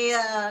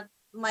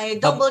my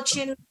double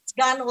chin is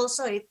gone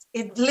also.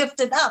 It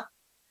lifted up.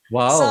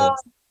 Wow. So,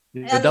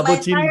 the and double my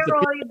chin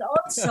thyroid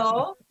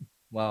also.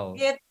 Wow.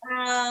 It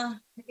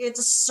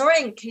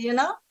shrink, and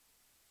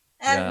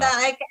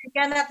I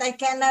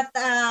cannot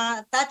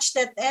touch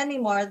that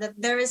anymore. That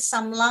there is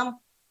some lump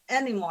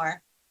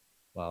anymore.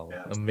 Wow,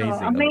 amazing!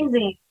 So,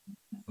 amazing.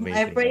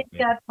 I praise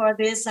God for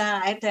this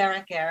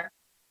iTeraCare.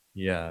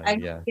 Yeah,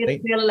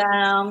 It will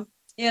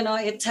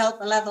it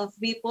helped a lot of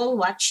people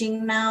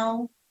watching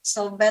now.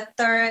 So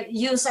better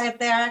use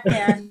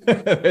iTeraCare.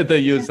 Better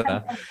use,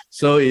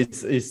 So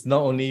it's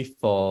not only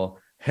for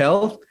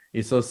health,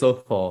 it's also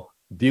for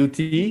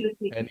beauty,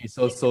 and it's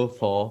also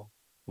for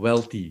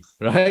wealthy,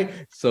 right?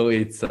 So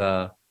it's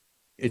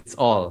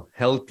all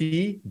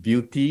healthy,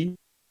 beauty,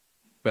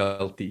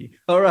 wealthy.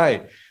 All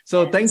right.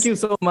 So thank you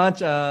so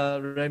much,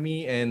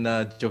 Remy and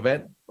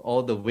Jovette,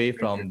 all the way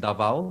from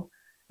Davao.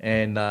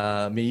 And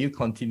may you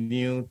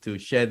continue to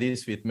share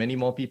this with many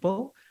more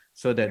people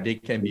so that they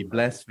can be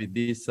blessed with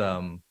this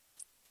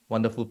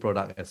wonderful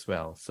product as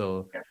well.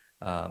 So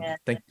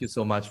thank you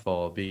so much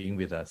for being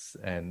with us,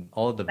 and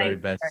all the very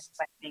best.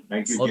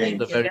 Thank you, all James.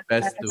 the very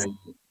best to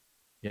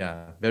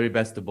very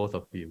best to both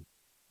of you.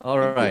 All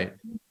right.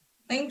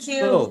 Thank you.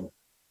 So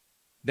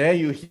there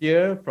you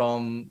hear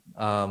from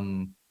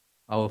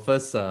our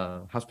first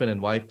husband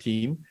and wife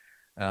team,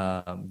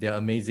 their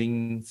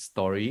amazing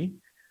story.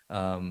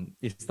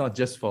 It's not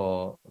just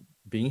for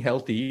being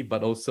healthy,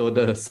 but also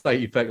the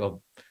side effect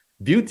of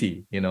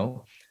beauty.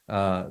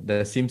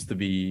 There seems to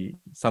be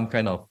some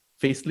kind of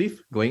facelift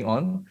going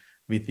on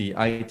with the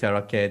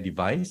iTeraCare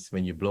device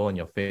when you blow on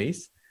your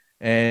face.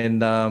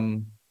 And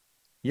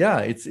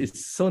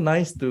it's so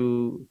nice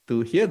to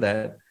hear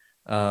that,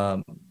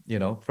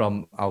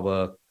 from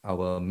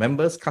our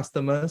members,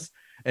 customers.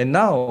 And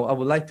now I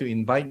would like to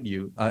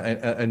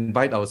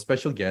invite our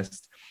special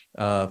guest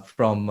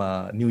from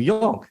New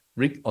York,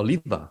 Rick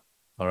Oliva.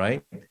 All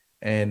right.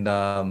 And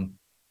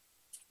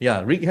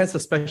Rick has a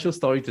special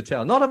story to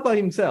tell, not about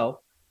himself,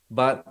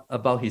 but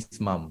about his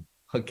mom.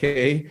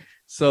 Okay.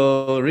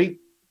 So Rick,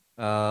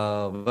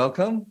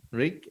 welcome,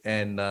 Rick,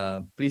 and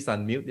please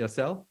unmute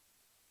yourself.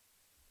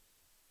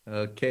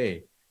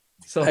 Okay.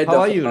 So Hi,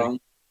 how are Dr. you, Rick? Ong.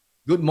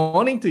 Good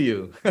morning to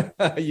you.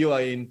 You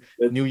are in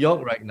New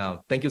York right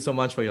now. Thank you so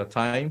much for your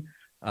time.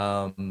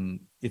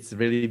 It's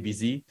really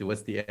busy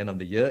towards the end of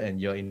the year, and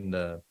you're in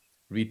the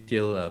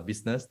retail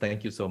business.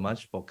 Thank you so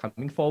much for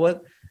coming forward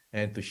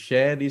and to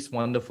share this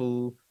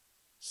wonderful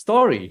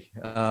story.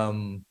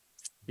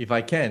 If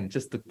I can,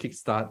 just to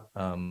kickstart,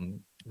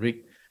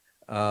 Rick,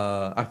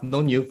 I've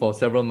known you for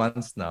several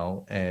months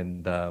now,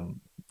 and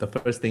the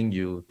first thing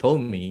you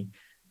told me,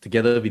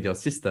 together with your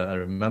sister, I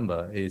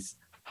remember, is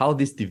how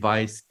this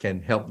device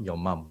can help your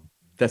mom.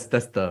 That's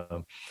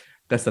the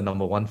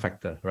number one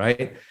factor,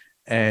 right?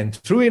 And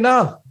true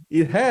enough,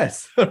 it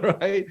has,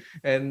 right?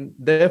 And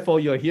therefore,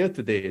 you're here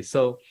today.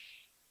 So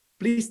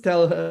please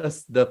tell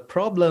us the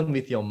problem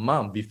with your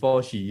mom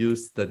before she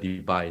used the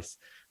device,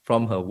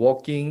 from her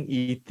walking,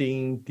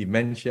 eating,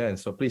 dementia, and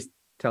so please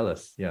tell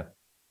us. Yeah.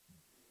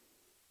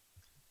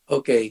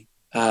 Okay.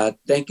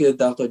 Thank you,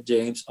 Dr.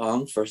 James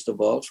Ong, first of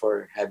all,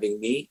 for having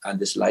me on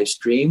this live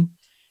stream.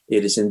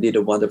 It is indeed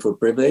a wonderful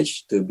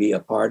privilege to be a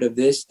part of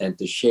this and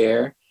to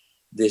share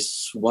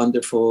this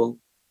wonderful,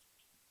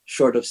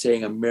 short of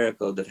saying a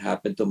miracle, that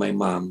happened to my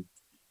mom.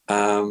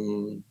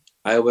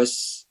 I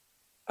was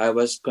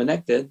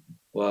connected,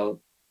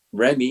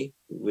 Remy,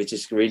 which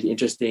is really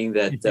interesting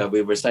that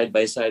we were side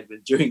by side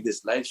during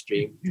this live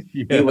stream.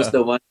 Yeah. He was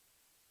the one.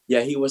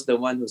 Yeah, he was the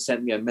one who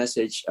sent me a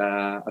message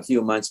a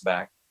few months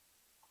back.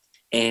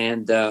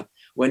 And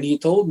when he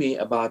told me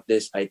about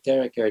this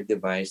iTeraCare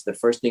device, the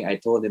first thing I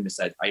told him is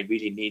that I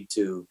really need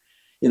to,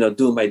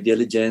 do my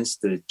diligence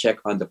to check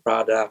on the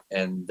product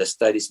and the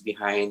studies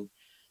behind.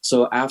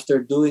 So after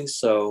doing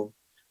so,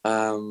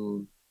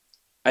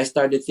 I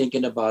started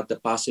thinking about the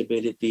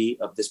possibility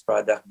of this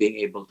product being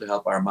able to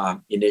help our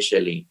mom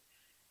initially.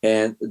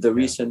 And the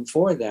reason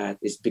for that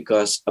is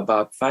because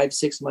about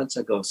 5-6 months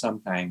ago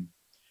sometime,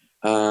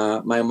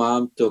 my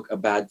mom took a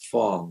bad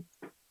fall.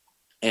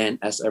 And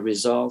as a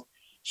result,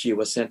 she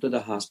was sent to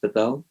the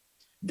hospital.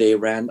 They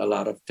ran a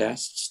lot of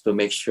tests to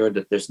make sure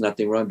that there's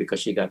nothing wrong because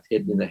she got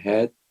hit in the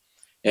head.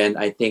 And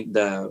I think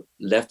the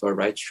left or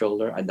right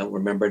shoulder, I don't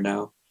remember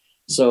now.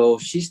 So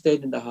she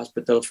stayed in the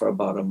hospital for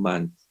about a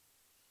month.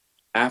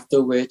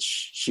 After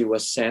which she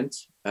was sent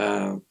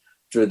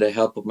through the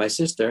help of my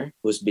sister,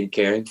 who's been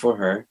caring for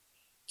her,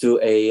 to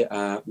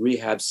a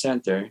rehab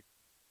center.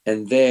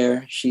 And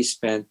there she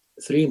spent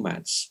 3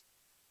 months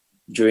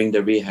during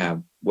the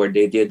rehab, where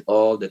they did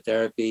all the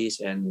therapies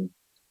and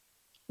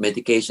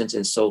medications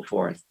and so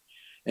forth.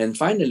 And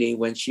finally,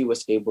 when she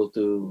was able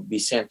to be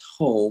sent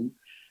home,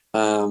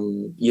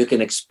 you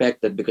can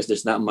expect that because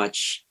there's not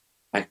much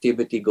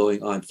activity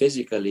going on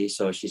physically,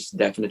 so she's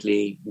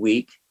definitely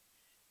weak.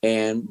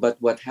 But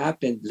what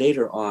happened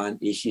later on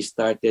is she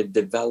started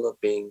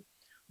developing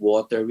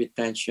water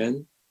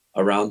retention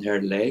around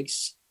her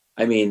legs.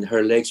 I mean,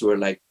 her legs were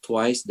like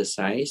twice the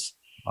size.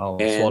 Oh,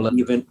 and swollen.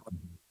 even,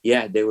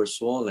 they were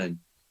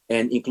swollen,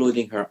 and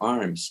including her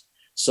arms.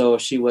 So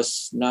she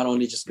was not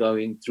only just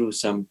going through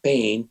some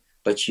pain,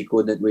 but she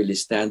couldn't really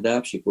stand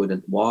up. She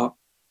couldn't walk.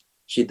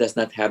 She does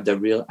not have the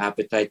real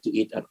appetite to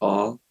eat at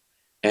all.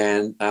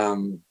 And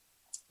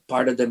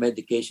part of the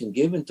medication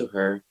given to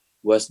her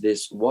was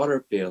this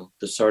water pill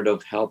to sort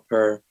of help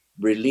her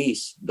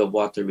release the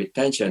water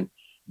retention.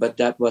 But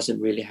that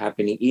wasn't really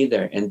happening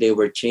either. And they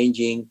were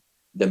changing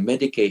the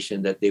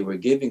medication that they were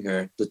giving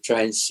her to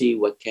try and see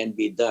what can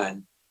be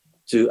done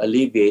to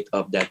alleviate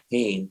of that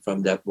pain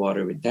from that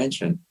water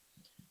retention.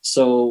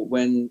 So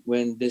when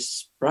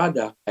this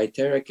product,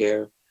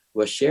 iTeraCare,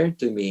 was shared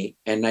to me,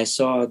 and I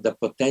saw the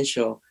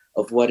potential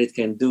of what it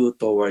can do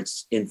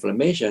towards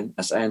inflammation,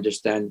 as I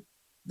understand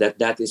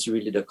that is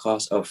really the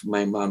cause of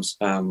my mom's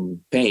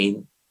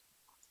pain.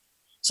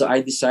 So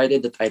I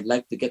decided that I'd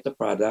like to get the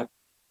product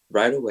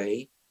right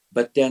away,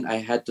 but then I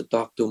had to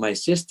talk to my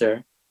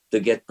sister to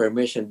get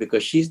permission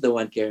because she's the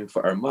one caring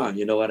for our mom.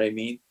 You know what I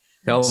mean?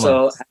 Thelma.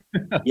 So,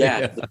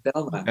 Yeah.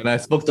 Thelma. And I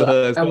spoke to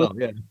her as well.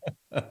 Yeah.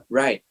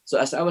 Right. So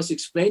as I was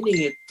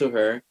explaining it to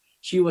her,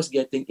 she was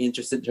getting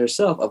interested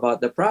herself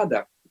about the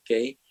product.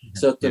 Okay.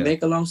 So to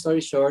make a long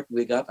story short,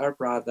 we got our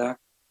product,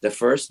 the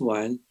first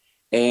one,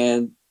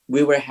 and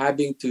we were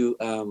having to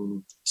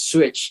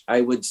switch.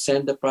 I would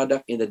send the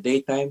product in the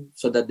daytime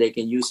so that they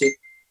can use it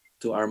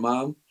to our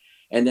mom.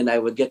 And then I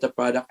would get the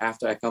product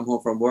after I come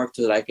home from work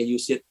so that I can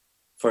use it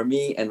for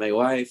me and my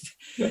wife,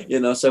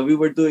 so we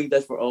were doing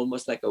that for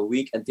almost like a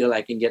week until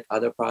I can get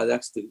other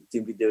products to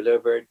be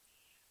delivered.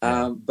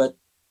 But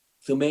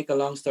to make a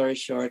long story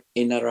short,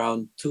 in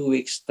around 2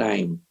 weeks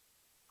time,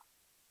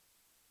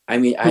 I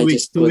mean, I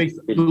just 2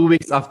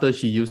 weeks after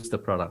she used the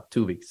product,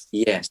 2 weeks.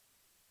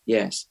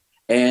 Yes.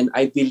 And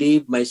I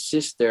believe my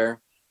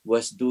sister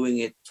was doing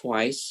it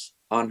twice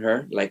on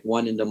her, like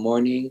one in the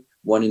morning,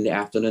 one in the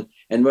afternoon.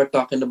 And we're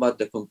talking about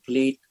the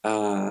complete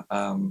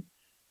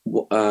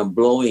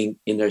blowing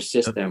in her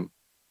system.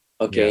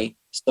 Okay.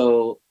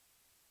 So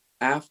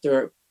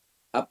after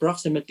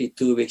approximately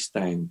 2 weeks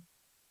time,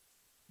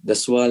 the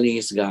swelling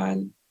is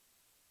gone,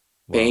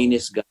 pain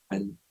is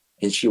gone,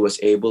 and she was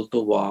able to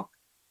walk.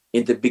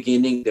 In the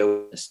beginning, there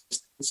was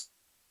assistance,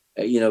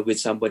 with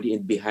somebody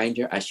in behind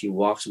her as she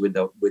walks with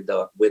the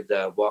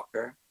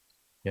walker.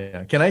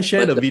 Yeah. Can I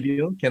share the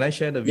video? Can I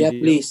share the video?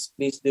 Yeah,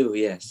 please do.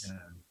 Yes.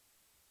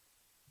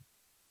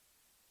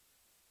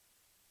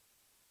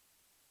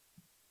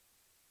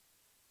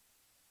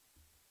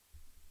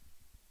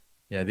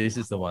 Yeah, this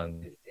is the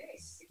one.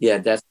 Yeah,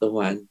 that's the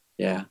one.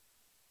 Yeah.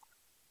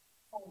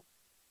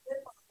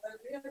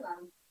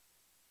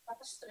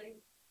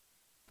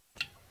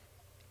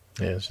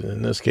 Yes,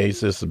 in this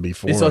case, this is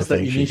before. This was I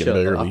think the she can initial,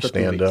 barely after 2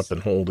 stand weeks. up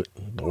and hold it,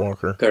 the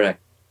walker.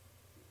 Correct.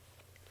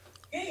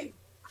 And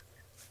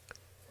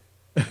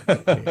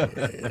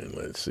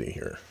let's see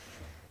here.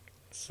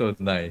 So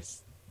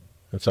nice.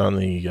 It's on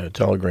the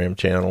Telegram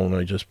channel, and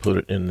I just put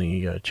it in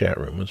the chat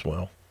room as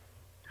well.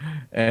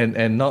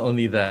 And not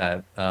only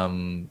that,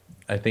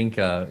 I think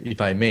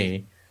if I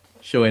may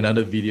show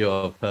another video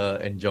of her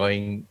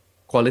enjoying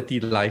quality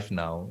life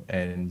now,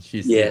 and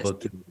she's able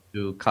to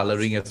do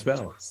coloring as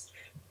well.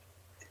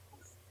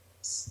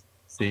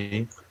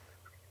 See?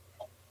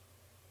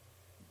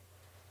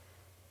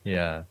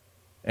 Yeah.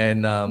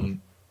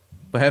 And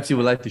perhaps you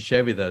would like to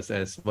share with us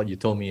as what you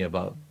told me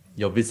about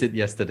your visit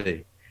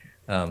yesterday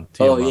to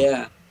your mom.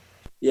 Yeah.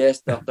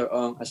 Yes, Dr.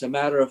 Ong. As a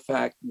matter of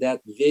fact,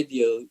 that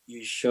video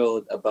you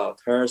showed about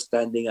her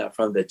standing up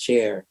from the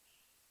chair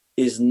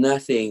is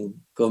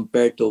nothing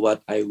compared to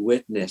what I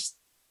witnessed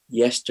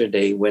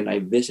yesterday when I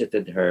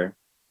visited her.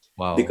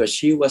 Wow. Because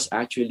she was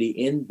actually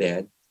in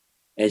bed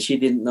and she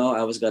didn't know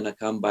I was going to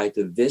come by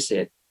to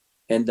visit.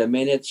 And the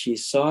minute she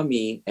saw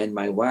me and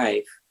my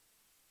wife,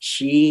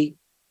 she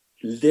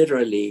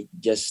literally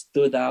just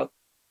stood out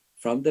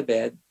from the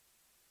bed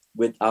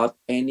without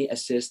any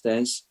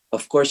assistance.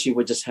 Of course, she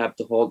would just have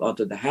to hold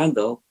onto the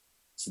handle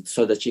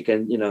so that she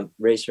can,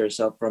 raise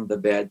herself from the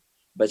bed.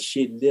 But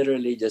she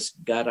literally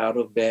just got out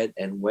of bed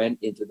and went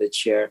into the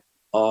chair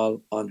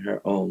all on her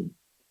own.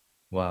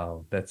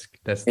 Wow, that's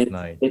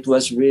nice. It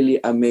was really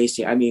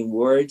amazing. I mean,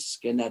 words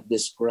cannot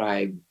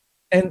describe.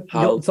 And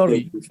how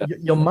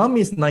your mom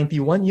is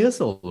 91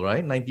 years old,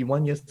 right?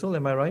 91 years old,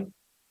 am I right?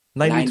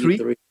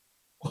 93?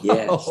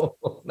 Yes. Wow,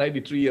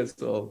 93 years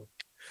old.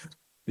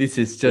 This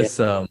is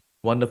just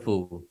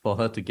wonderful for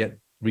her to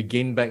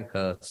regain back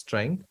her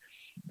strength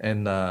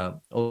and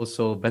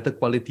also better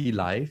quality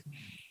life.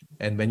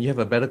 And when you have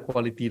a better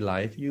quality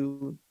life,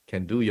 you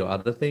can do your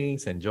other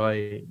things,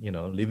 enjoy,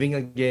 living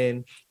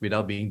again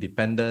without being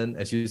dependent.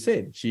 As you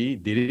said, she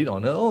did it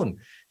on her own.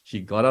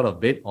 She got out of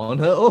bed on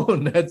her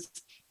own.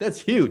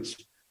 That's huge.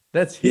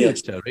 That's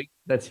huge, Rick.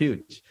 That's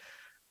huge.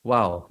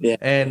 Wow. Yeah.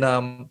 And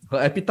her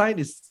appetite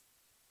is,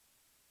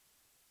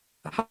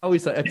 how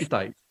is her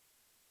appetite?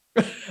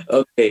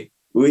 Okay.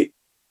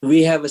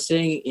 We have a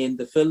saying in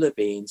the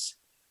Philippines.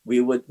 We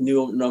would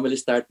normally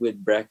start with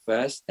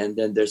breakfast, and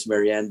then there's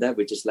merienda,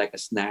 which is like a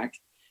snack.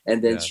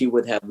 And then she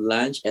would have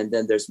lunch, and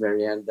then there's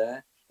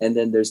merienda, and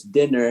then there's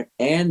dinner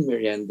and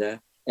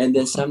merienda. And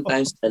then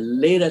sometimes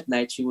late at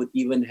night, she would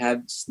even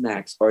have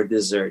snacks or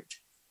dessert.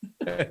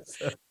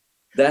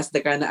 That's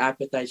the kind of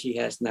appetite she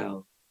has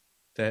now.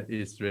 That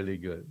is really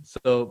good.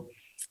 So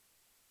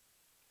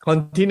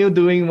continue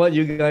doing what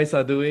you guys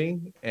are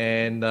doing,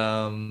 and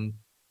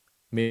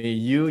may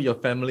you,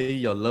 your family,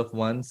 your loved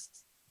ones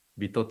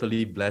be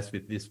totally blessed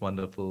with this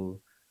wonderful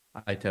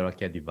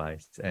iTeraCare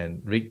device.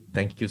 And Rick,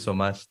 thank you so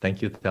much.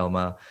 Thank you,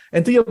 Thelma.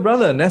 And to your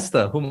brother,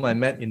 Nestor, whom I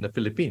met in the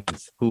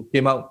Philippines, who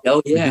came out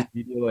with this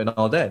video and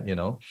all that,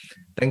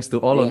 Thanks to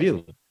all of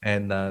you.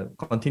 And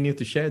continue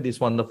to share this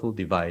wonderful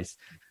device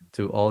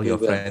to all your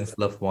friends,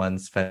 loved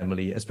ones,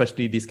 family,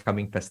 especially these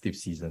coming festive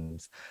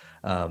seasons,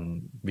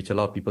 which a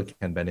lot of people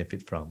can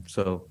benefit from.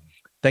 So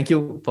thank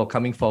you for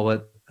coming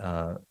forward,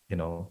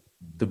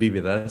 to be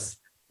with us,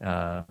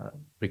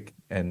 Rick,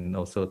 and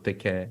also take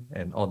care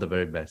and all the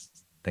very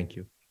best. Thank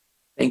you.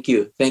 Thank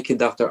you. Thank you,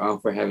 Dr.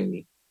 Ong, for having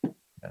me.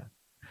 Yeah.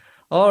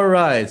 All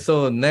right.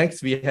 So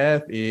next we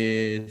have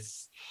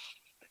is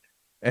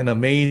an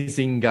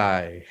amazing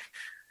guy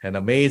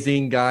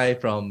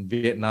from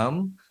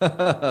Vietnam,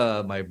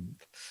 my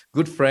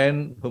good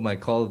friend whom I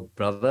call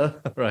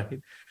brother, right?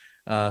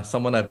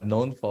 Someone I've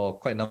known for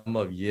quite a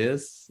number of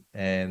years,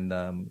 and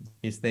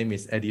his name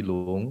is Eddie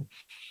Luong.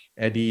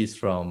 Eddie is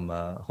from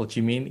Ho Chi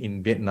Minh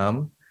in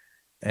Vietnam,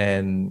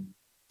 and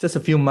just a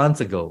few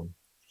months ago,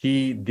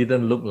 he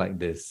didn't look like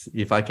this.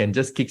 If I can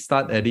just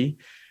kickstart Eddie,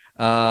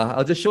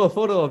 I'll just show a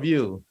photo of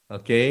you,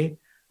 okay?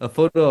 A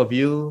photo of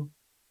you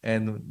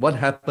and what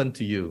happened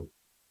to you.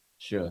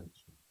 Sure.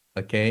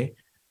 Okay,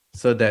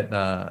 so that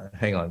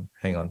hang on.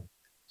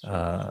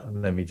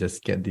 Let me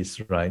just get this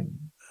right.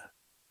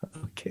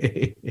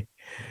 Okay.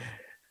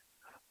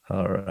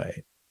 All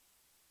right.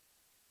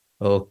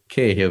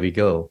 Okay, here we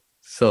go.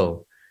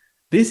 So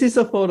this is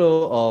a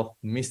photo of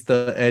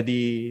Mr.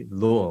 Eddie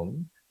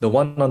Luong. The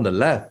one on the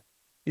left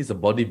is a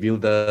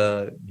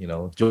bodybuilder,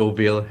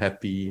 jovial,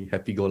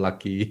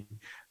 happy-go-lucky,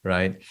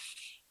 right?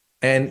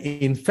 And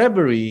in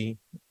February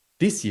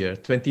this year,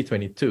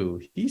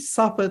 2022, he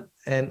suffered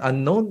an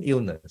unknown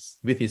illness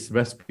with his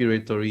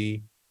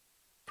respiratory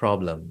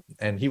problem.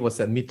 And he was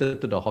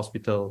admitted to the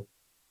hospital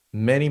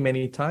many,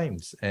 many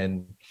times.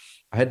 And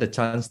I had the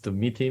chance to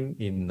meet him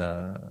in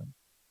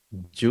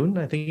June,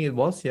 I think it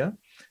was,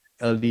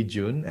 early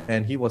June.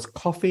 And he was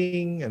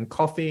coughing.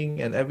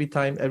 And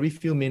every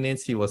few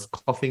minutes, he was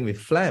coughing with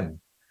phlegm.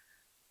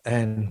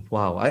 And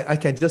wow, I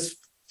can just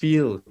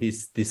feel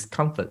his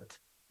discomfort,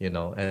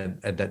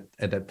 at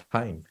that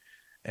time.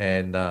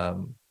 And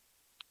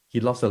he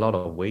lost a lot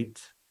of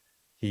weight.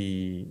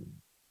 He,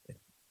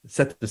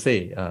 sad to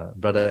say,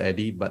 Brother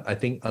Eddie, but I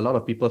think a lot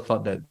of people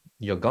thought that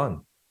you're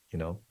gone,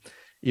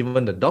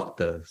 Even the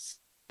doctors,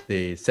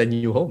 they send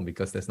you home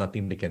because there's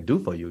nothing they can do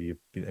for you.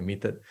 You've been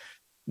admitted.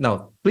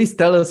 Now, please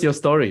tell us your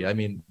story. I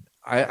mean,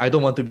 I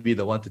don't want to be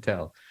the one to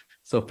tell.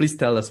 So please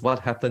tell us what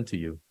happened to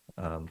you.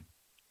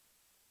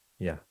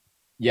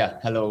 Yeah,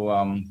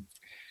 hello.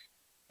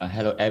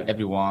 Hello,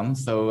 everyone.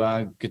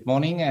 So good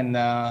morning and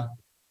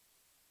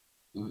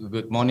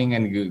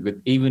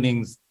good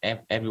evenings,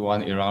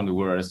 everyone around the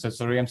world. So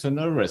sorry, I'm so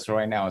nervous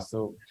right now.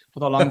 So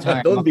for a long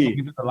time, don't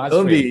be.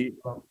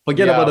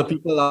 Forget about the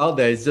people out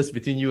there. It's just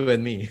between you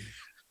and me.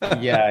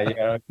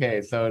 yeah.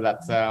 Okay. So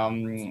that's I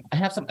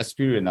have some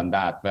experience on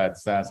that, but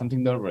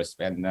something nervous,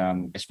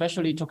 and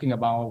especially talking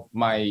about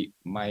my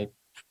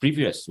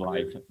previous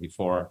life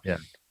before. Yeah.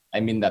 I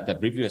mean that the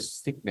previous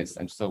sickness,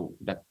 and so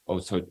that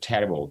also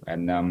terrible.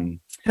 And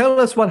tell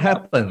us what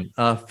happened.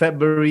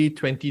 February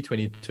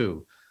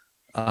 2022.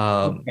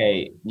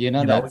 Okay,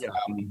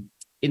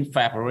 in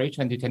February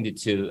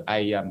 2022,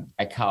 I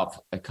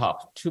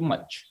coughed too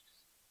much,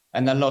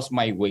 and I lost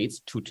my weight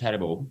too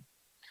terrible.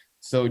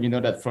 So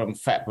that from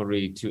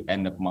February to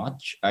end of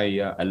March,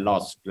 I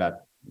lost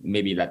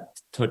maybe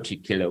 30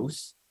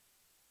 kilos.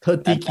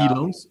 30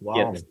 kilos?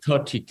 Wow. Yes,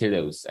 30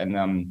 kilos, and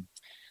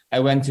I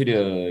went to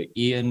the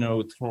ear,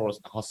 nose, throat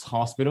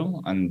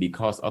hospital, and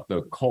because of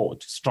the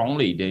cold,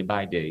 strongly day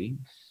by day,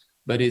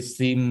 but it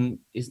seemed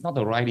it's not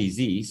the right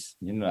disease,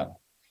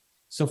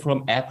 So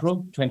from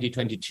April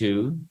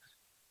 2022,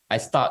 I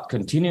start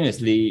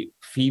continuously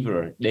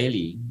fever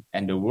daily,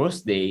 and the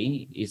worst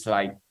day is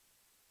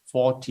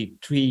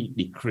 43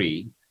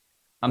 degrees.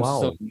 I'm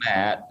so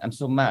mad. And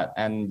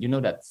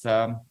that's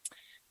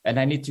and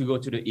I need to go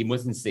to the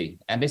emergency.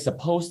 And they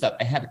suppose that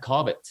I had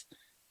COVID,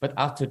 but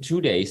after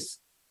 2 days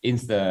in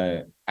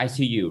the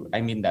ICU,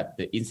 I mean that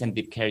the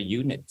intensive care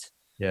unit,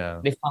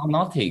 they found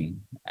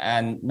nothing,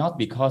 and not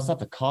because of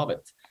the COVID.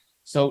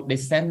 So they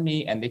sent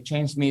me and they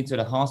changed me to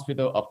the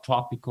hospital of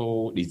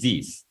tropical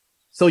disease.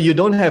 So you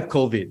don't have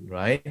COVID,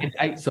 right?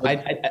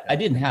 I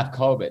didn't have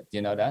COVID,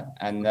 that,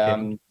 and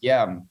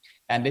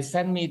and they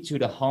sent me to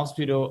the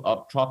hospital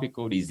of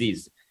tropical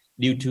disease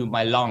due to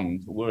my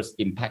lungs was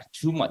impacted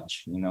too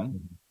much,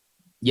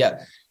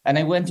 Yeah, and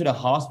I went to the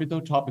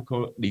hospital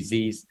tropical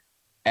disease,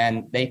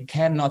 and they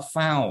cannot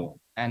find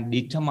and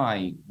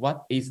determine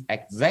what is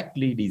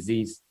exactly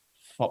disease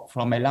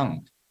from my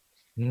lung.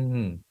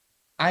 Mm-hmm.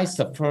 I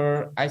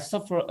suffer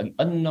an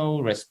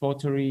unknown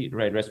respiratory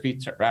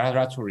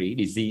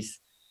disease,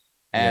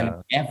 and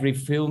every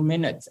few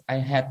minutes I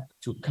had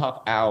to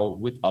cough out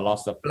with a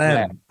loss of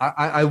phlegm.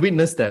 I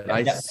witnessed that.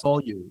 I saw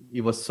you.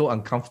 It was so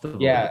uncomfortable.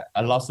 Yeah,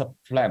 a loss of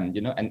phlegm,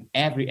 and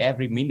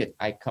every minute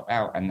I cough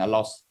out, and I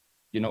lost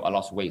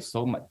weight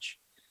so much.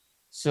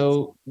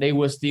 So they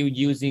were still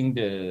using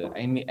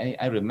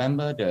I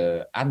remember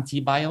the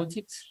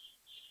antibiotics.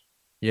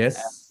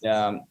 Yes.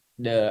 And,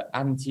 the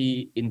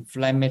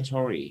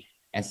anti-inflammatory,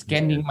 and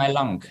scanning my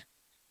lung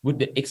with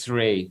the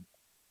X-ray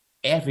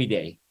every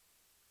day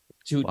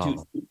to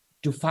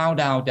find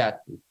out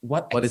that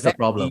what is the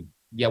problem.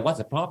 Yeah, what's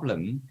the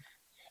problem?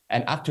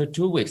 And after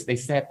 2 weeks, they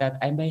said that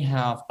I may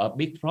have a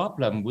big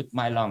problem with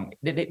my lung.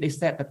 They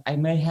said that I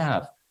may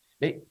have.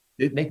 They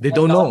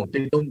don't know.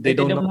 They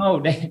don't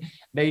know.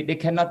 They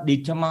cannot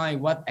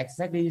determine what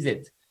exactly is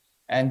it.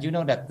 And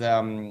that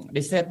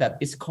they said that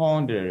it's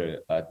called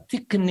the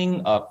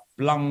thickening of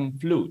lung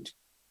fluid.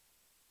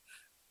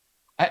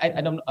 I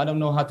don't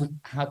know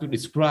how to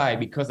describe,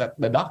 because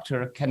the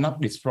doctor cannot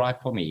describe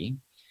for me.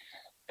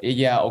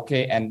 Yeah,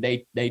 okay, and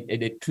they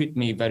treat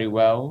me very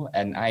well,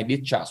 and I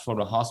discharged from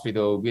the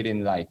hospital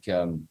within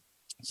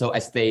so I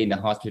stay in the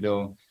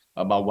hospital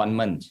about 1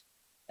 month,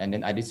 and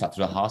then I discharged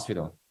to the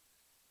hospital.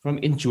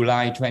 In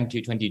July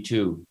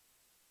 2022,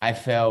 I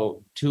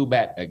felt too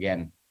bad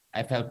again.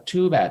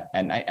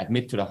 And I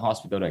admit to the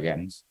hospital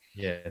again.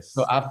 Yes.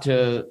 So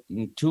after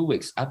 2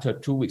 weeks,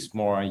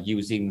 more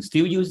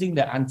still using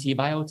the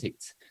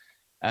antibiotics,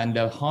 and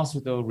the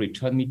hospital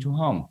returned me to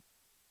home.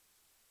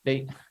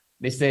 They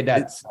say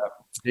that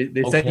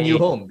they send you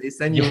home. They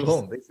send you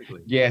home,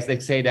 basically. Yes, they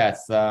say that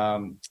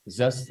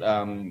just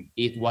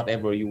eat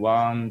whatever you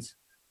want,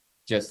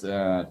 just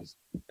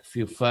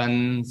feel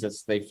fun,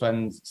 just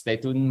stay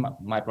tuned,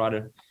 my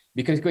brother,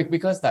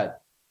 because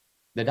that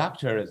the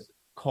doctors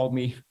called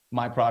me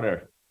my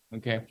brother,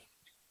 okay,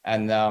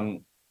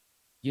 and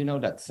you know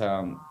that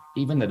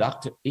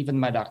even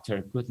my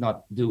doctor could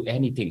not do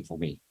anything for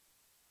me.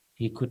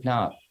 He could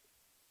not,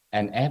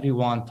 and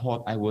everyone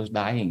thought I was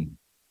dying.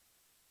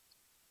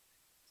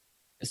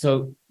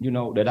 So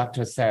the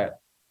doctor said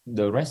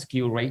the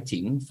rescue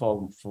rating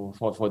for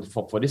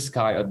this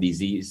kind of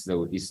disease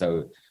is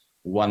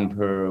 1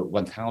 per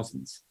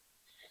 1,000.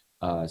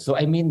 So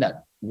I mean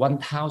that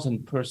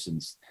 1,000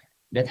 persons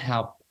that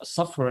have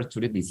suffered to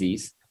the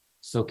disease,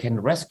 so can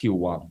rescue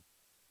one.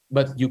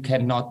 But you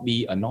cannot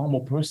be a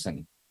normal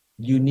person.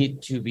 You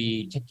need to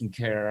be taking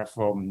care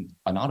from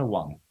another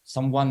one,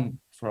 someone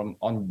from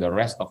on the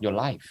rest of your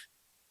life.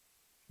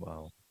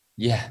 Wow.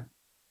 Yeah,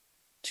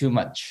 too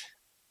much.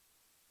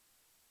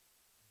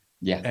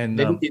 Yeah, and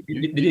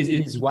this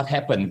is what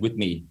happened with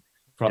me.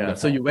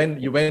 So you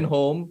went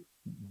home.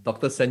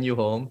 Doctor sent you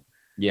home.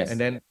 Yes. And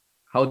then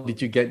how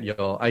did you get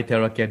your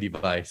iTeraCare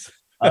device?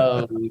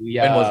 Oh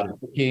yeah, when was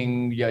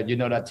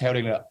it? that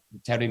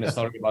telling the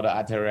story about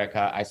the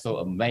iTeraCare, I so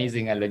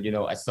amazing, and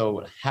I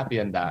so happy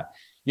in that.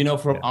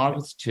 From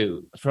August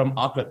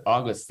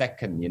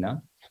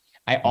 2nd,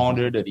 I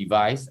ordered the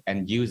device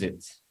and use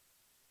it.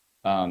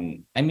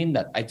 I mean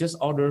that I just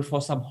ordered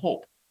for some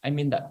hope. I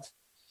mean that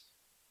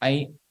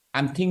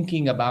I'm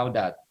thinking about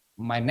that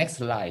my next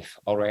life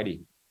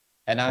already,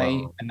 and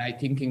I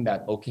thinking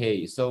that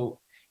okay, so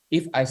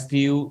if I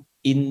still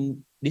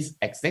in this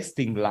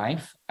existing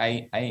life,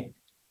 I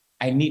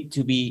need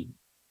to be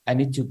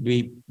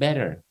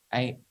better.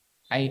 I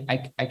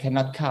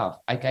cannot cough.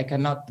 I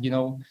cannot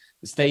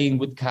staying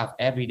with cough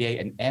every day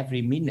and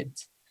every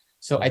minute.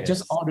 So I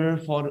just order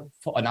for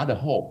another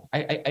hope.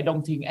 I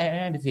don't think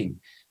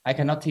anything. I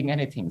cannot think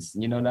anything.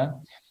 That.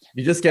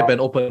 You just kept an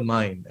open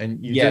mind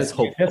and you just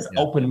hope.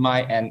 Open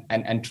mind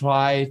and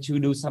try to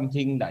do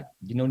something that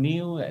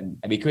new, and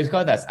because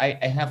I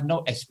have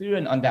no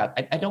experience on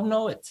that. I don't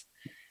know it.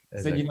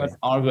 Exactly. So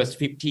August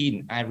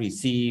 15, I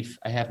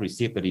have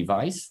received the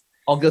device.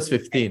 August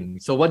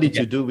 15. So what did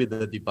you do with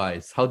the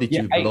device? How did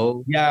you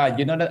blow?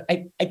 That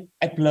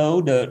I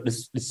blow the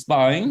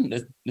spine,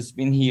 the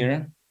spine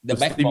here, the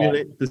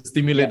backbone to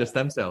stimulate the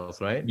stem cells,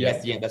 right?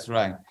 Yes, that's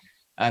right.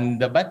 And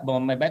the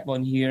backbone, my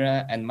backbone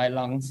here, and my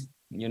lungs,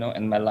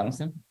 and my lungs.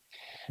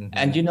 Mm-hmm.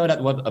 And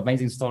that what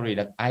amazing story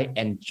that I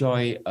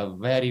enjoy a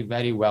very,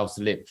 very well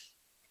sleep.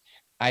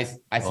 I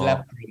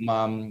slept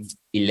from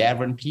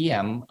 11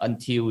 p.m.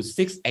 until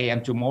 6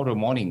 a.m. tomorrow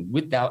morning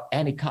without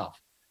any cough.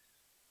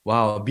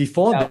 Wow.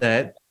 Before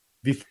that,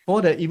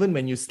 even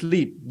when you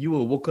sleep, you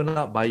were woken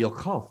up by your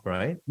cough,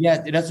 right?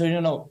 Yeah, that's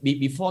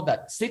before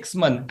that, 6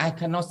 months, I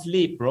cannot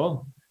sleep,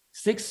 bro.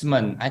 6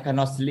 months, I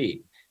cannot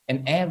sleep.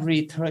 And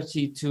every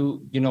 30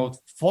 to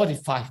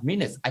 45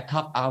 minutes, I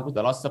cough out with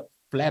a lot of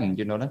phlegm,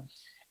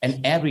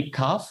 and every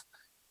cough,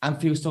 I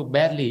feel so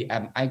badly.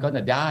 I'm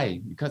gonna die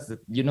because that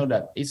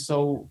it's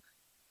so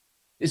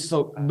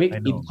big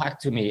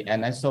impact to me,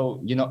 and I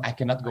I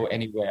cannot go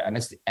anywhere, and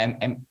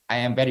I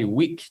am very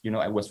weak.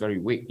 I was very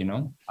weak.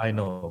 I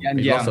know.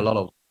 And you lost a lot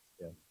of.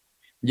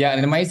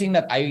 And amazing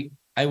that I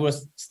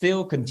was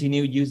still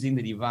continue using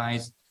the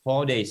device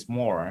 4 days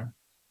more,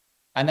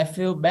 and I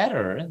feel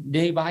better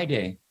day by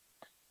day.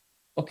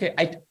 Okay,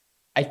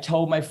 I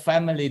told my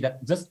family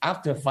that just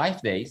after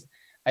 5 days,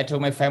 I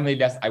told my family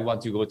that I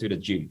want to go to the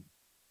gym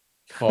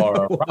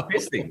for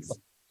practicing.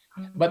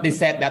 But they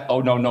said that,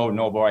 oh,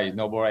 no, boy.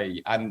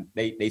 And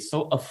they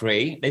so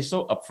afraid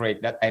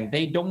that, and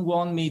they don't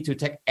want me to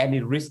take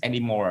any risk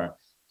anymore.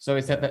 So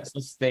I said that, so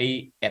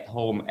stay at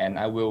home and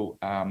I will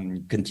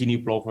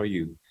continue blow for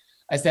you.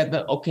 I said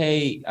that,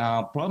 okay,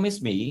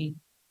 promise me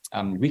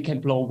we can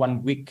blow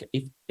 1 week.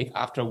 If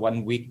after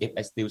 1 week, if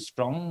I still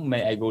strong,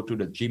 may I go to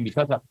the gym,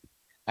 because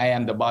I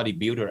am the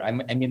bodybuilder. I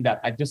mean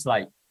that I just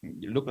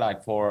look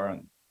like for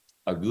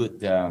a good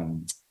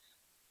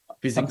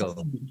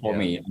physical for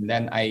me. And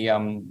then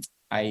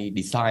I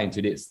decided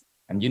to this,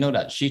 and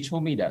that she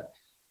told me that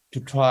to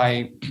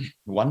try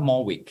 1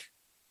 more week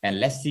and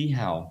let's see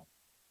how,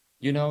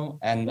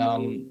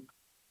 and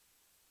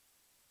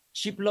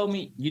she blow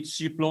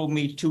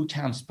me 2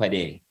 times per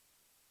day.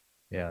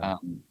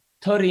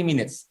 30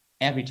 minutes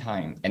every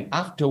time. And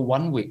after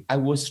 1 week, I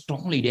was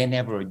strongly than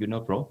ever,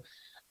 bro.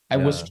 I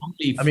was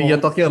strongly. I mean, you're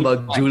talking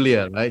about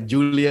Julia, right?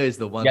 Julia is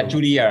the one. Yeah,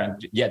 Julia.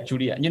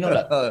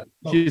 That.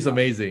 She's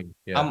amazing.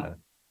 Yeah.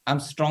 I'm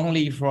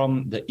strongly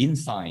from the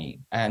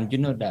inside, and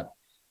that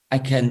I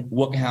can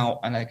work out,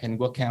 and I can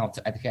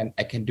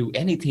I can do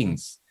anything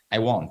I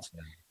want,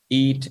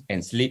 eat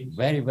and sleep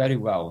very, very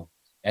well.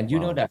 And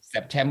that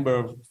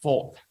September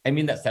 4th,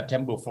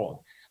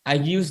 I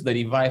used the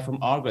device from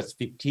August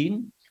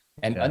 15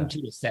 And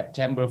until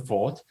September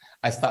 4th,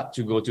 I start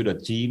to go to the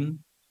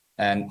gym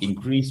and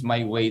increase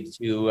my weight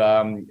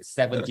to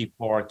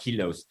 74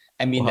 kilos.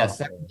 I mean, that's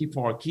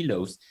 74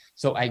 kilos.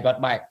 So I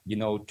got back,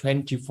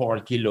 24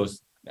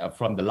 kilos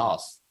from the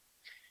loss.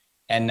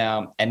 And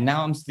now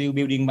I'm still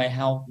building my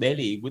health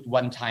daily with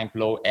one-time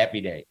flow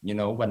every day.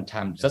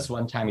 Just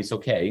one time is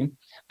okay.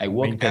 I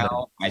work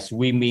out, I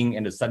swimming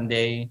in the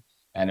Sunday,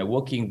 and I'm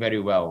working very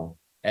well.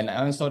 And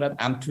also that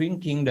I'm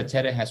drinking the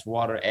TeraCare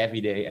water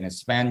every day and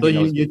spend. So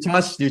you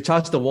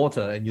charge the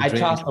water and you drink. I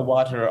charge the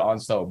water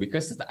also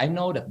because I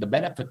know that the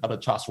benefit of the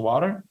charged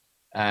water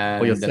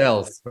and for your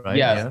cells, right?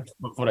 Yes,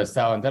 for the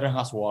cell and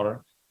TeraCare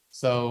water.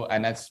 So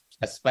and I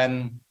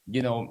spend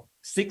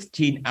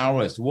 16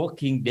 hours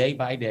working day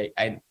by day,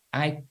 and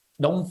I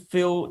don't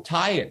feel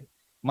tired.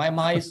 My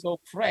mind is so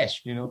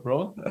fresh,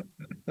 bro.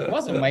 It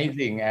was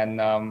amazing. And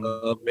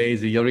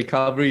amazing. Your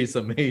recovery is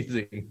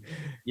amazing.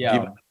 Yeah.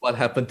 Given what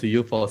happened to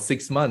you for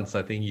 6 months,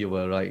 I think you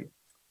were right.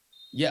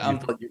 Yeah.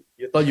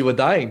 You thought you were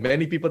dying.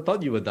 Many people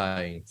thought you were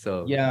dying.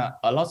 So yeah,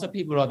 a lot of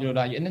people thought you were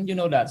dying. And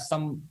then that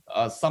some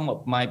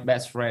of my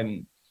best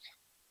friends,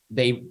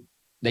 they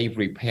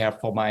prepare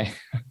for my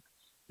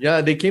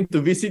yeah, they came to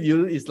visit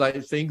you. It's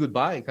like saying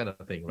goodbye kind of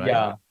thing,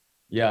 right?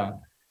 Yeah.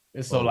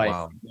 So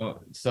wow.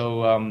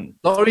 So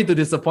sorry to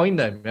disappoint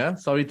them. Yeah,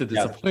 sorry to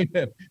disappoint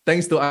them.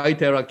 Thanks to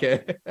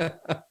iTeraCare.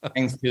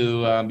 Thanks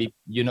to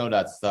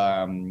that's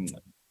I'm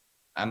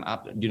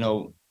up.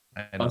 On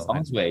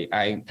God's way.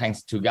 I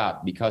thanks to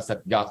God because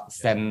that God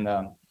sent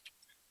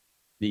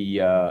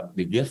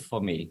the gift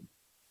for me.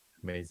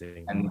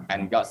 Amazing.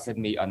 And God sent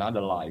me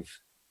another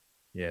life.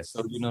 Yes.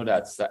 So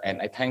that's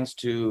and I thanks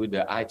to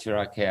the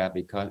iTeraCare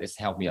because it's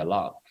helped me a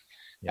lot.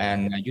 Yeah.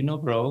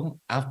 And bro,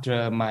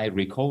 after my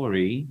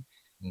recovery,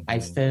 I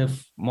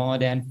saved more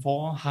than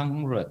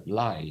 400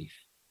 lives.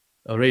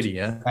 Already,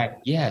 yeah?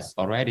 Yes,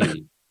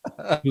 already.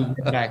 To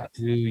get back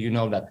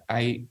to that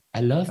I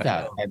love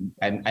that.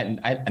 And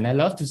I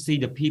love to see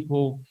the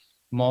people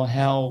more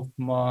health,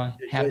 more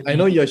happy. I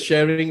know you're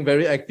sharing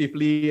very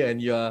actively and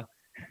you're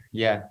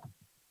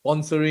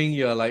sponsoring,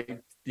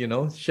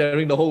 you're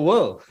sharing the whole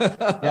world.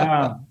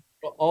 Yeah.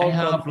 I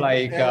have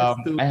I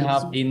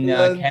have in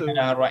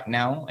Canada right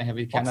now. I have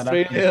in Canada,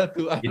 Australia,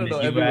 in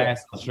the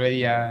US,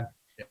 Australia,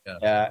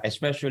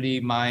 especially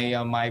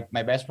my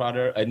best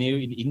brother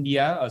Anil in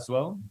India as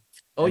well.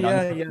 Oh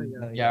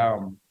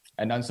and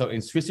and also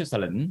in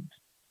Switzerland,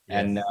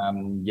 and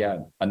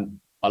and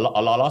a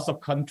lot of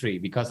country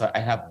because I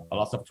have a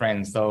lot of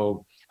friends.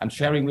 So I'm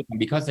sharing with them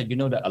because that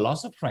a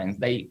lot of friends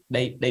they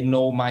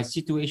know my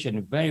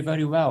situation very,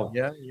 very well.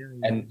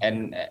 And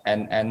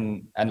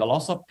a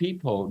lot of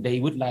people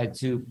they would like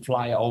to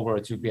fly over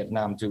to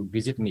Vietnam to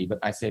visit me, but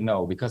I say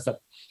no because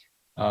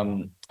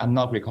I'm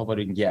not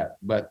recovering yet.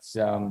 But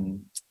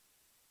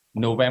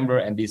November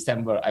and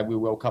December I will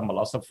welcome a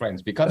lot of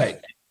friends because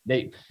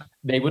they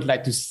would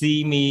like to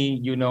see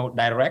me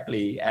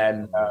directly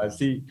and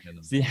see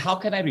how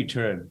can I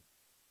return.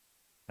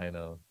 I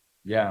know.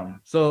 Yeah.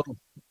 So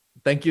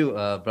thank you,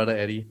 Brother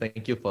Eddie.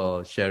 Thank you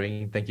for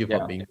sharing. Thank you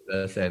for being with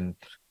us, and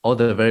all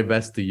the very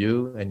best to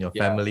you and your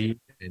family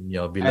and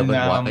your beloved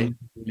wife,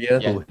 Julia,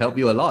 who helped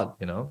you a lot,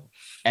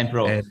 And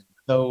bro,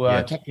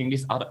 checking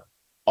this out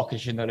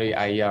occasionally,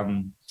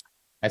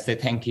 I say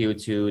thank you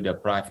to the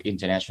Prive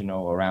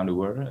International around the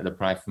world, the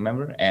Prive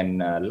member, and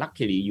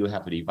luckily you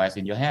have a device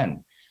in your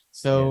hand.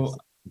 So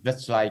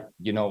that's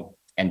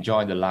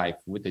enjoy the life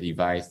with the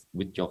device,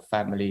 with your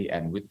family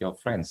and with your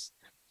friends,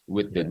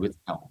 with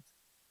health.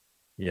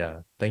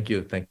 Yeah, thank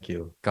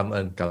you. Come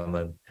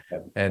on.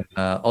 And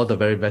all the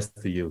very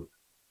best to you.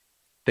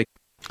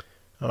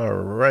 All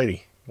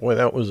righty. Boy,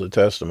 that was a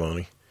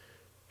testimony.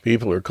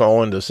 People are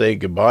calling to say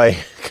goodbye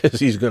because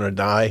he's going to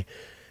die.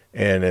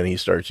 And then he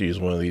starts to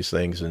use one of these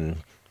things and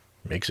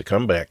makes a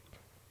comeback.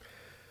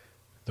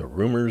 The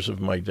rumors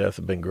of my death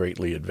have been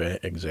greatly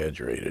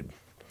exaggerated.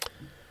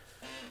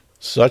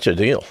 Such a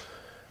deal.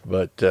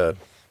 But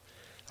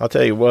I'll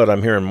tell you what,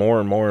 I'm hearing more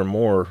and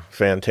more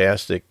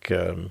fantastic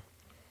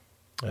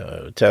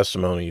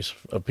testimonies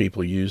of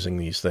people using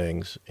these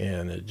things,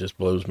 and it just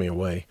blows me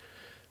away.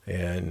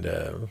 And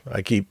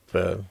I keep,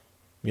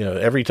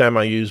 every time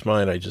I use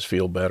mine, I just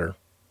feel better.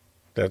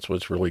 That's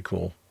what's really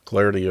cool.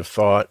 Clarity of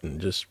thought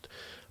and just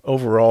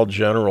overall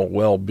general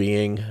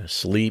well-being,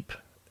 sleep,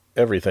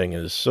 everything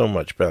is so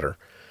much better.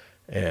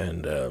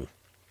 And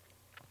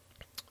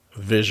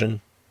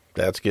vision,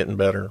 that's getting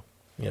better.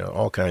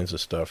 All kinds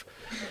of stuff.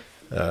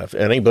 If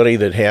anybody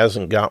that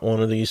hasn't got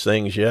one of these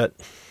things yet,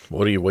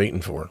 what are you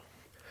waiting for?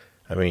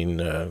 I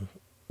mean,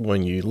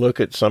 when you look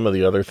at some of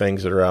the other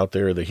things that are out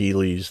there, the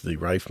Healys, the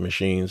Rife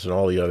machines, and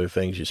all the other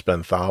things you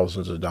spend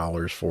thousands of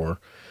dollars for,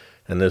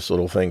 and this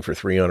little thing for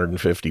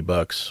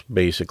 $350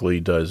 basically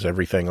does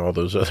everything all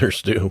those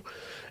others do,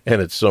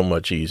 and it's so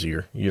much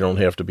easier. You don't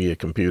have to be a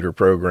computer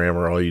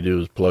programmer. All you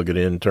do is plug it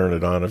in, turn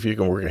it on. If you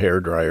can work a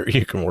hairdryer,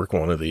 you can work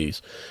one of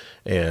these.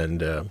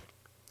 And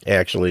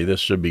actually, this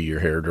should be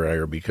your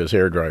hairdryer because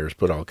hairdryers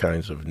put all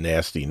kinds of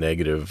nasty,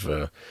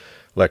 negative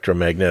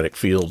electromagnetic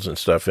fields and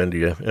stuff into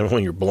you. And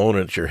when you're blowing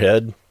at your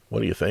head,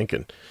 What are you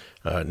thinking?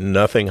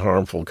 Nothing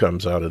harmful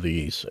comes out of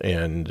these.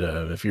 And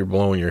if you're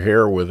blowing your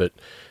hair with it,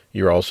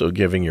 you're also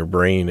giving your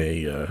brain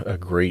a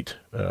great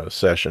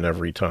session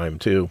every time,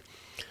 too.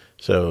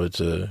 So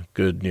it's a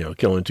good,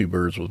 killing two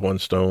birds with one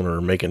stone, or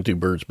making two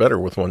birds better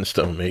with one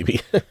stone, maybe.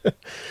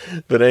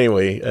 But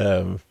anyway,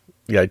 the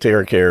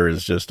iTeraCare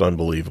is just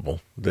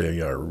unbelievable.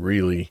 They are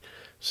really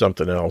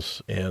something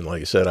else. And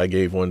like I said, I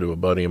gave one to a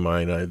buddy of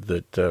mine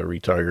that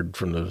retired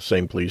from the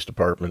same police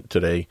department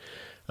today.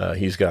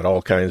 He's got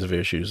all kinds of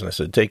issues. And I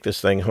said, take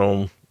this thing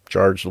home,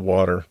 charge the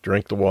water,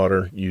 drink the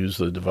water, use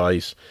the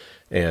device,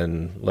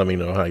 and let me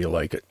know how you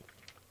like it.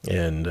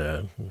 And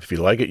if you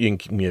like it, you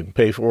can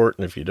pay for it.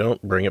 And if you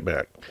don't, bring it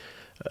back.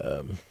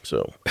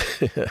 So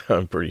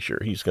I'm pretty sure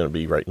he's going to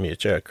be writing me a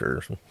check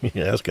or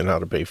asking how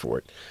to pay for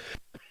it.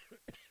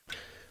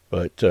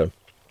 But, and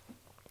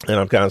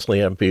I'm constantly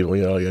having people,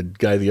 a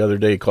guy the other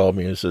day called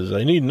me and says,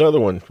 I need another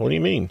one. What do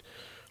you mean?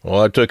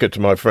 Well, I took it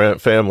to my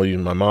family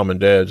and my mom and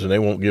dad's, and they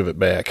won't give it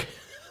back.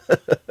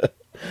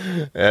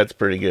 That's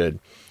pretty good.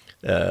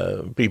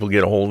 People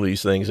get a hold of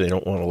these things they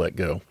don't want to let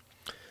go.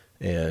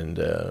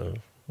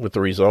 And with the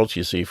results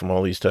you see from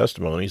all these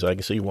testimonies, I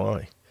can see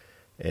why.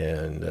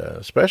 And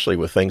especially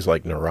with things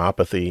like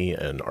neuropathy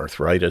and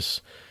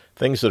arthritis,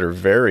 things that are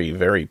very,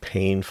 very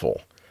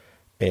painful.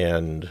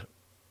 And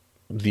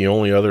the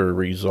only other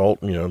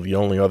result, the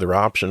only other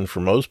option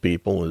for most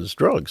people is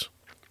drugs.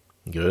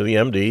 You go to the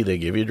MD, they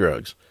give you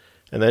drugs.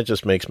 And that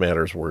just makes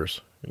matters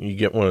worse. You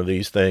get one of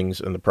these things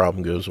and the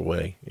problem goes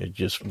away. It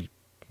just,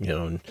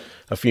 in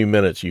a few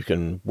minutes you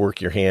can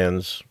work your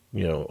hands,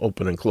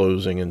 open and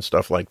closing and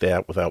stuff like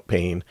that without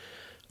pain,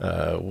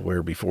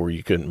 where before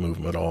you couldn't move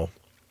them at all.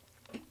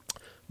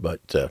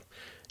 But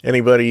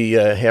anybody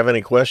have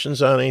any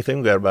questions on anything?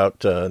 We've got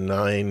about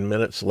 9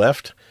 minutes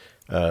left.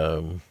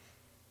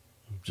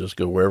 Just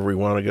go wherever we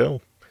want to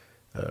go.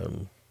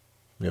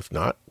 If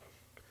not,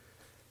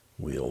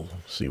 we'll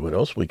see what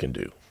else we can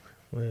do.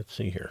 Let's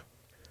see here.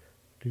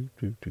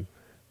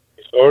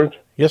 Sarge?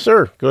 Yes,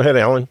 sir. Go ahead,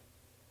 Alan.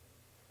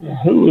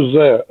 Who was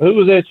that? Who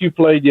was that you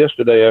played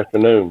yesterday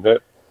afternoon?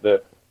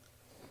 That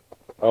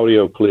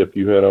audio clip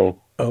you had on.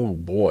 Oh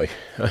boy.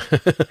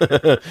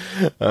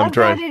 I've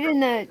got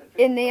it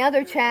in the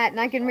other chat, and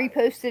I can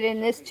repost it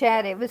in this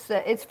chat.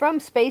 It's from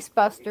Space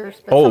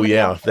Busters. Oh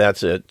yeah,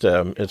 that's it.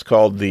 It's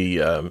called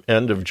The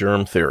End of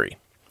Germ Theory,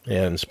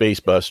 and Space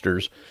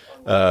Busters.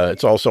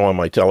 It's also on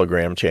my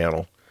Telegram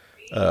channel.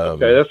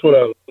 Okay, that's what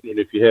I was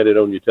wondering, if you had it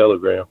on your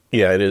Telegram.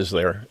 Yeah, it is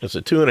there. It's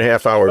a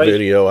 2.5-hour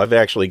video. I've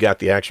actually got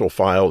the actual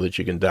file that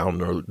you can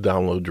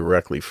download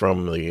directly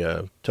from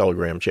the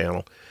Telegram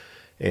channel.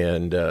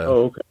 And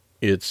okay.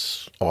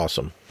 It's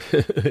awesome.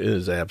 It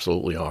is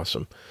absolutely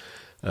awesome.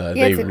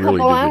 It's a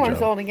couple hours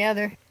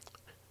altogether.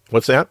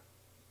 What's that?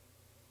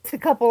 It's a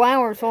couple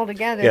hours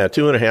altogether. Yeah,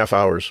 2.5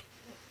 hours.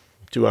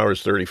 2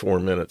 hours, 34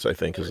 minutes, I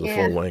think, is the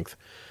full length.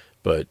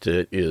 But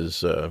it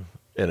is, and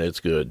it's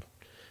good.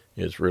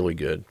 It's really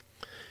good.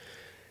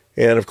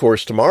 And, of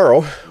course,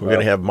 tomorrow we're going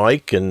to have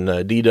Mike and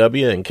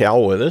DW and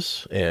Cal with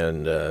us,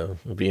 and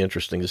it'll be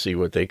interesting to see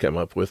what they come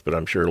up with, but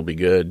I'm sure it'll be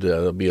good.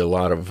 There'll be a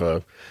lot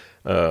of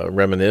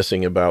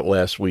reminiscing about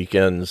last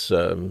weekend's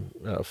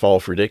Fall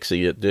for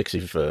Dixie at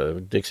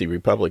Dixie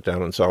Republic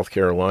down in South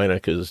Carolina,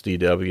 because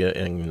DW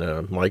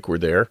and Mike were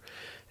there,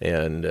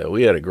 and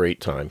we had a great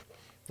time.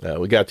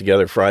 We got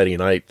together Friday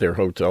night, their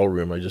hotel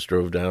room. I just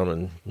drove down,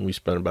 and we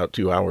spent about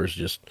 2 hours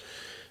just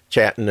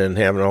chatting and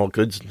having all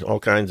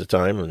kinds of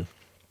time. And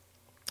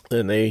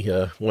then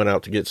they went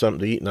out to get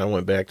something to eat, and I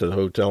went back to the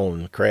hotel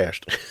and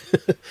crashed.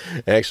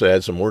 Actually, I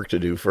had some work to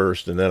do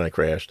first, and then I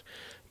crashed.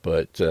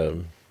 But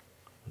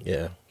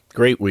yeah,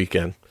 great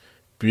weekend.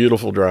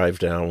 Beautiful drive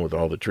down with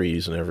all the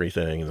trees and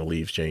everything, and the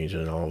leaves changing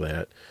and all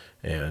that.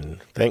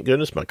 And thank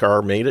goodness my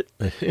car made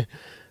it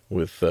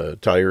with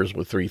tires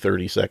with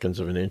 3/30 seconds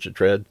of an inch of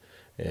tread.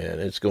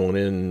 And it's going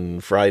in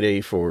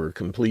Friday for a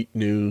complete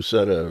new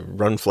set of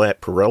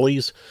run-flat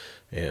Pirellis.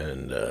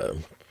 And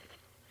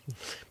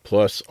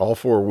plus, all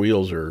four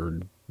wheels are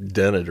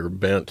dented or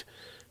bent.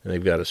 And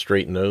they've got a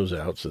straight nose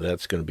out, so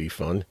that's going to be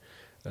fun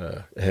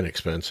and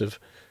expensive.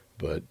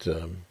 But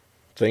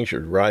things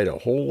should ride a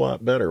whole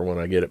lot better when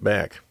I get it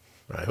back,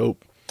 I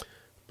hope.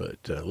 But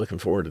looking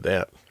forward to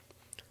that.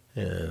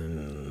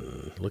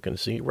 And looking to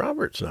see,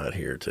 Robert's not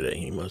here today.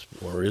 He must,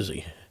 or is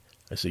he?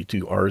 I see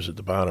 2 R's at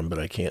the bottom, but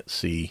I can't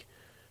see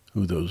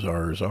who those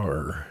R's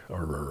are.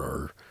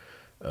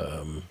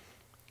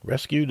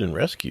 Rescued and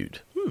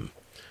rescued.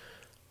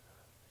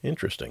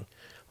 Interesting.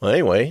 Well,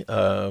 anyway,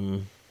 let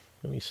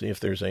me see if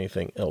there's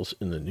anything else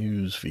in the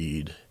news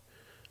feed.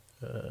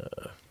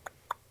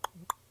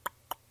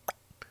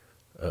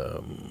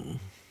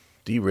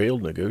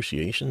 Derailed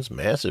negotiations,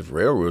 massive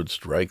railroad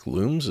strike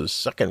looms as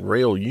second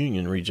rail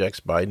union rejects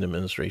Biden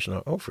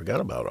administration. Oh, forgot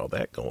about all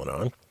that going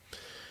on.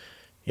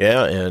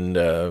 Yeah, and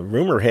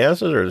rumor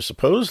has it, or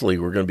supposedly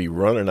we're going to be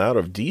running out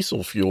of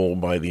diesel fuel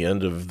by the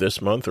end of this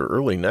month or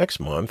early next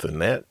month.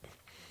 And that,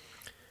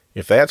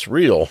 if that's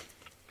real,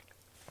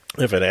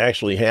 if it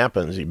actually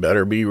happens, you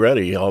better be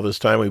ready. All this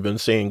time we've been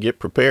saying get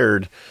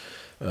prepared.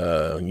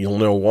 You'll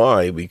know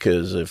why,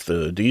 because if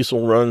the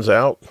diesel runs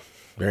out,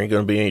 there ain't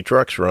going to be any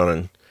trucks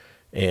running,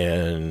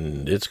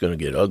 and it's going to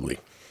get ugly.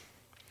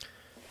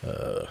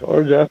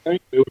 George, I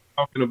think we were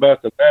talking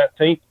about the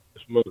 19th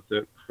this month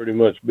that pretty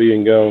much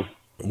being gone.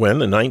 When,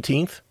 the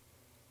 19th?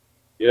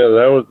 Yeah,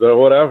 that was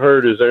what I've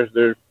heard is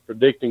they're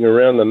predicting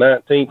around the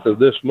 19th of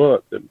this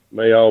month that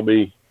may all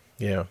be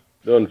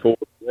done for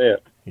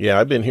that. Yeah,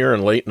 I've been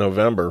hearing late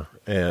November,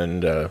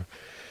 and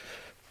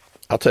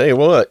I'll tell you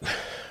what,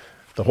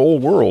 the whole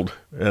world,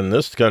 and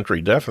this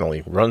country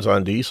definitely, runs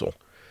on diesel.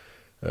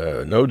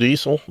 No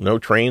diesel, no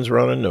trains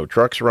running, no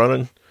trucks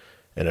running,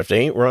 and if they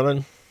ain't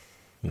running,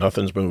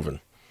 nothing's moving.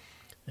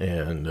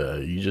 And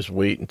you just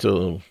wait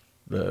until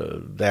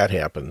that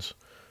happens.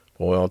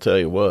 Boy, I'll tell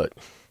you what,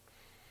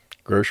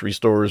 grocery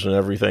stores and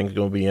everything's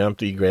going to be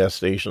empty, gas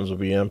stations will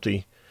be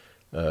empty,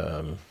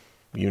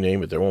 you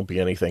name it, there won't be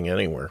anything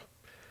anywhere.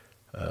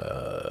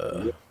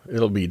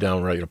 It'll be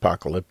downright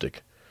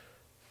apocalyptic.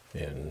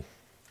 And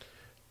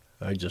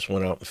I just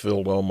went out and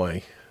filled all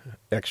my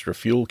extra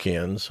fuel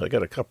cans. I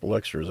got a couple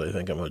extras I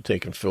think I'm going to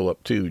take and fill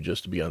up too,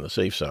 just to be on the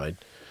safe side,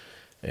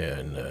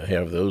 and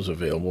have those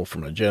available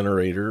from a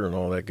generator and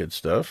all that good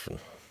stuff. And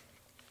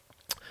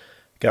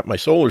got my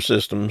solar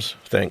systems,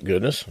 thank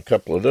goodness, a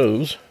couple of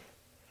those.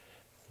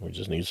 We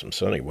just need some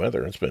sunny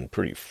weather. It's been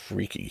pretty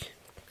freaky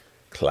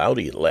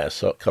cloudy the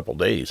last couple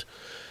days,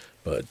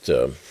 but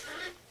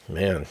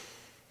man,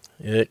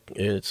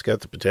 it's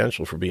got the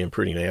potential for being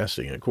pretty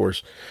nasty. And of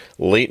course,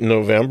 late in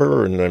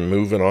November and then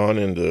moving on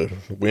into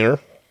winter.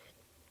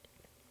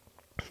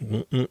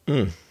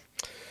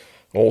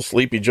 Old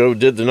Sleepy Joe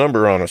did the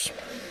number on us,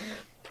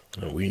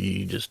 and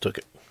we just took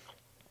it.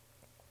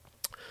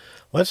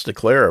 Let's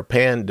declare a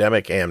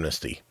pandemic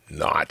amnesty.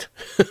 Not.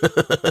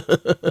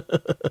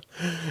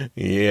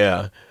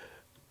 Yeah.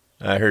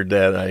 I heard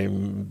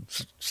that.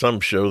 Some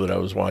show that I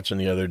was watching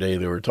the other day,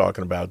 they were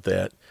talking about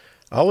that.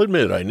 I'll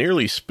admit, I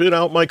nearly spit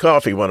out my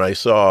coffee when I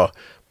saw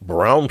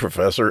Brown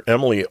professor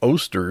Emily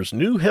Oster's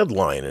new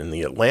headline in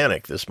The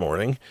Atlantic this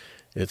morning.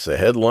 It's a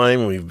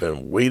headline we've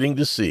been waiting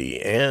to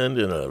see, and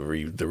in the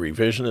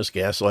revisionist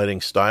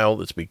gaslighting style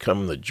that's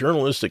become the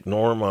journalistic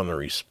norm on the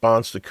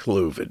response to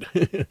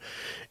COVID.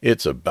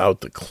 It's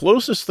about the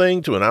closest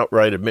thing to an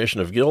outright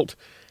admission of guilt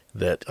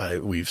that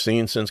we've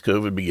seen since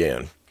COVID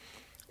began.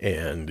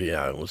 And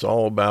yeah, it was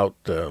all about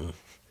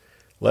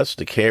let's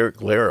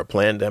declare a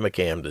pandemic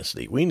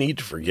amnesty. We need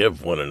to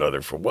forgive one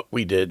another for what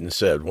we did and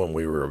said when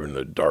we were in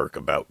the dark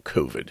about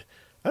COVID.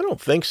 I don't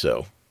think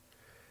so.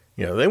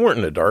 You know, they weren't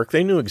in the dark.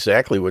 They knew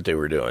exactly what they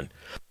were doing.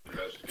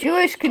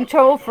 Jewish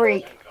control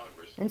freak.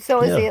 And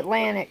so is the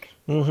Atlantic.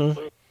 Mm-hmm.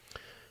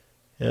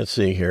 Let's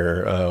see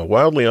here.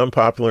 Wildly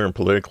unpopular and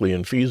politically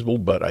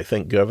infeasible, but I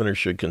think governors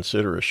should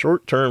consider a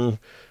short-term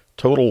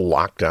total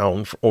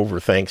lockdown over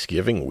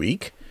Thanksgiving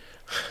week.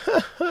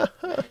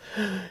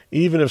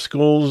 Even if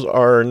schools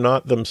are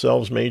not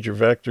themselves major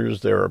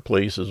vectors, there are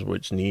places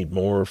which need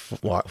more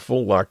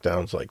full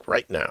lockdowns, like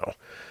right now.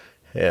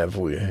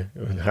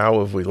 How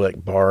have we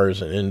let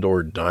bars and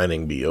indoor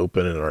dining be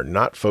open and are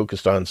not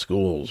focused on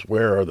schools?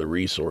 Where are the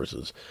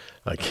resources?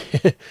 I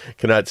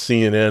cannot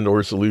see an end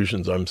or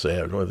solutions. I'm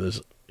sad with this.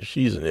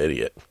 She's an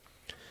idiot.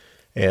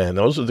 And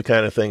those are the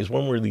kind of things.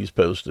 When were these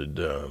posted?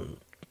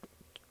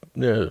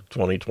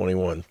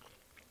 2021.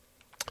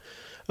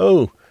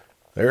 Oh,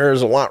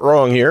 there's a lot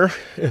wrong here.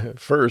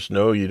 First,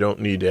 no, you don't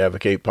need to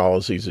advocate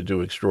policies that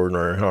do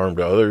extraordinary harm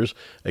to others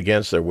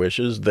against their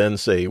wishes. Then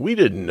say, we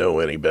didn't know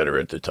any better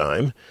at the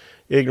time.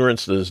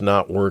 Ignorance does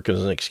not work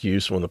as an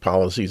excuse when the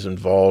policies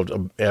involved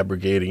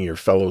abrogating your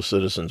fellow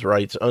citizens'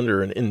 rights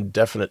under an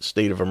indefinite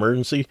state of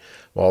emergency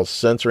while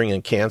censoring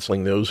and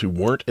canceling those who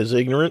weren't as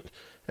ignorant.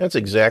 That's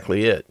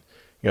exactly it.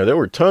 You know, there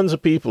were tons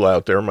of people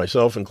out there,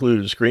 myself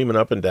included, screaming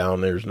up and down,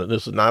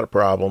 this is not a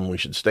problem, we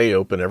should stay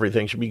open,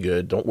 everything should be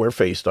good, don't wear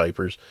face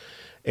diapers.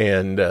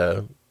 And,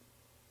 of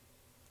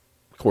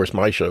course,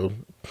 my show,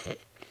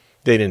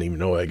 they didn't even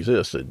know I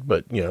existed.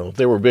 But, you know,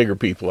 there were bigger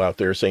people out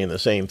there saying the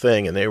same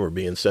thing, and they were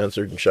being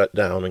censored and shut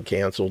down and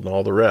canceled and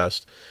all the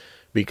rest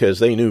because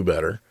they knew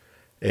better.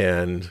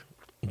 And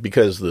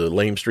because the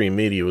lamestream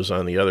media was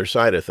on the other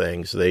side of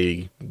things,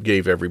 they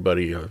gave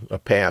everybody a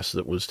pass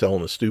that was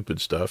telling the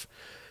stupid stuff.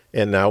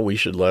 And now we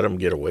should let them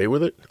get away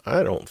with it?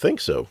 I don't think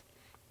so.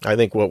 I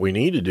think what we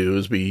need to do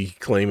is be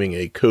claiming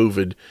a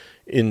COVID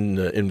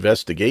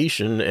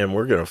investigation, and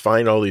we're going to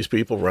find all these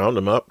people, round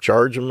them up,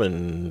 charge them,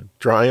 and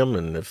try them,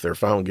 and if they're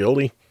found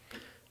guilty,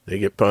 they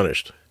get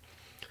punished.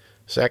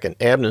 Second,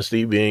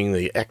 amnesty, being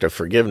the act of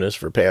forgiveness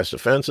for past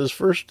offenses,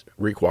 first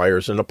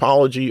requires an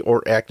apology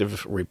or act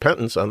of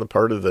repentance on the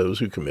part of those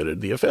who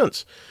committed the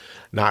offense.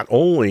 Not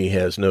only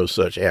has no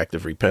such act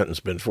of repentance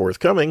been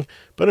forthcoming,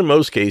 but in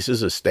most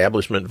cases,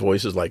 establishment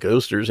voices like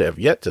Oster's have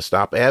yet to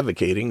stop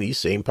advocating these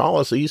same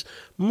policies,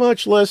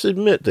 much less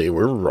admit they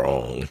were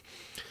wrong.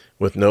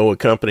 With no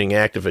accompanying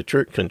act of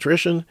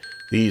contrition,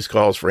 these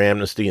calls for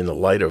amnesty in the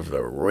light of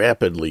the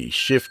rapidly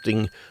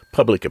shifting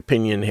public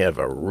opinion have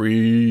a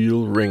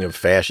real ring of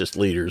fascist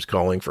leaders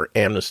calling for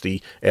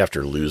amnesty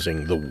after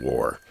losing the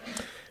war.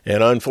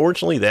 And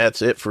unfortunately,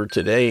 that's it for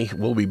today.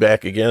 We'll be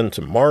back again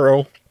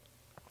tomorrow,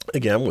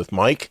 again with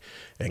Mike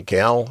and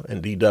Cal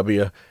and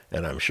DW,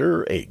 and I'm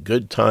sure a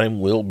good time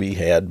will be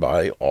had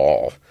by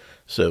all.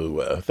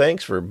 So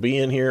thanks for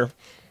being here,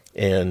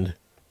 and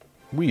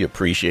we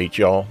appreciate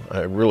y'all.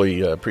 I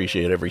really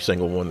appreciate every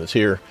single one that's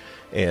here,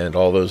 and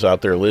all those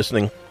out there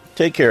listening.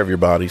 Take care of your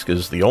bodies, because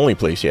it's the only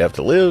place you have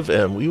to live,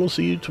 and we will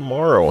see you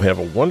tomorrow. Have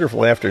a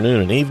wonderful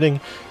afternoon and evening.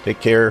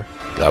 Take care.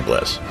 God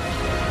bless.